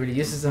 but nobody really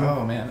uses them.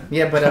 Oh man.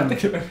 Yeah, but I don't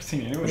think I've ever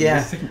seen anyone use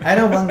yeah, Sigma. I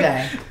know one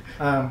guy,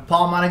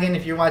 Paul Monaghan.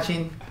 If you're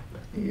watching,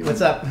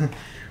 what's up?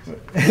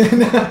 I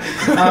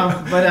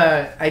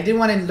did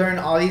want to learn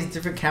all these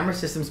different camera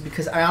systems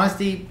because I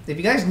honestly, if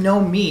you guys know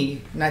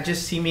me, not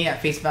just see me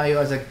at face value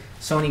as a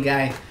Sony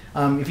guy,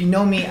 if you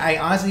know me,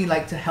 I honestly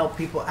like to help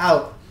people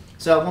out.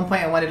 So at one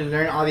point I wanted to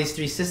learn all these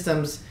 3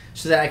 systems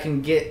so that I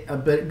can get a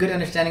good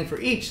understanding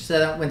for each, so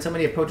that when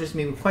somebody approaches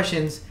me with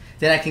questions,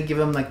 then I can give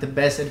them like the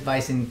best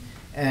advice and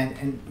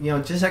you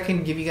know, just so I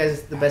can give you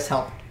guys the best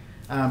help.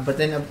 But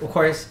then of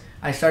course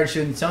I started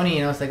shooting Sony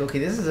and I was like, okay,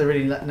 this is a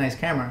really nice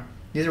camera.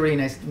 These are really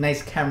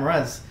nice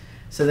cameras.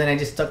 So then I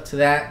just stuck to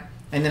that,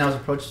 and then I was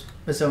approached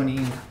by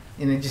Sony,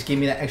 and it just gave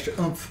me that extra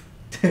oomph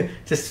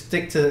to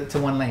stick to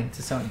one lane,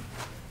 to Sony.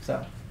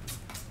 So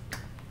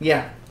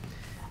yeah,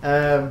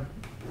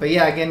 but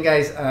yeah, again,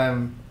 guys,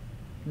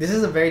 this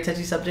is a very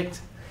touchy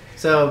subject,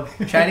 so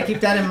try to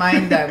keep that in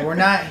mind, that we're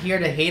not here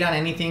to hate on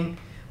anything.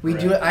 We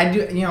do. I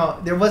do. You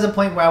know, there was a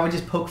point where I would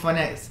just poke fun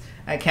at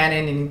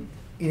Canon, and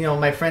you know,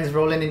 my friends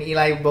Roland and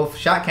Eli both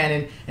shot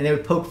Canon, and they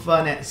would poke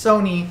fun at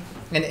Sony.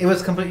 And it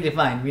was completely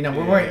fine. You know,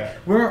 we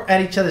weren't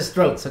at each other's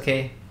throats,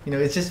 okay? You know,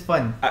 it's just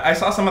fun. I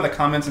saw some of the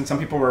comments, and some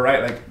people were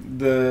right. Like,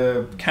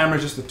 the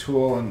camera's just a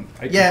tool, and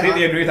I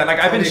completely agree with that.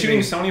 Like, I've been shooting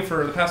Sony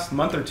for the past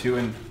month or 2,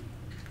 and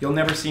you'll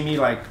never see me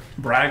like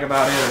brag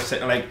about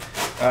it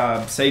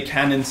or say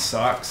Canon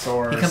sucks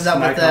or. He comes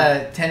out with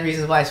the 10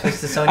 reasons why I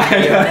switched to Sony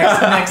video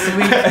next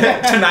week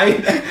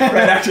tonight,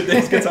 right after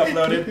this gets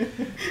uploaded.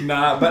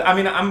 Nah, but I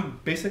mean, I'm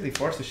basically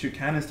forced to shoot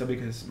Canon still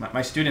because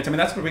my students. I mean,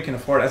 that's what we can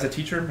afford as a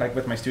teacher. Like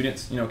with my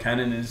students, you know,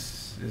 Canon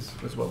is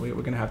what we're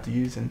gonna have to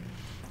use, and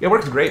it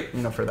works great,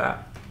 you know, for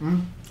that.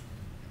 Mm-hmm.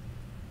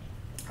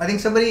 I think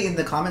somebody in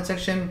the comment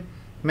section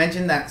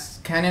mentioned that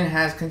Canon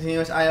has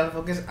continuous eye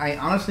autofocus. I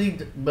honestly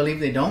believe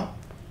they don't.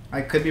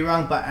 I could be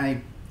wrong, but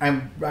I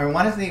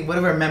honestly would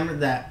have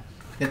remembered that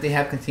they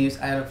have continuous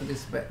eye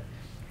autofocus, but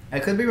I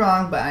could be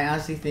wrong. But I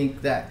honestly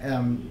think that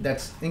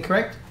that's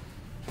incorrect.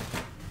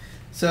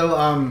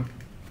 So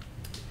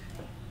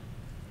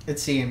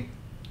let's see.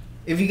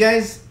 If you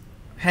guys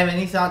have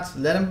any thoughts,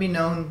 let them be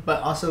known,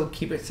 but also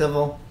keep it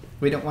civil.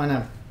 We don't want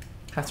to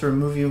have to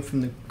remove you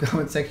from the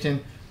comment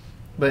section,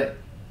 but.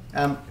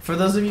 For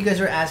those of you guys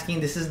who are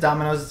asking, this is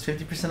Domino's. It's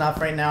 50%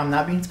 off right now. I'm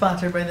not being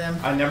sponsored by them.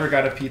 I never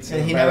got a pizza.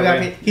 And he never got a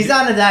pizza. He's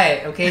on a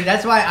diet, okay?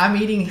 That's why I'm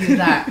eating. He's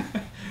not.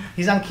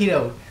 He's on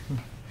keto.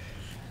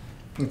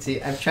 Let's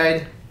see. I've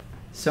tried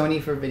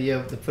Sony for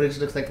video. The footage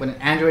looks like what an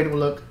Android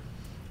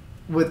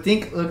would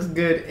think looks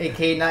good,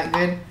 aka not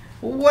good.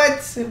 What?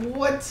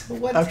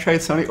 I've tried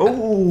Sony.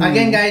 Oh.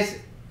 Again, guys,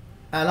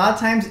 a lot of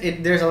times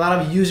there's a lot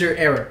of user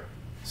error.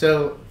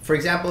 So, for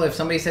example, if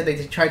somebody said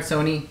they tried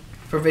Sony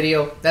for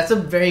video, that's a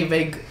very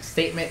vague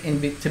statement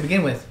to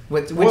begin with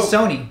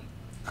Sony.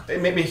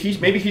 Maybe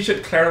he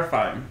should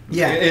clarify.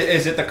 Yeah.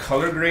 Is it the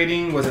color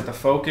grading? Was it the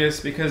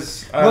focus?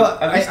 Because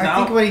I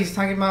think what he's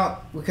talking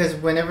about, because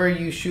whenever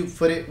you shoot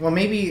footage, well,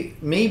 maybe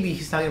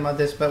he's talking about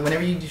this, but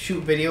whenever you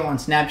shoot video on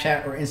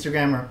Snapchat or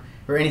Instagram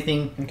or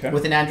anything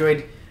with an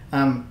Android,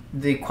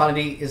 the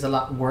quality is a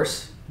lot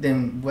worse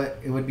than what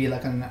it would be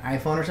like on an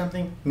iPhone or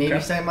something. Maybe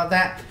he's talking about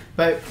that.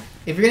 But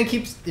if you're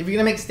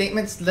gonna make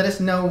statements, let us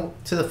know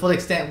to the full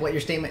extent what your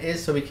statement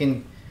is, so we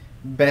can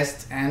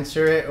best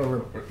answer it or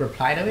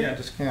reply to it.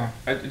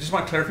 I just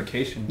want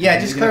clarification. Yeah,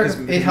 just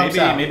clarify. It helps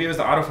out. Maybe it was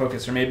the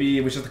autofocus, or maybe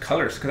it was just the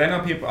colors. Because I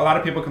know a lot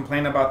of people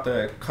complain about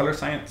the color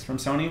science from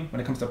Sony when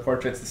it comes to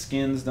portraits.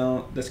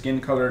 The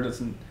skin color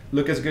doesn't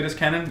look as good as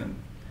Canon,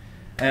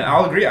 and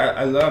I'll agree.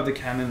 I love the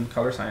Canon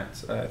color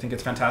science. I think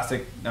it's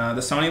fantastic. The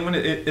Sony one,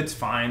 it's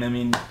fine. I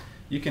mean,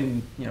 you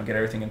can get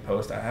everything in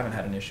post. I haven't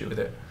had an issue with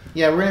it.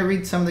 Yeah, we're gonna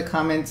read some of the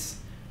comments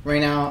right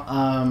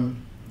now.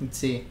 Let's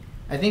see.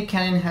 I think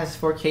Canon has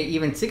 4K,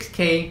 even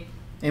 6K,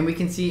 and we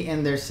can see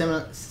in their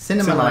cinema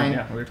line.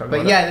 Yeah, we were talking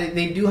but about yeah,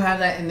 they do have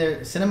that in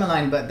their cinema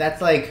line, but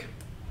that's like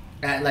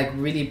at like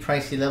really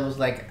pricey levels.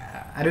 Like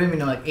I don't even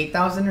know, like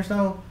 8,000 or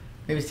so,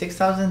 maybe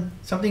 6,000,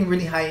 something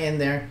really high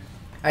end there.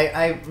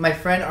 My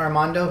friend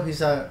Armando,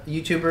 who's a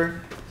YouTuber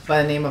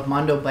by the name of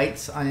Mondo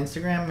Bites on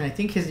Instagram, and I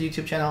think his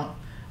YouTube channel.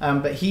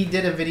 But he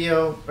did a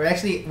video, or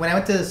actually, when I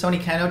went to the Sony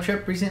Canon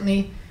trip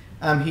recently,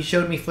 he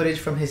showed me footage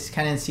from his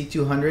Canon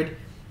C200,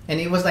 and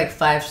it was like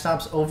 5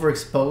 stops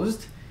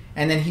overexposed,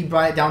 and then he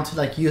brought it down to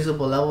like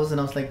usable levels, and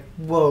I was like,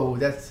 whoa,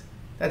 that's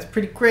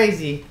pretty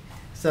crazy.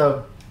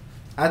 So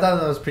I thought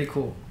that was pretty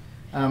cool.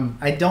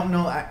 I don't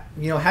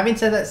know, having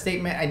said that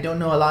statement, I don't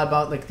know a lot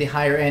about like the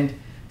higher end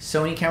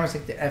Sony cameras,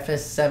 like the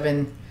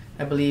FS7,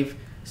 I believe.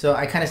 So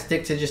I kind of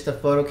stick to just the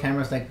photo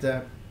cameras, like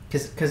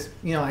because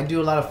I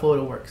do a lot of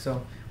photo work.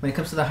 So when it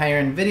comes to the higher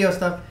end video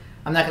stuff,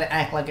 I'm not gonna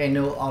act like I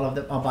know all of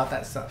about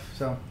that stuff.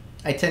 So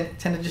I tend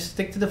to just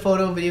stick to the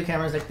photo video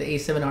cameras, like the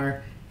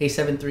A7R,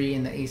 A7RIII,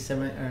 and the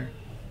A7 or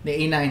the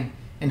A9,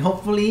 and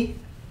hopefully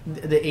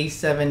the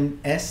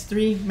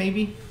A7S3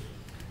 maybe.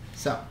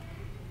 So,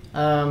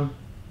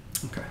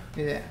 okay.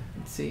 Yeah.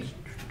 Let's see.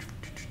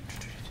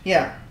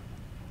 Yeah.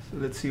 So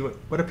let's see what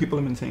have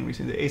people been saying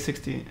recently. The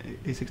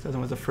A6000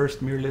 was the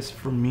first mirrorless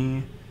for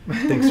me.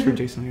 Thanks for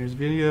Jason Lear's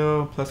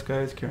video. Plus,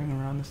 guys, carrying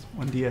around this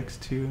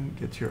 1DX2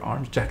 gets your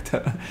arms jacked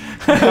up.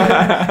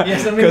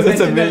 Yes, because it's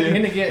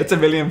a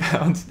million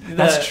pounds.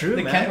 That's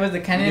true, man. Was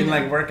the Canon? You can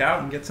like work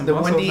out and get some. The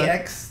muscle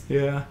 1DX.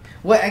 Yeah.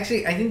 Well,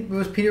 actually, I think it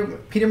was Peter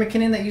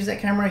McKinnon that used that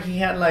camera. He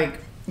had like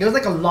it was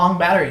like a long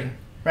battery,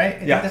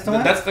 right? Yeah, that's the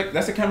one. That's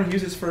the camera he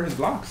uses for his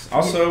vlogs.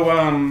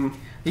 Also,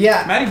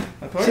 yeah, Maddie,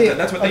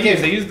 that's what they use.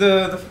 They use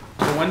the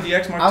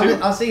 1DX Mark II.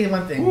 I'll say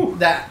one thing. Ooh.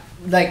 That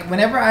like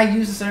whenever I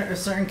use a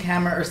certain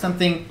camera or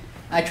something,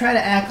 I try to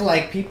act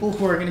like people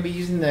who are going to be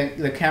using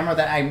the camera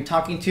that I'm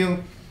talking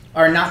to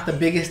are not the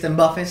biggest and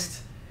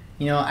buffest.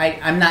 You know,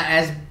 I'm not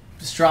as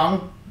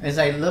strong as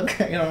I look.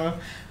 You know,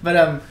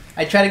 but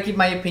I try to keep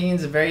my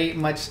opinions very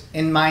much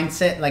in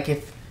mindset. Like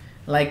if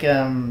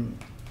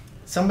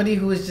somebody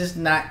who is just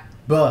not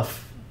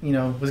buff, you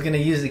know, was going to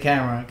use the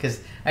camera,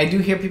 because I do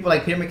hear people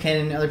like Peter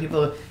McKinnon and other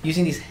people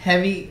using these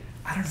heavy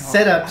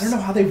setups. I don't know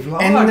how they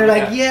vlog. And they're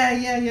like, yeah,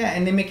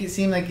 and they make it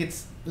seem like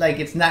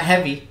it's not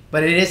heavy,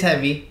 but it is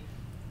heavy.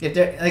 If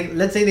they're like,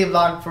 let's say they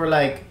vlog for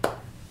like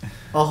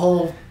a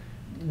whole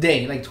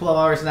day, like 12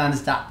 hours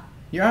non-stop,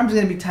 your arm's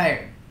gonna be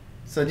tired.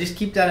 So just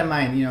keep that in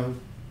mind. You know,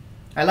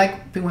 I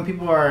like when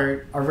people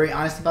are very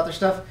honest about their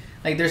stuff.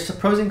 Like there's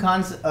pros and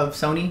cons of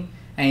Sony,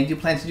 and I do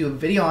plan to do a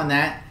video on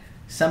that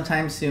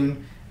sometime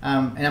soon.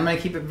 And I'm gonna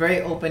keep it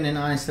very open and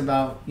honest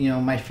about, you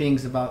know, my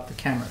feelings about the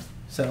camera.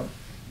 So.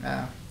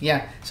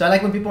 Yeah, so I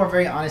like when people are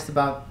very honest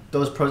about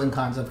those pros and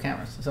cons of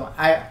cameras. So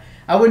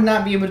I would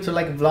not be able to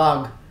like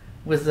vlog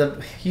with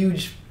a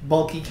huge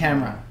bulky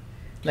camera,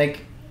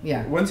 like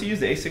yeah. Once you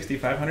use the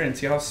A6500 and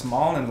see how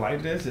small and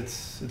light it is,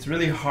 it's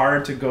really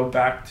hard to go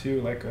back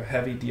to like a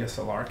heavy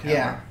DSLR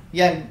camera.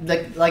 Yeah,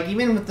 like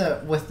even with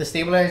the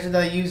stabilizer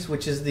that I use,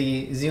 which is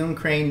the Xeon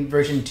Crane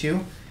version 2.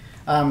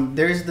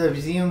 There's the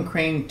Xeon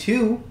Crane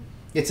 2.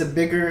 It's a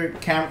bigger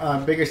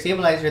bigger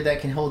stabilizer that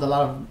can hold a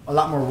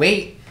lot more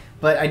weight.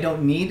 But I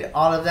don't need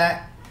all of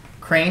that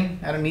crane.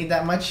 I don't need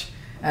that much,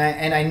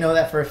 and I know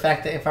that for a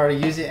fact that if I were to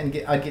use it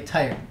I'd get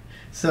tired.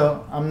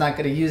 So I'm not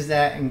gonna use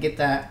that and get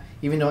that,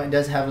 even though it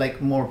does have like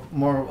more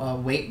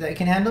weight that it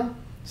can handle.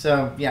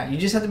 So yeah, you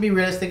just have to be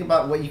realistic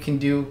about what you can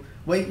do,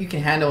 what you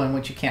can handle, and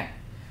what you can't.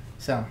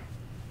 So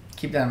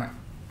keep that in mind.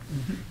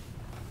 Mm-hmm.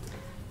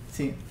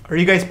 See, are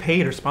you guys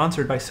paid or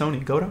sponsored by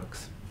Sony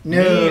Godox?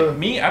 No,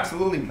 me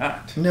absolutely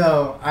not.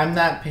 No, I'm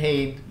not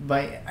paid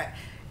by.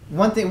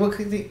 One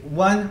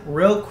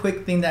real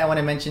quick thing that I want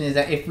to mention is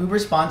that if I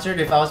was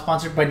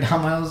sponsored by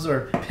Domino's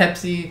or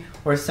Pepsi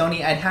or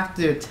Sony, I'd have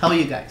to tell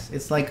you guys.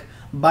 It's like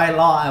by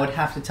law, I would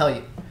have to tell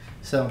you.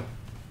 So,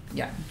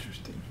 yeah.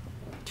 Interesting.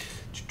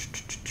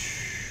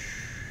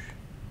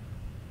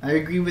 I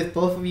agree with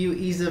both of you.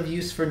 Ease of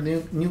use for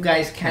new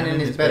guys,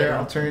 Canon is better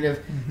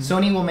alternative. Mm-hmm.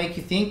 Sony will make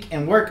you think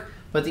and work,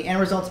 but the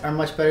end results are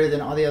much better than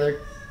all the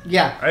other.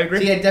 Yeah, I agree.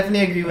 See, I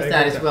definitely agree with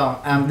that as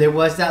well. There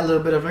was that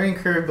little bit of learning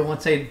curve, but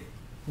once I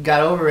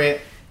got over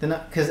it, then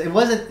because it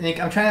wasn't like,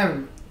 I'm trying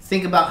to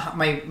think about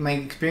my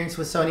experience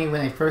with Sony when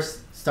I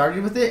first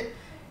started with it,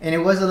 and it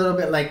was a little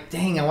bit like,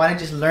 dang, I want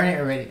to just learn it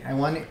already. I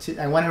want to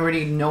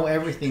already know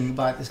everything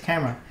about this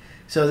camera.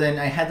 So then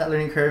I had that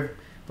learning curve,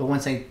 but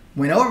once I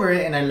went over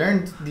it and I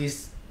learned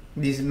these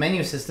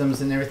menu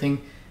systems and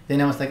everything, then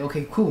I was like,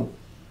 okay, cool.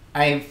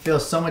 I feel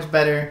so much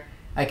better.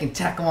 I can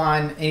tackle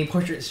on any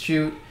portrait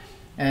shoot,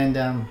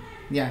 and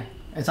yeah,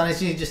 it's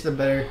honestly just a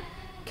better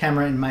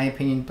camera in my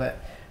opinion. But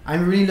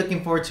I'm really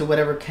looking forward to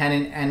whatever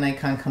Canon and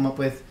Nikon come up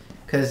with,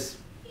 because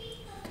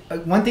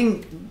one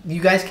thing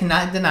you guys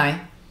cannot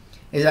deny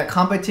is that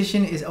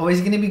competition is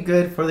always going to be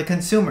good for the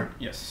consumer.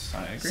 Yes,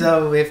 I agree.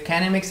 So if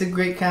Canon makes a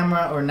great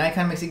camera or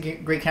Nikon makes a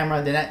great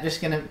camera, then that's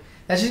just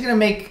gonna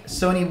make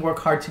Sony work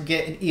hard to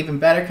get an even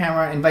better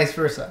camera, and vice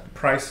versa.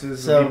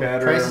 Prices will be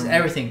better. Prices,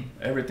 everything.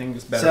 Everything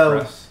is better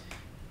for us.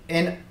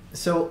 And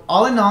so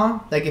all in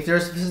all, like if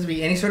there's supposed to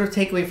be any sort of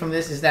takeaway from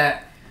this, is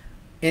that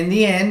in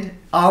the end,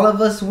 all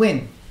of us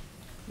win.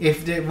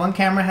 If the one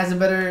camera has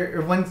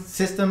one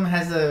system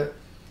has a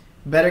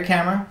better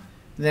camera,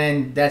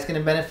 then that's going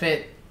to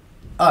benefit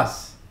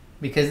us,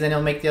 because then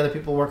it'll make the other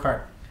people work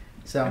hard.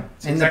 So,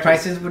 the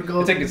prices would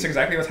go. It's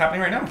exactly what's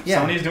happening right now.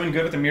 Yeah. Sony's doing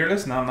good with the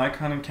mirrorless. Now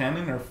Nikon and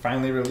Canon are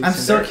finally releasing. I'm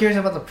so curious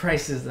about the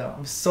prices, though.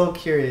 I'm so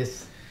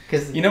curious.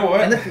 Because you know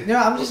what?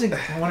 I'm just like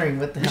wondering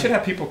what the hell. We should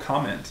have people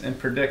comment and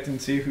predict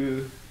and see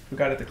who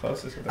got it the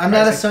closest. With the I'm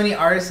pricing. Not a Sony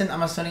artisan.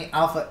 I'm a Sony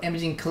Alpha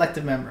Imaging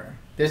Collective member.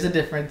 There's a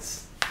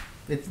difference.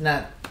 It's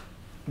not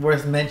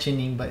worth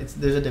mentioning, but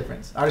there's a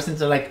difference.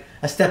 Artisans are like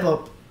a step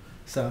up.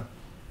 So,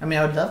 I mean,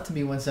 I would love to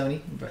be one Sony,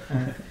 but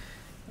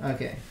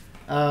okay.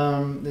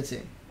 Let's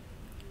see.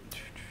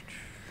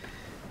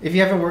 If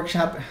you have a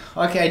workshop,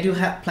 okay, I do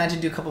plan to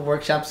do a couple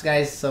workshops,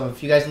 guys. So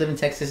if you guys live in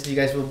Texas, you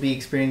guys will be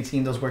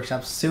experiencing those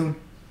workshops soon,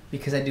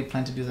 because I do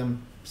plan to do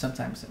them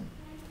sometime soon.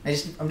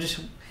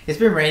 It's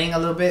been raining a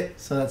little bit,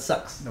 so that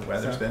sucks. The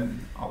weather's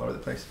been all over the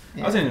place.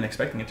 Yeah. I wasn't even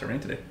expecting it to rain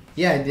today.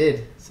 Yeah, I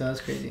did. So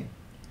that's crazy.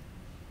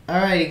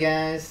 Alrighty,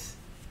 guys.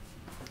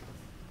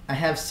 I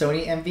have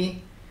Sony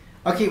envy.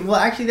 Okay, well,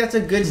 actually, that's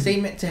a good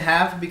statement to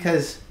have,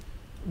 because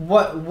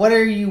what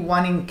are you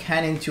wanting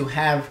Canon to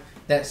have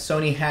that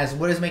Sony has?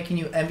 What is making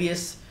you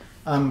envious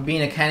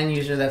being a Canon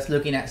user that's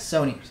looking at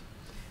Sony's?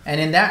 And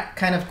in that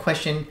kind of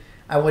question,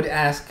 I would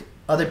ask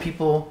other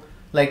people,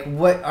 like,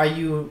 what are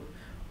you,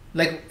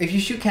 like, if you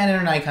shoot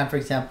Canon or Nikon, for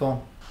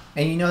example,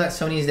 and you know that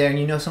Sony is there and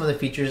you know some of the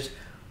features,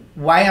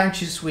 why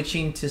aren't you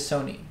switching to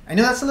Sony? I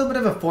know that's a little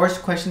bit of a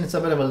forced question. It's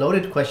a bit of a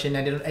loaded question.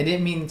 I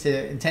didn't mean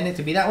to intend it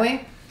to be that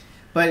way,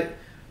 but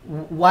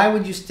why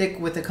would you stick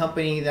with a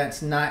company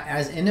that's not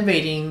as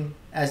innovating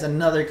as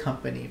another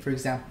company, for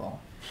example?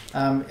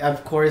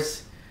 Of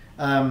course,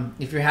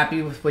 if you're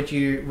happy with what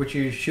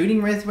you're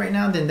shooting with right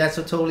now, then that's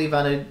a totally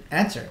valid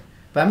answer.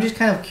 But I'm just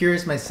kind of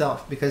curious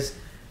myself, because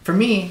for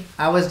me,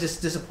 I was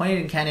just disappointed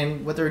in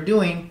Canon, what they were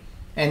doing,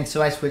 and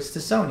so I switched to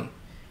Sony.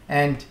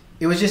 And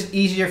it was just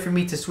easier for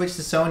me to switch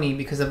to Sony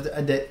because of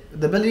the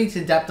ability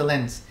to adapt the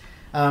lens.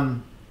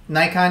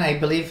 Nikon, I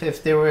believe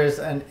if there was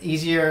an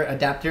easier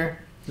adapter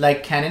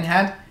like Canon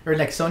had, or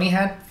like Sony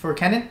had for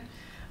Canon,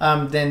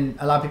 then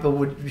a lot of people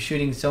would be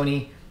shooting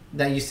Sony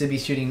that used to be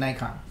shooting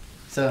Nikon.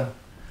 So,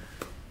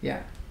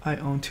 yeah. I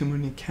own too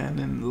many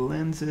Canon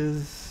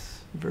lenses.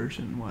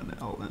 Version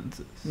 1L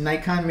lenses.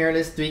 Nikon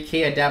Mirrorless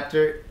 3K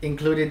adapter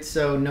included,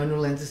 so no new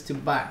lenses to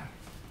buy.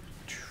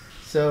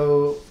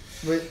 So,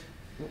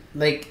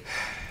 like,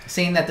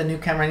 saying that the new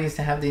camera needs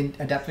to have the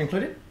adapter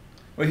included?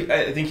 Well,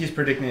 I think he's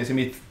predicting it's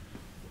going to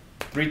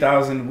be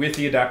 $3,000 with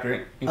the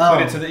adapter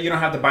included, so that you don't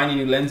have to buy any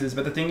new lenses.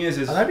 But the thing is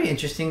that'd be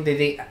interesting.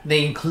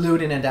 They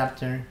include an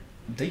adapter.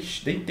 They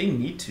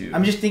need to.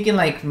 I'm just thinking,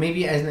 like,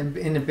 maybe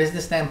in a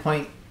business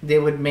standpoint, they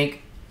would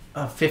make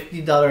a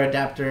 $50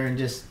 adapter and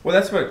just... Well,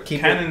 that's what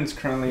Canon's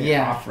currently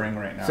offering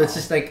right now. So it's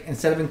just like,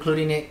 instead of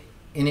including it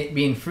in it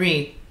being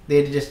free,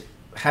 they'd just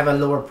have a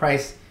lower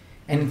price.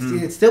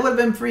 And it still would have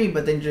been free,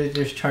 but then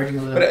just charging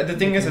a little. But the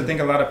thing is, I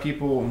think a lot of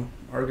people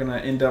are going to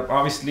end up...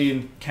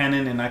 Obviously,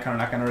 Canon and Nikon are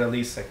not going to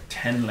release like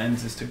 10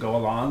 lenses to go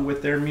along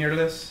with their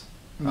mirrorless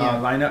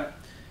lineup.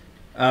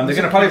 They're going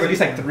to probably release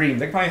like 3.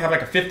 They probably have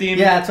like a 50,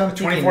 that's what I'm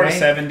thinking, 24 to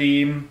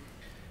 70,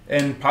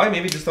 and probably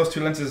maybe just those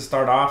 2 lenses to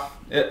start off.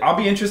 I'll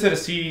be interested to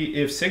see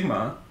if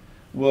Sigma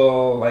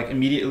will like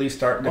immediately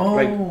start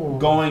like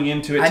going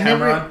into its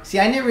Tamron.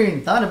 I never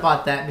even thought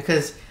about that,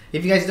 because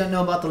if you guys don't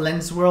know about the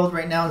lens world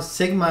right now,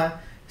 Sigma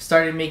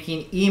started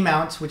making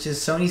E-mounts, which is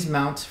Sony's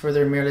mount for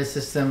their mirrorless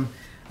system.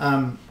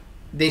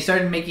 They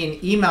started making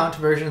E-mount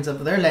versions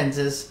of their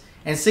lenses,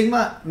 and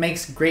Sigma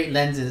makes great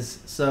lenses.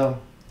 So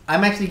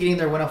I'm actually getting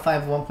their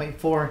 105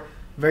 1.4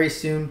 very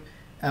soon,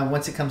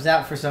 once it comes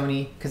out for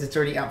Sony, because it's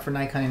already out for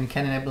Nikon and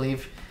Canon, I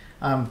believe.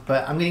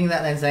 But I'm getting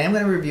that lens. I am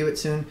going to review it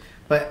soon.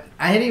 But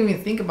I didn't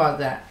even think about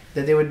that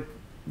they would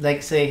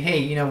like say, hey,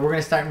 you know, we're going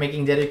to start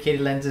making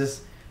dedicated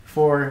lenses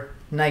for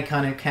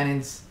Nikon and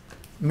Canon's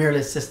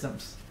mirrorless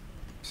systems.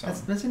 So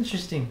that's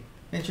interesting.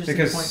 Interesting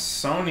because point.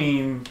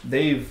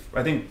 Sony,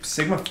 I think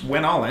Sigma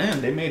went all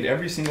in. They made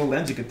every single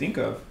lens you could think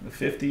of. The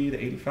 50,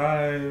 the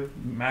 85,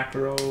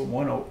 macro,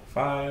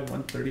 105,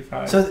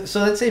 135. So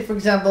let's say, for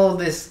example,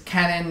 this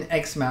Canon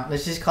X mount.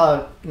 Let's just call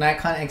it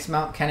Nikon X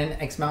mount, Canon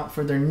X mount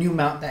for their new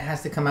mount that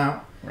has to come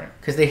out. Right.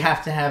 Because they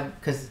have to have,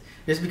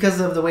 because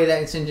of the way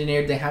that it's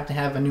engineered, they have to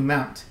have a new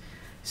mount.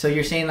 So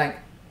you're saying, like,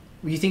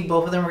 you think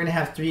both of them are going to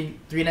have three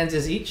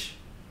lenses each?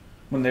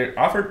 When they're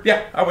offered,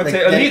 yeah, I would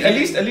say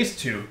at least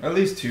two.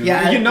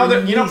 Yeah, you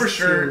know for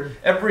sure.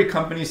 Every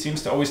company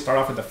seems to always start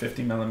off with a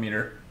 50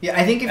 millimeter. Yeah,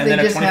 I think if they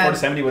just had, a 24 to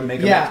 70 would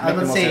make I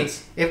would say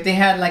sense. If they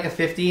had like a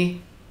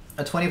 50,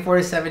 a 24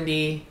 to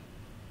 70,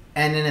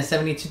 and then a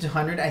 72 to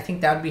 100, I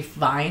think that would be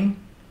fine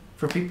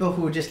for people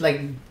who just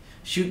like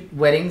shoot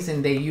weddings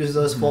and they use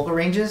those focal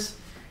ranges.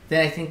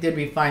 Then I think they'd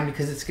be fine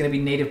because it's going to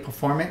be native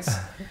performance.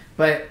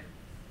 But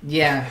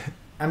yeah,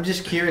 I'm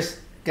just curious.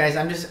 Guys,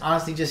 I'm just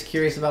honestly just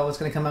curious about what's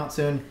going to come out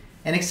soon,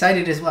 and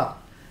excited as well.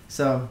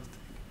 So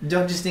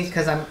don't just think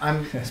because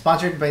I'm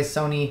sponsored by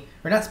Sony,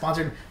 or not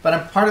sponsored, but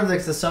I'm part of the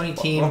Sony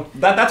team. Well,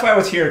 that's why I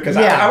was here, because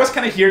I was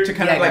kind of here to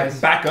kind of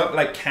like back up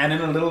like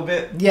Canon a little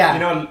bit. Yeah.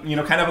 You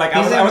know, kind of like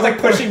I was like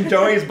pushing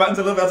Joey's buttons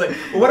a little bit. I was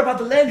like, well, what about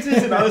the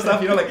lenses and all this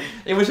stuff? You know, like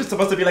it was just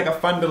supposed to be like a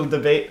fun little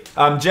debate.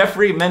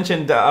 Jeffrey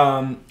mentioned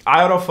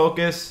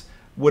autofocus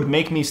would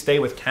make me stay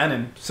with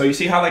Canon. So you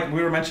see how like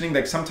we were mentioning,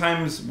 like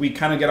sometimes we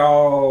kind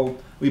of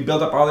we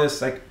build up all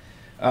this like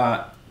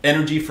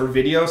energy for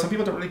video. Some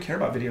people don't really care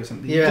about video.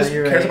 He just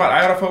cares about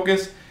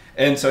autofocus.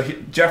 And so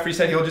Jeffrey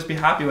said he'll just be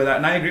happy with that.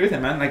 And I agree with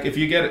him, man. Like if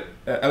you get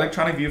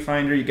electronic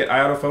viewfinder, you get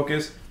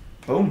autofocus,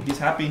 boom, he's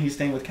happy and he's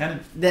staying with Canon.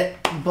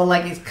 But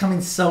like it's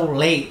coming so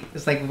late.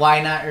 It's like,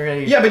 why not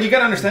earlier? Yeah, but you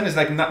gotta understand is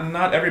like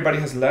not everybody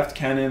has left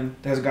Canon,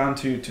 has gone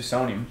to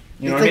Sony.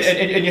 You know what I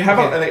mean? And you have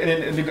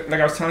like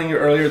I was telling you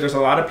earlier, there's a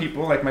lot of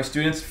people like my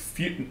students,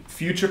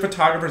 future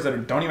photographers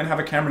that don't even have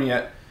a camera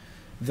yet.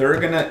 They're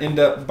gonna end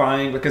up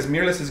buying, because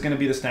mirrorless is gonna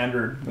be the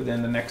standard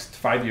within the next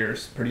 5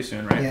 years, pretty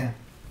soon, right? Yeah.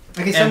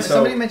 Okay, so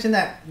somebody mentioned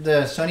that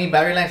the Sony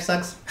battery life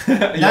sucks.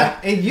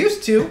 It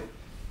used to.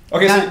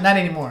 Okay, not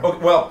anymore. Okay,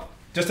 well,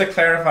 just to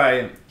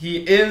clarify,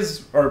 he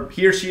or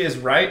she is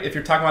right if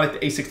you're talking about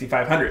like the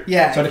A6500.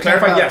 Yeah. So to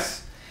clarify, yes.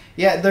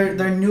 Yeah,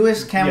 their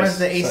newest cameras,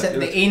 Yes,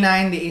 the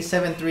A9, the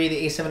A7 III,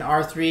 the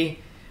A7R3,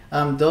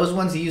 those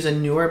ones use a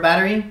newer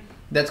battery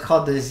that's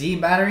called the Z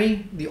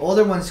battery. The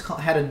older ones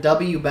had a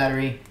W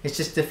battery. It's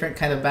just different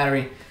kind of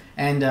battery,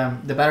 and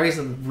the batteries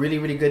are really,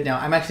 really good now.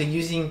 I'm actually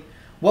using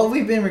what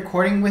we've been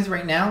recording with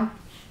right now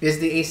is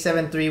the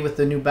A7 III with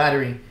the new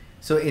battery,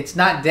 so it's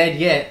not dead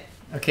yet.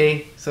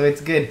 Okay, so it's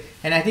good.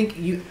 And I think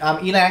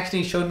Eli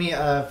actually showed me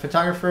a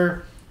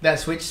photographer that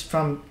switched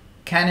from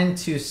Canon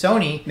to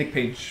Sony. Nick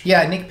Page.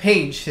 Yeah, Nick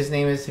Page, his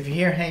name is. If you're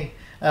here, hey.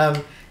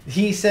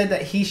 He said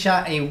that he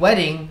shot a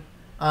wedding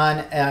on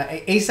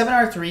a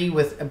A7R III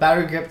with a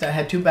battery grip that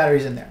had 2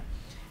 batteries in there.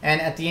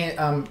 And at the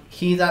end,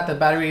 he thought the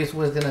batteries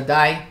was going to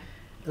die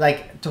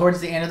like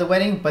towards the end of the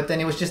wedding, but then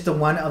it was just the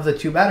one of the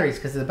 2 batteries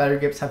because the battery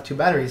grips have 2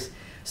 batteries.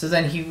 So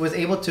then he was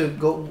able to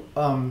go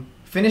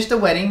finish the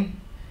wedding,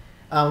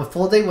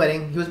 full day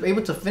wedding. He was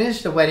able to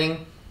finish the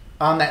wedding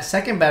on that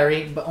second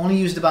battery, but only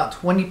used about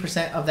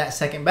 20% of that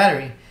second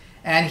battery.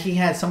 And he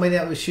had somebody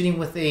that was shooting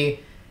with a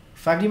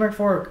 5D Mark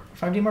IV,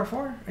 5D Mark IV,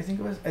 I think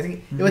it was. I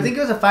think it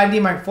was a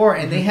 5D Mark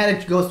IV, and they had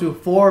to go through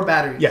 4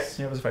 batteries. Yes,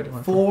 yeah, it was a 5D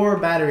Mark IV. 4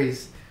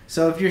 batteries.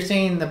 So if you're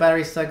saying the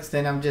battery sucks,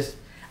 then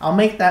I'll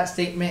make that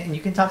statement, and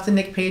you can talk to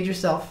Nick Page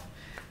yourself.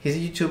 He's a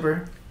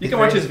YouTuber. You can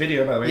watch his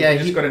video, by the way. Yeah, you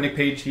just go to Nick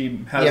Page. He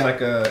has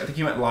I think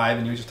he went live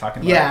and he was just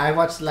talking about it. Yeah, I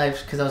watched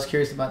live because I was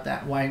curious about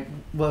that. What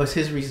was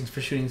his reasons for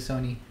shooting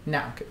Sony?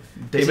 Now,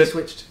 David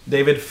switched.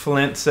 David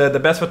Flint said, the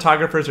best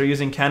photographers are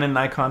using Canon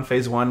Nikon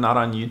Phase 1, not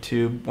on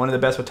YouTube. One of the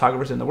best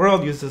photographers in the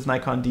world uses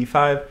Nikon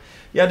D5.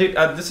 Yeah, dude,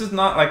 this is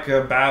not like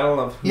a battle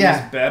of who's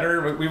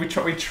better. We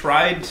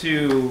tried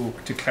to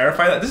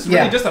clarify that. This is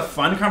really just a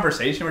fun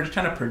conversation. We're just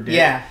trying to predict.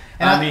 Yeah.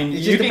 And I mean,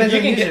 you can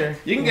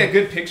get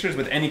good pictures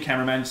with any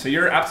cameraman. So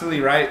you're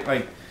absolutely right.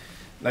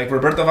 Like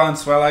Roberto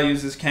Valenzuela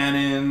uses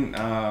Canon.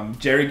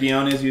 Jerry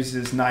Guiones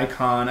uses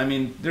Nikon. I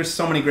mean, there's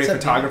so many great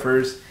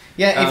photographers.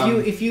 Yeah,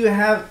 if you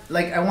have,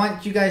 like, I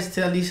want you guys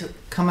to at least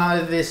come out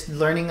of this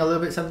learning a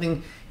little bit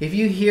something. If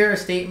you hear a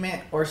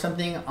statement or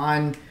something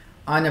on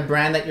a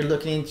brand that you're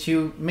looking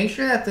into, make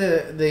sure that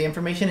the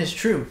information is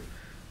true.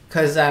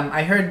 Because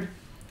I heard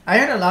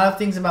a lot of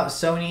things about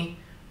Sony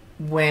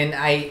when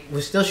I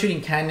was still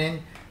shooting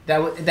Canon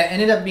that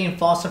ended up being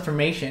false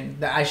information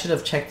that I should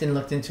have checked and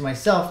looked into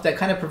myself. That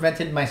kind of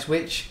prevented my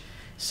switch.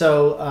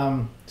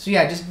 So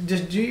yeah,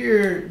 just do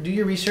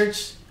your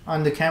research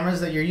on the cameras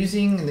that you're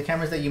using and the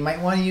cameras that you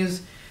might want to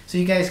use, so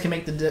you guys can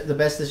make the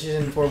best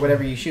decision for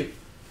whatever you shoot.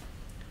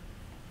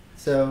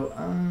 So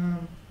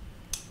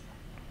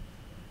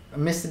I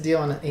missed the deal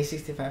on the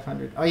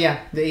A6500. Oh yeah,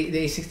 the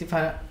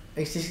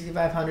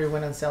A6500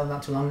 went on sale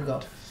not too long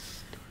ago.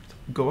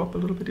 Go up a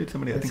little bit, dude.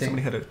 Somebody had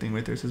a thing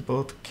right there. It says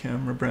both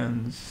camera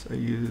brands I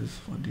use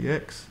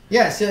 1DX.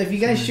 Yeah, so if you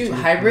guys shoot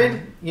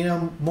hybrid,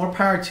 more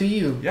power to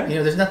you. Yeah.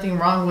 There's nothing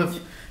wrong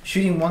with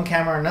shooting one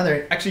camera or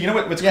another. Actually,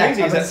 what's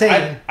crazy is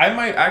that I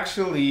might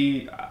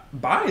actually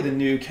buy the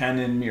new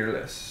Canon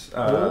Mirrorless.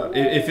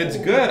 If it's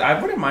good,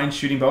 I wouldn't mind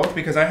shooting both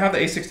because I have the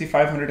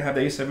A6500, I have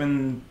the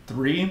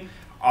A7RIII.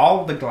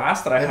 All the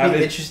glass that I have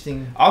is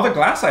interesting. All the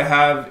glass I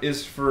have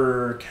is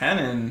for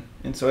Canon,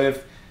 and so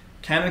if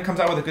Canon comes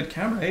out with a good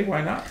camera, hey,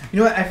 why not? You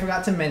know what I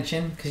forgot to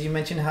mention, because you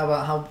mentioned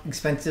how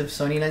expensive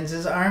Sony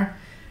lenses are.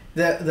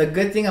 The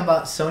good thing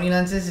about Sony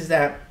lenses is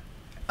that,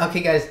 okay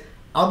guys,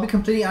 I'll be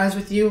completely honest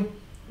with you,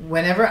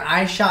 whenever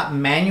I shot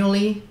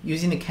manually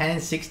using the Canon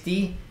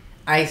 6D,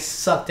 I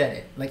sucked at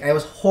it. Like, I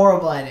was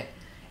horrible at it.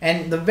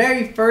 And the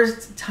very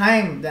first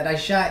time that I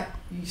shot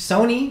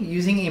Sony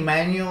using a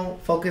manual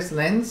focus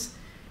lens,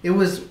 it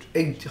was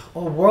a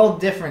world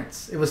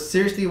difference. It was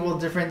seriously a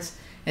world difference,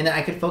 and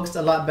I could focus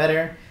a lot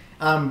better.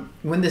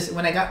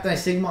 When I got the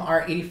Sigma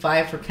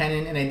R85 for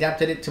Canon and I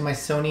adapted it to my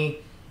Sony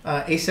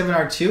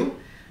A7RIII,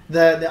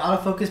 the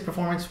autofocus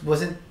performance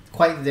wasn't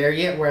quite there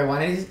yet where I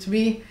wanted it to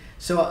be.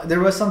 So there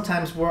was some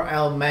times where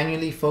I'll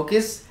manually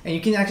focus, and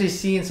you can actually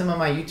see in some of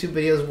my YouTube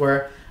videos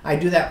where I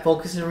do that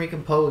focus and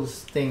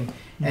recompose thing.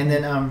 Mm-hmm. And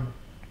then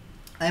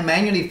I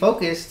manually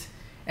focused,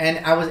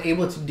 and I was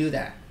able to do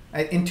that.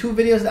 In 2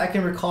 videos that I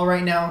can recall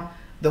right now,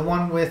 the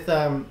one with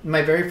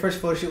my very first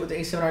photo shoot with the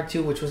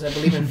A7RIII, which was, I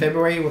believe, in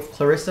February with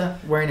Clarissa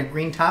wearing a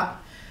green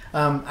top.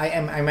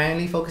 I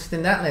manually focused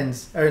in that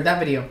lens, or that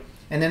video.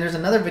 And then there's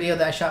another video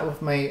that I shot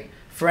with my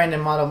friend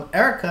and model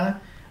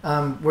Erica,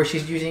 where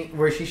she's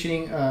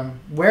shooting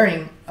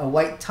wearing a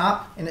white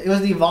top, and it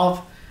was the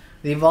Evolve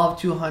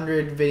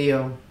 200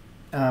 video.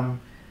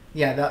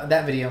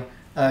 That video.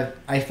 I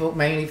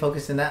manually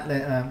focused in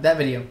that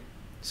video.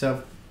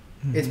 So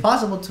it's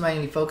possible to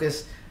manually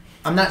focus.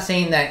 I'm not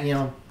saying that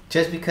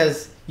just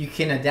because you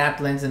can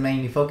adapt lens and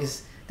manually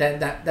focus,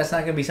 that's not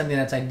going to be something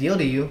that's ideal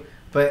to you,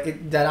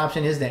 but that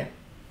option is there.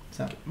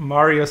 So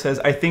Mario says,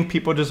 I think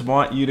people just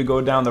want you to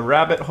go down the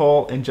rabbit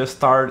hole and just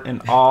start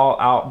an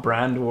all-out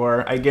brand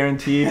war. I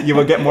guarantee you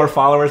will get more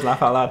followers.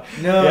 Laugh out loud.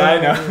 No, yeah,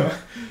 I know.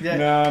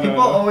 Yeah. People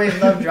always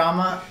love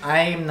drama. I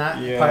am not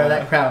part of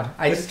that crowd.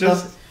 I just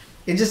love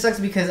it just sucks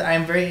because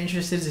I'm very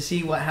interested to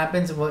see what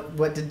happens and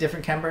what the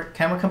different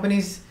camera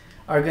companies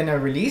are gonna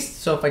release.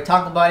 So if I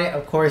talk about it,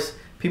 of course,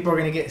 people are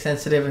gonna get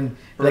sensitive and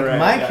like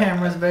my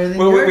camera's better than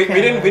your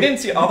camera. We didn't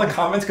see all the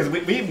comments because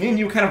me and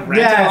you kind of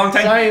ranted a long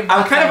time. Sorry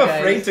I'm kind of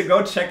afraid guys. to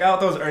go check out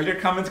those earlier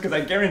comments because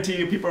I guarantee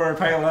you people are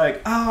probably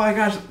like, oh my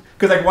gosh.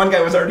 Because like one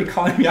guy was already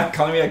calling me a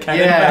Canon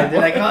fanboy. They're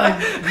like,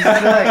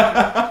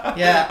 oh,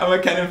 yeah. I'm a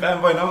Canon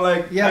fanboy, and I'm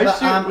like, yeah,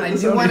 but I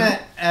do want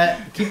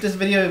to keep this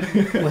video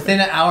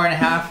within an hour and a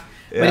half.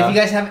 Yeah. But if you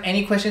guys have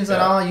any questions at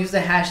all, use the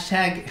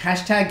hashtag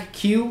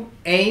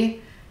QA,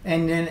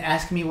 and then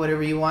ask me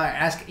whatever you want.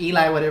 Ask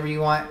Eli whatever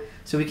you want,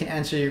 so we can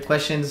answer your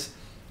questions.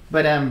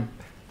 But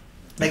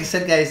like I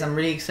said, guys, I'm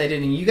really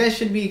excited, and you guys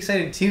should be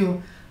excited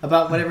too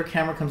about whatever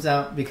camera comes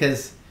out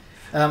because,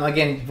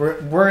 again,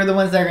 we're the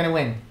ones that are gonna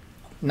win.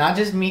 Not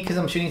just me because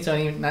I'm shooting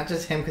Sony, not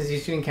just him because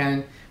he's shooting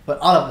Canon, but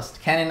all of us.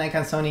 Canon,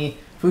 Nikon, Sony,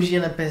 Fuji,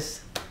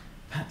 Olympus,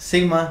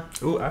 Sigma.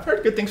 Ooh, I've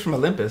heard good things from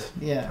Olympus.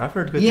 Yeah. I've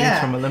heard good things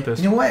from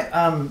Olympus. You know what?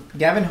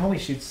 Gavin Hoey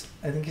shoots.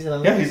 I think he's an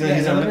Olympus. Yeah,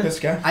 he's an Olympus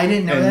guy. I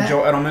didn't know and that. Joe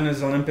Edelman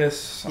is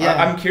Olympus.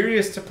 Yeah. I'm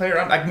curious to play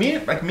around. Like me,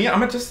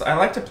 I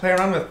like to play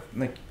around with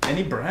like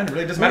any brand. It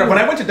really doesn't matter. When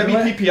I went to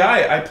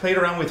WPPI, I played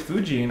around with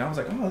Fuji, and I was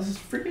like, oh, this is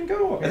freaking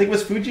go. I think it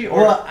was Fuji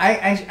or. Well,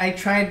 I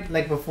tried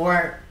like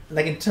before.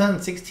 Like in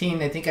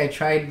 2016, I think I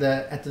tried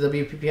at the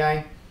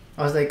WPPI.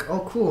 I was like, oh,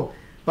 cool.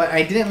 But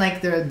I didn't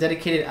like the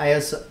dedicated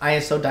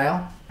ISO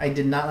dial. I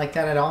did not like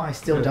that at all. I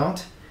still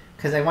don't.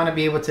 Because I want to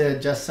be able to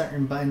adjust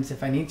certain buttons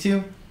if I need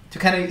to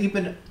kind of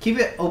keep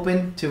it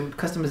open to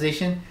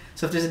customization.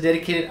 So if there's a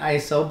dedicated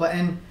ISO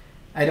button,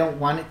 I don't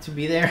want it to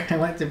be there. I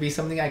want it to be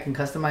something I can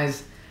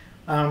customize.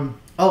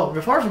 Oh,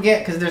 before I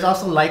forget, because there's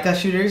also Leica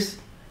shooters.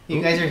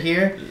 You guys are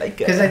here.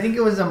 Because I think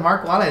it was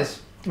Mark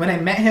Wallace. When I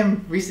met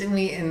him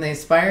recently in the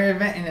Inspire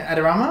event in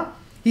Adorama,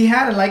 he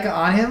had a Leica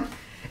on him,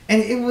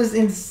 and it was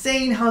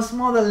insane how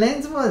small the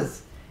lens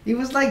was. It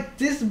was like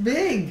this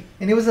big,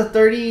 and it was a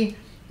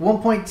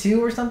 1.2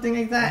 or something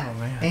like that. Oh,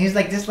 man. And he's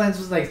like, this lens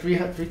was like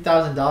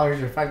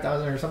 $3,000 or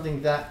 $5,000 or something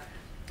like that.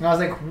 And I was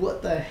like,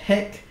 what the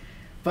heck?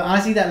 But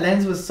honestly, that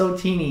lens was so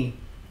teeny.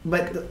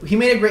 But he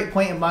made a great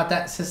point about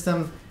that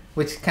system,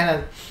 which kind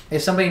of,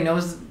 if somebody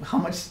knows how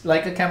much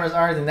Leica cameras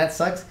are, then that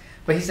sucks.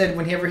 But he said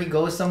whenever he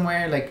goes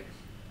somewhere, like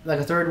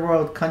a third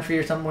world country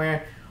or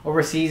somewhere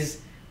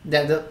overseas,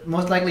 that the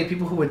most likely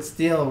people who would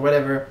steal or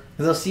whatever,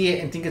 they'll see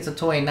it and think it's a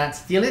toy and not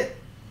steal it.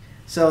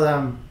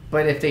 So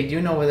but if they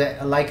do know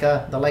that the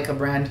Leica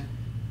brand,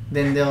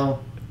 then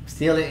they'll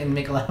steal it and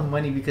make a lot of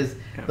money because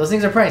those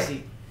things are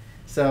pricey.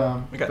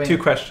 So we got two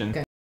questions.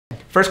 Okay.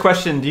 First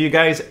question, do you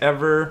guys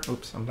ever,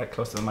 oops, I'm like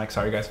close to the mic,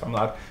 sorry guys if I'm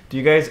loud. Do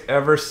you guys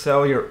ever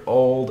sell your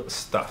old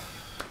stuff?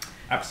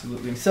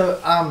 Absolutely. So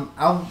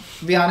I'll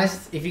be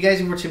honest, if you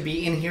guys were to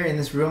be in here in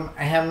this room,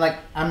 I'm like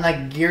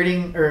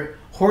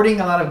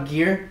hoarding a lot of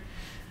gear.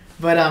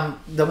 But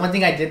the one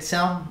thing I did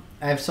sell,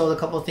 I've sold a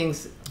couple of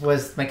things,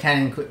 was my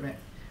Canon equipment.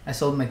 I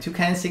sold my two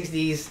Canon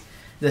 6Ds,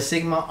 the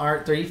Sigma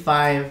Art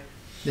 35,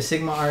 the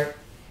Sigma Art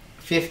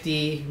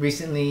 50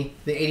 recently,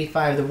 the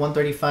 85, the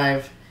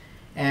 135,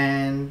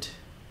 and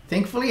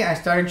thankfully I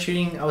started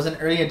shooting. I was an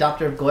early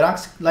adopter of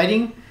Godox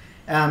lighting,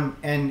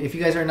 and if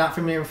you guys are not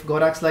familiar with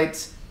Godox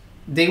lights,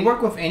 they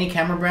work with any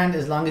camera brand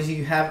as long as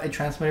you have a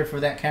transmitter for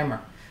that camera.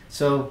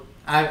 So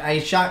I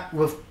shot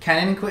with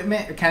Canon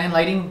equipment, or Canon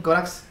lighting,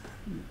 Godox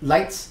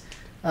lights,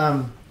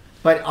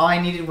 but all I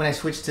needed when I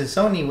switched to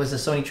Sony was a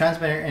Sony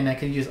transmitter, and I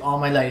could use all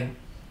my lighting.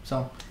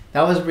 So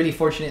that was really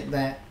fortunate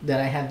that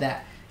I had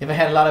that. If I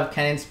had a lot of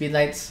Canon speed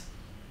lights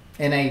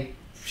and I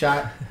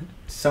shot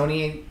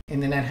Sony,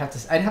 and then I'd have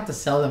to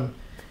sell them.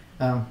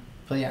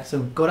 But yeah,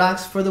 so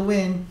Godox for the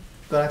win.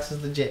 Godox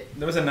is legit.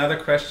 There was another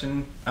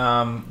question.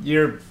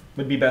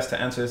 Would be best to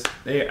answer this.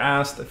 They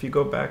asked, if you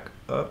go back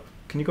up,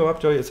 can you go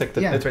up, Joey? It's like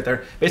it's right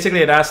there.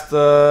 Basically, it asked,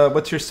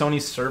 what's your Sony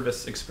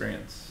service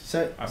experience?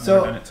 I've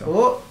never done it,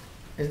 oh,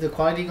 is the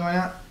quality going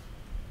out?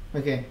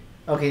 Okay,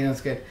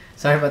 that's good.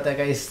 Sorry about that,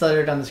 guys. It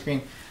stuttered on the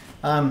screen.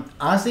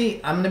 Honestly,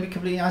 I'm gonna be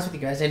completely honest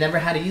with you guys. I never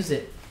had to use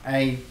it.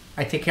 I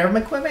take care of my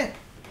equipment,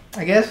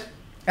 I guess.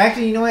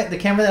 Actually, you know what? The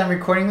camera that I'm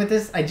recording with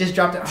this, I just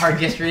dropped it hard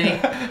yesterday.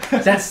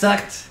 That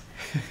sucked.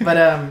 But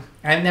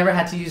I've never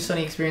had to use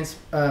Sony Experience,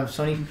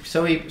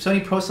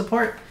 Sony Pro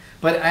support.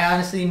 But I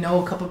honestly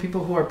know a couple of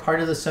people who are part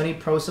of the Sony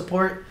Pro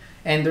support,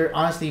 and they're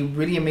honestly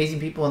really amazing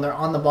people, and they're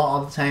on the ball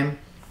all the time.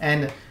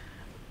 And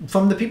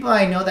from the people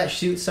I know that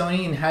shoot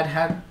Sony and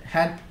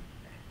had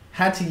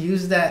to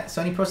use that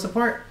Sony Pro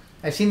support,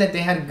 I've seen that they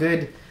had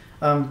good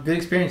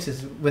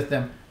experiences with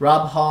them.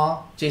 Rob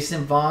Hall,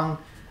 Jason Vong.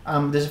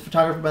 There's a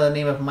photographer by the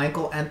name of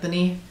Michael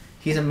Anthony.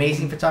 He's an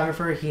amazing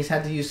photographer. He's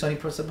had to use Sony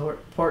Pro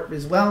support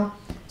as well.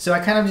 So I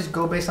kind of just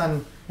go based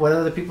on what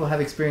other people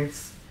have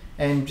experienced,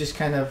 and just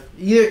kind of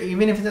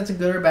even if that's a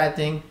good or bad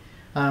thing.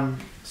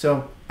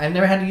 So I've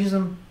never had to use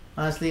them,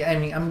 honestly. I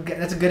mean,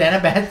 that's a good and a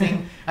bad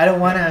thing. I don't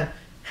want to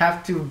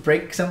have to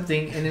break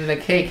something and then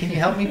like, hey, can you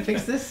help me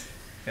fix this?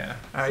 Yeah.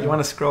 You want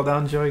to scroll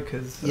down, Joey,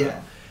 because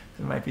there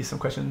might be some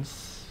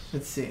questions.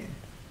 Let's see.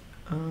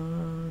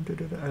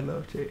 I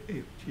love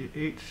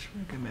JH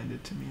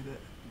recommended to me that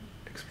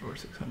Explorer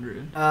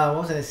 600. What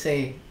was I gonna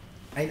say?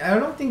 I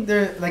don't think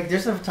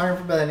there's a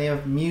photographer by the name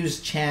of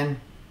Muse Chan.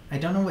 I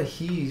don't know what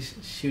he's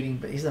shooting,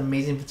 but he's an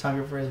amazing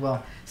photographer as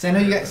well. So I know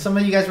you guys, some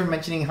of you guys were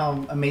mentioning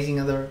how amazing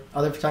other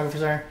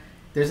photographers are.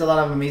 There's a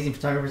lot of amazing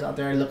photographers out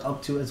there I look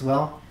up to as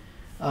well.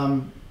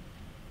 Oh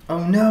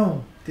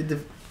no!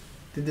 Did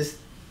this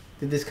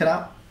cut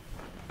out?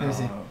 Let me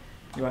see.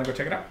 You want to go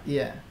check it out?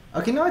 Yeah.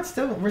 Okay. No,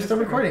 we're still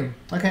recording.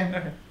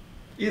 Okay.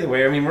 Either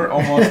way, I mean, we're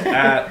almost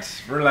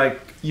we're like,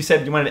 you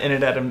said you wanted to end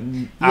it at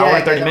an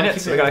hour, 30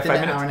 minutes, so we got like 5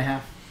 minutes. Hour and a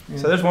half. Yeah.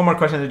 So there's one more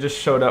question that just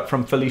showed up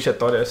from Felicia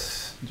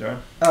Torres, Joe.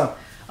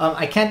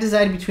 I can't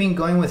decide between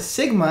going with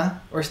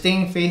Sigma or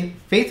staying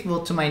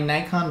faithful to my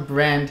Nikon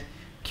brand.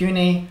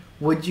 Q&A,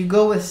 would you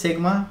go with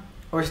Sigma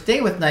or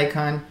stay with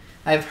Nikon?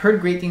 I've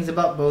heard great things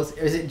about both.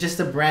 Or is it just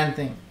a brand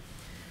thing?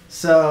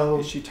 So...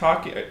 Is she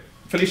talking...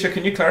 Felicia,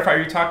 can you clarify?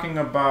 Are you talking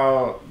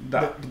about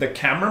the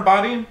camera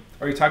body?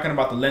 Or are you talking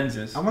about the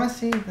lenses? I want to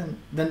say the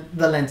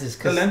lenses.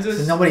 The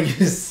lenses? Nobody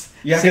uses...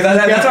 Yeah,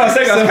 that's what I was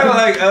saying. I was kind of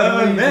like,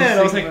 man.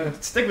 I was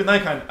like, stick with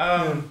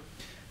Nikon.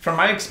 From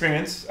my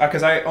experience,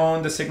 because I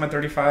own the Sigma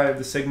 35,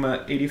 the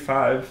Sigma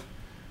 85,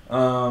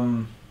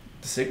 the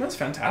Sigma's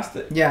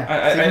fantastic.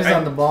 Yeah, Sigma's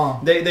on the ball.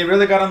 They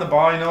really got on the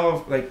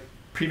ball. Like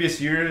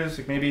previous years,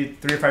 like maybe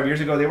 3 or 5 years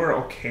ago, they were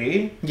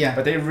okay. Yeah.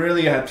 But they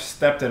really have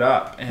stepped it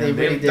up, and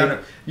they've done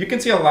it. You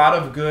can see a lot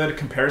of good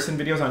comparison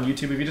videos on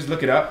YouTube if you just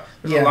look it up.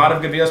 There's a lot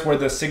of good videos where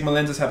the Sigma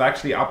lenses have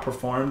actually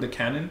outperformed the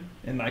Canon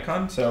and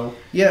Nikon. So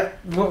yeah,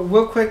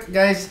 real quick,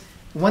 guys.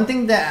 One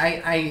thing that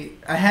I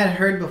had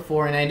heard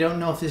before, and I don't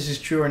know if this is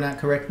true or not.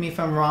 Correct me if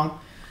I'm wrong,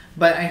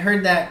 but I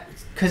heard that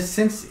because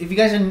if you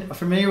guys are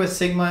familiar with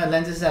Sigma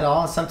lenses at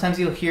all, sometimes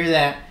you'll hear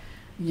that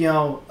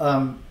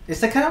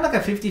it's kind of like a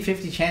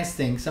 50-50 chance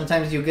thing.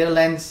 Sometimes you get a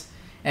lens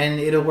and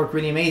it'll work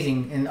really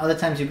amazing, and other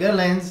times you get a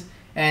lens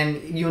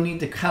and you'll need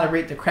to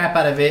calibrate the crap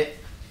out of it,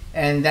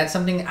 and that's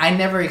something I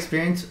never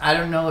experienced. I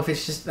don't know if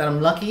it's just that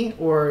I'm lucky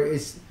or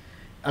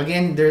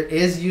again there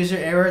is user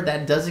error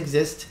that does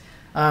exist.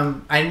 I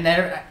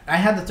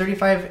had the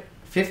 35,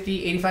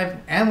 50, 85,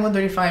 and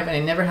 135, and I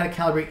never had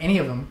to calibrate any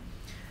of them.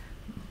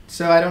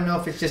 So I don't know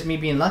if it's just me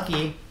being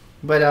lucky,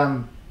 but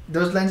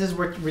those lenses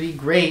worked really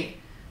great.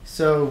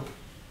 So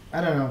I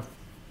don't know.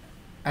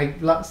 I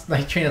lost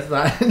my train of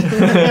thought.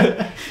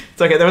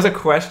 It's okay. There was a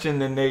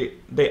question, and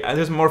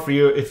there's more for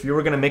you. If you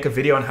were gonna make a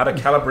video on how to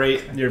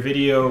calibrate your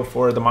video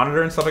for the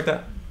monitor and stuff like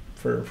that,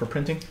 for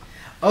printing.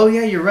 Oh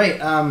yeah, you're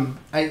right.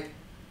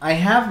 I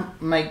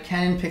have my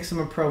Canon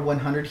Pixelma Pro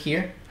 100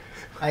 here.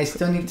 I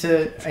still need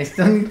to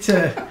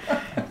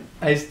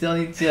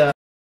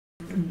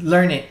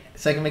learn it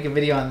so I can make a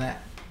video on that.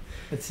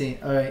 Let's see.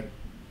 All right.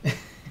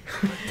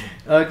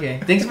 Okay.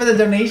 Thanks for the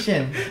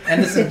donation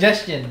and the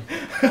suggestion.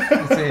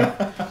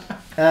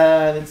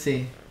 Let's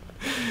see.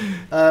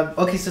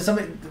 Okay, so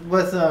somebody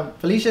with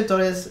Felicia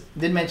Torres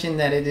did mention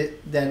that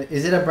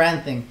is it a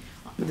brand thing?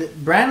 The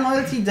brand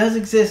loyalty does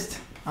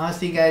exist.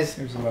 Honestly, guys,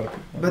 there's a lot of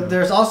people. But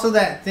there's also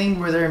that thing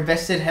where they're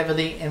invested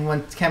heavily in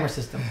one camera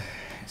system.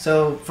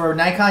 So for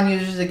Nikon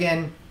users,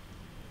 again,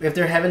 if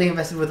they're heavily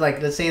invested with, like,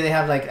 let's say they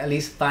have like at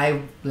least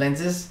 5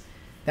 lenses,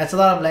 that's a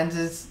lot of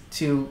lenses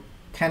to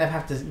kind of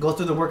have to go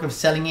through the work of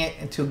selling it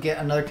and to get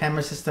another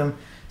camera system.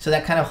 So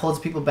that kind of holds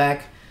people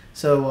back.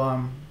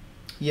 So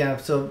yeah,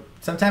 so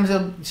sometimes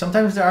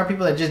there are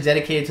people that are just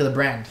dedicated to the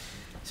brand.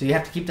 So you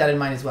have to keep that in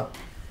mind as well.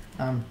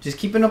 Just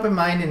keep an open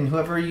mind, and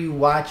whoever you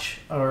watch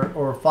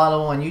or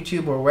follow on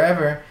YouTube or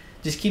wherever,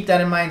 just keep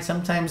that in mind.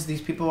 Sometimes these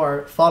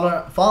people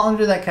fall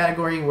under that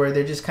category where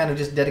they're just kind of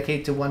just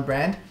dedicated to one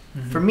brand.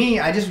 Mm-hmm. For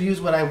me, I just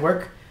use what I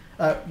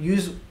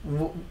use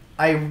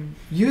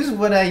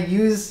what I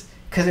use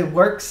because it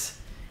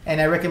works,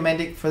 and I recommend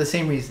it for the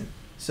same reason.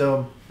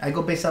 So I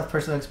go based off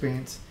personal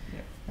experience.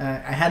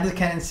 Yeah. I had the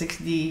Canon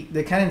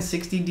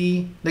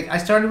 60D. Like I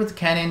started with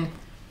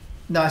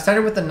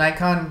the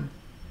Nikon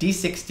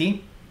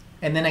D60.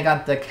 And then I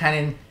got the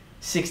Canon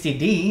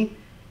 60D,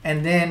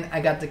 and then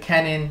I got the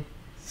Canon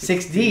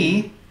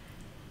 6D,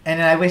 and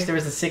then I wish there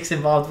was a 6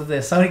 involved with the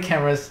Sony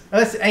cameras. Oh,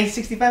 it's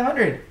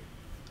A6500,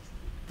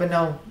 but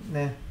no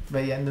D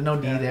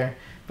there.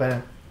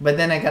 But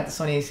then I got the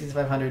Sony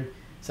A6500.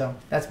 So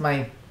that's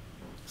my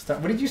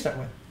start. What did you start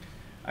with?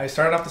 I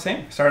started off the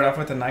same. Started off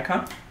with the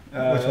Nikon.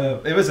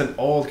 It was an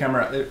old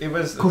camera. It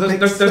was. Cool.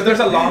 There's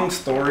a long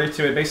story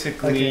to it.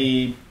 Basically.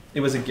 Okay. It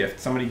was a gift.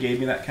 Somebody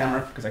gave me that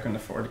camera because I couldn't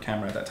afford a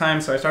camera at that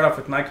time. So I started off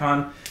with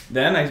Nikon.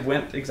 Then I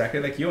went exactly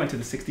like you, went to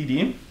the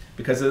 60D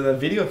because of the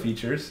video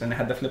features, and it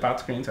had the flip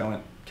out screen. So I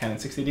went Canon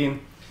 60D.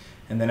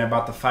 And then I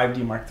bought the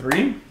 5D Mark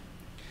III.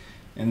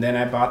 And then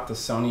I bought the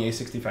Sony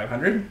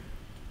A6500.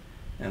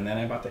 And then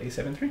I bought the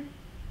A7RIII.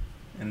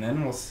 And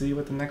then we'll see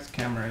what the next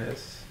camera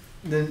is.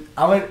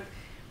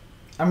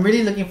 I'm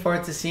really looking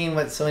forward to seeing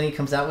what Sony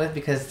comes out with,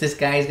 because this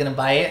guy is gonna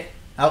buy it.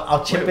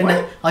 I'll chip in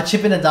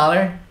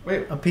 $1.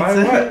 Wait, a pizza.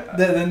 buy what?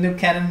 The new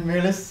Canon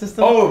Mirrorless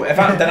system. Oh,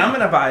 then I'm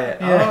gonna buy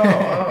it. Yeah.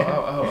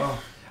 Oh.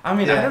 I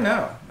mean, I don't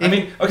know.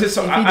 Okay,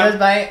 so if he does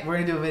buy it, we're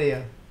gonna do a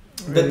video.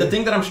 the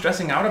thing that I'm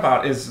stressing out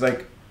about is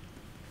like,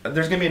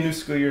 there's gonna be a new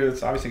school year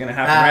that's obviously gonna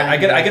happen,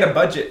 right? I get a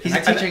budget. He's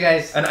a teacher,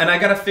 guys, and I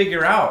gotta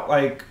figure out,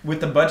 like,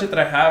 with the budget that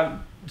I have,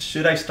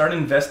 should I start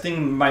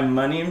investing my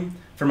money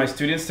for my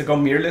students to go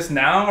mirrorless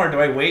now, or do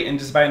I wait and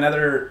just buy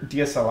another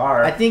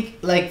DSLR? I think,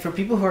 like, for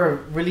people who are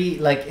really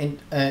like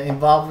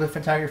involved with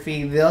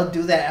photography, they'll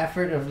do that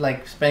effort of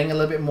like spending a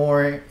little bit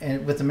more,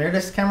 and with the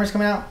mirrorless cameras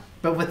coming out.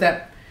 But with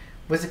that,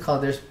 what's it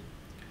called? There's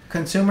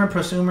consumer,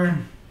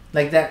 prosumer,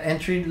 like that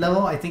entry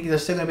level. I think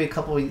there's still gonna be a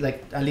couple,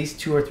 like at least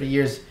 2 or 3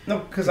 years. No,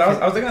 because I was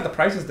looking at the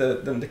prices.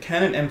 The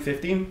Canon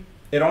M50,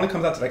 it only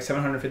comes out to like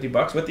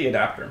 $750 with the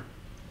adapter.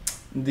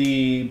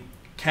 The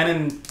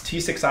Canon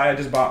T6i I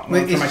just bought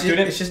one for my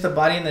student. It's just the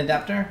body and the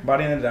adapter?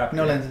 Body and adapter.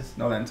 No lenses.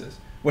 No lenses.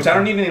 Which I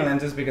don't need any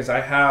lenses because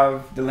I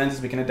have the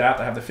lenses we can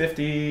adapt. I have the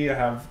 50, I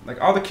have like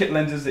all the kit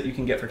lenses that you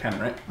can get for Canon,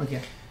 right?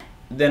 Okay.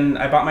 Then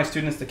I bought my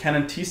students the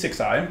Canon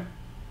T6i,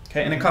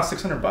 okay, and it costs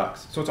 $600.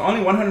 So it's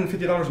only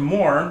 $150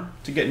 more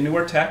to get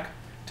newer tech,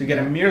 to get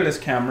a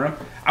mirrorless camera.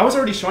 I was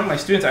already showing my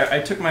students,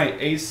 I took my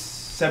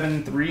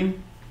A7RIII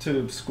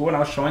to school and I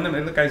was showing them,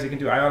 hey, look guys, you can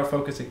do eye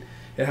autofocus.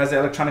 It has the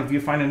electronic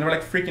viewfinder, and they were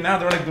like freaking out.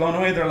 They were like blown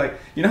away. They're like,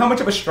 you know how much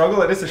of a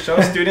struggle it is to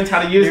show students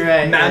how to use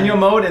manual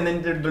mode, and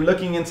then they're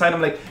looking inside.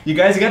 I'm like, you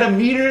guys gotta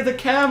meter the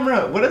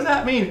camera. What does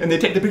that mean? And they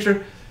take the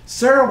picture.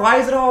 Sir, why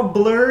is it all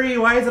blurry?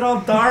 Why is it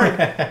all dark?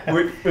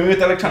 with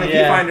the electronic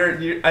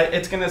viewfinder,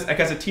 it's gonna, like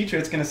as a teacher,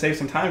 it's gonna save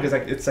some time because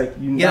like it's like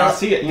you now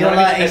see it. You know a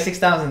lot of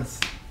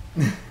A6000s.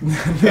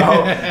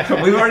 No,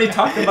 we've already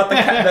talked about the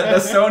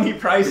Sony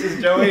prices,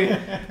 Joey.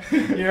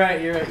 You're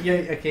right.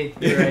 Yeah, okay,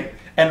 you're right.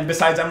 And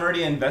besides, I'm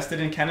already invested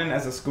in Canon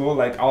as a school.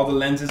 Like all the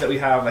lenses that we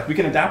have, like we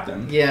can adapt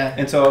them. Yeah.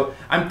 And so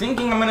I'm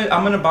thinking I'm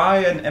gonna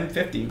buy an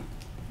M50,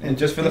 and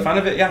just for the fun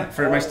of it,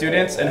 for my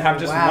students, and have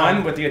just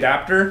one with the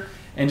adapter,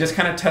 and just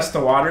kind of test the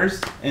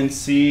waters and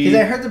see. Because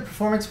I heard the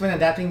performance when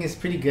adapting is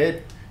pretty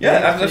good.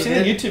 Yeah, I've seen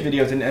the YouTube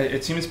videos, and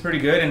it seems pretty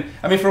good. And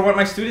I mean, for what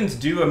my students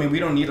do, I mean, we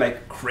don't need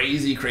like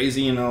crazy,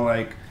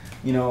 like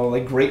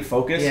great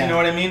focus. You know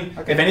what I mean?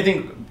 Okay. If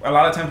anything, a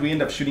lot of times we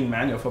end up shooting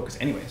manual focus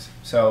anyways.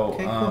 So.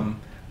 Okay, cool.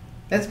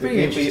 That's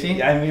pretty interesting.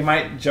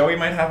 Joey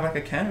might have like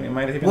a Canon. We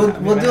might even.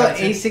 We'll do an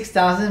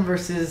A6000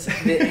 versus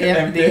the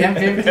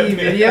M50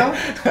 video.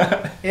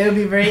 It'll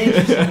be very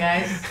interesting,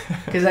 guys.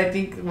 Because I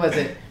think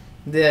the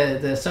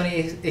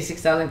Sony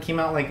A6000 came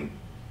out like,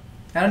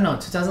 I don't know,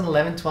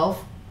 2011,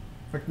 12,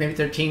 or maybe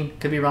 13.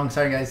 Could be wrong.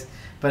 Sorry, guys.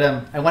 But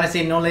I want to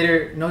say no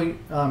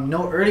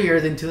earlier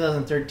than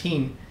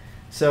 2013.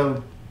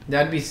 So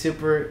that'd be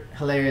super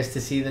hilarious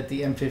to see that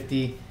the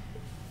M50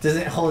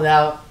 doesn't hold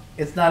out.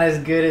 It's not as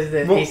good as the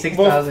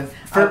A6000.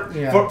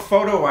 For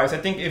photo-wise, I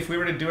think if we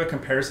were to do a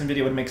comparison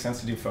video, it would make sense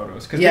to do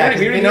photos. Because we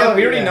already know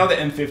the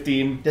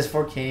M50 does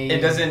 4K.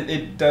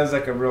 It does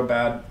like a real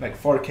bad, like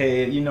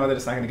 4K. You know that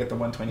it's not going to get the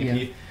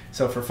 120p. Yeah.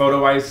 So for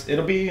photo-wise,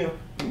 it'll be... you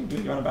want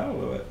to battle a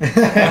little bit?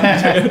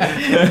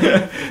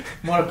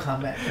 Mortal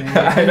Kombat.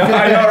 I know,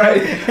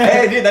 right?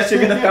 Hey, dude, that should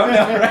be the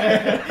thumbnail,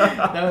 right?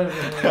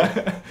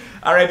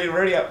 All right, dude, we're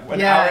already at 1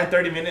 hour and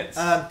 30 minutes.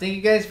 Thank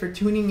you guys for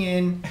tuning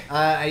in.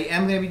 I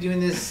am going to be doing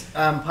this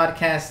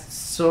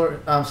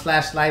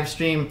podcast / live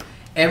stream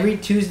every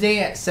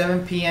Tuesday at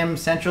 7 p.m.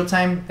 Central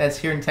Time. That's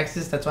here in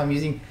Texas. That's why I'm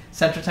using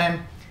Central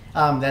Time.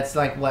 That's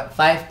like,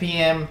 5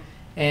 p.m.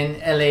 in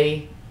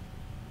LA,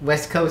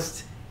 West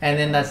Coast. And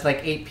then that's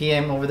like 8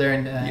 p.m. over there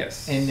in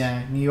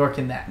New York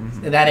in that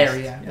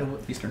area. Yeah.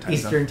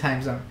 Eastern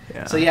time zone.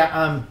 Yeah. So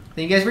thank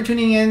you guys for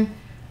tuning in.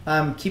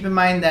 Keep in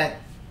mind that,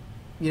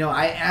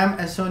 I am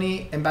a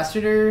Sony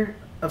ambassador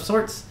of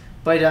sorts,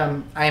 but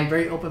I am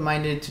very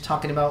open-minded to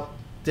talking about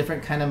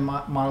different kind of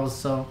models.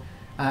 So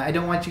I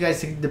don't want you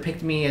guys to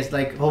depict me as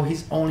like, oh,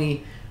 he's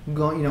only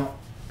going,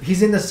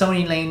 he's in the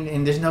Sony lane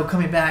and there's no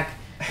coming back.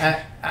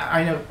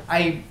 I know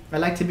I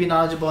like to be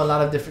knowledgeable a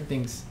lot of different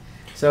things.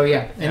 So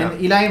and then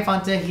Eli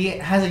Infante, he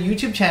has a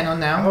YouTube channel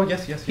now. Oh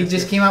yes. He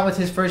just came out with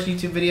his first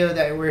YouTube video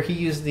where he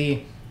used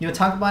the.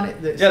 Talk about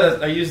it.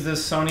 I used the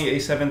Sony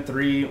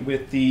A7RIII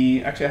with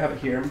the. Actually, I have it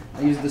here.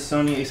 I used the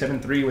Sony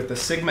A7RIII with the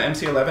Sigma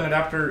MC11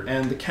 adapter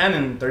and the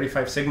Canon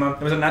 35 Sigma.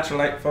 It was a natural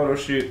light photo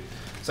shoot.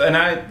 So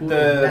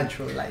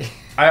natural light.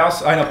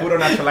 I know puro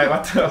natural light,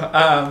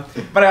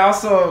 but I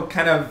also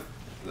kind of.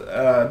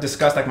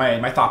 Discuss like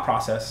my thought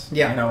process.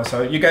 Yeah.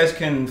 So you guys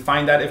can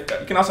find that. You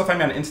can also find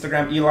me on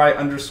Instagram,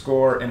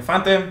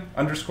 Eli_Infante_.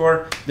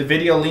 The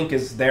video link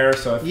is there.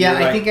 So if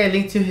I think I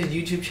linked to his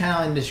YouTube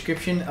channel in the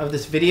description of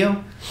this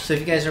video. So if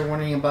you guys are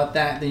wondering about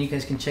that, then you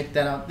guys can check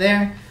that out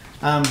there.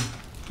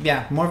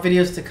 More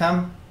videos to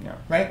come. Yeah.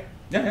 Right.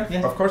 Yeah.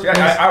 Of course. Yeah.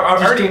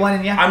 I already.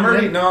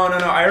 No.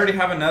 I already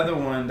have another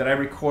one that I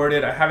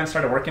recorded. I haven't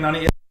started working on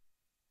it yet.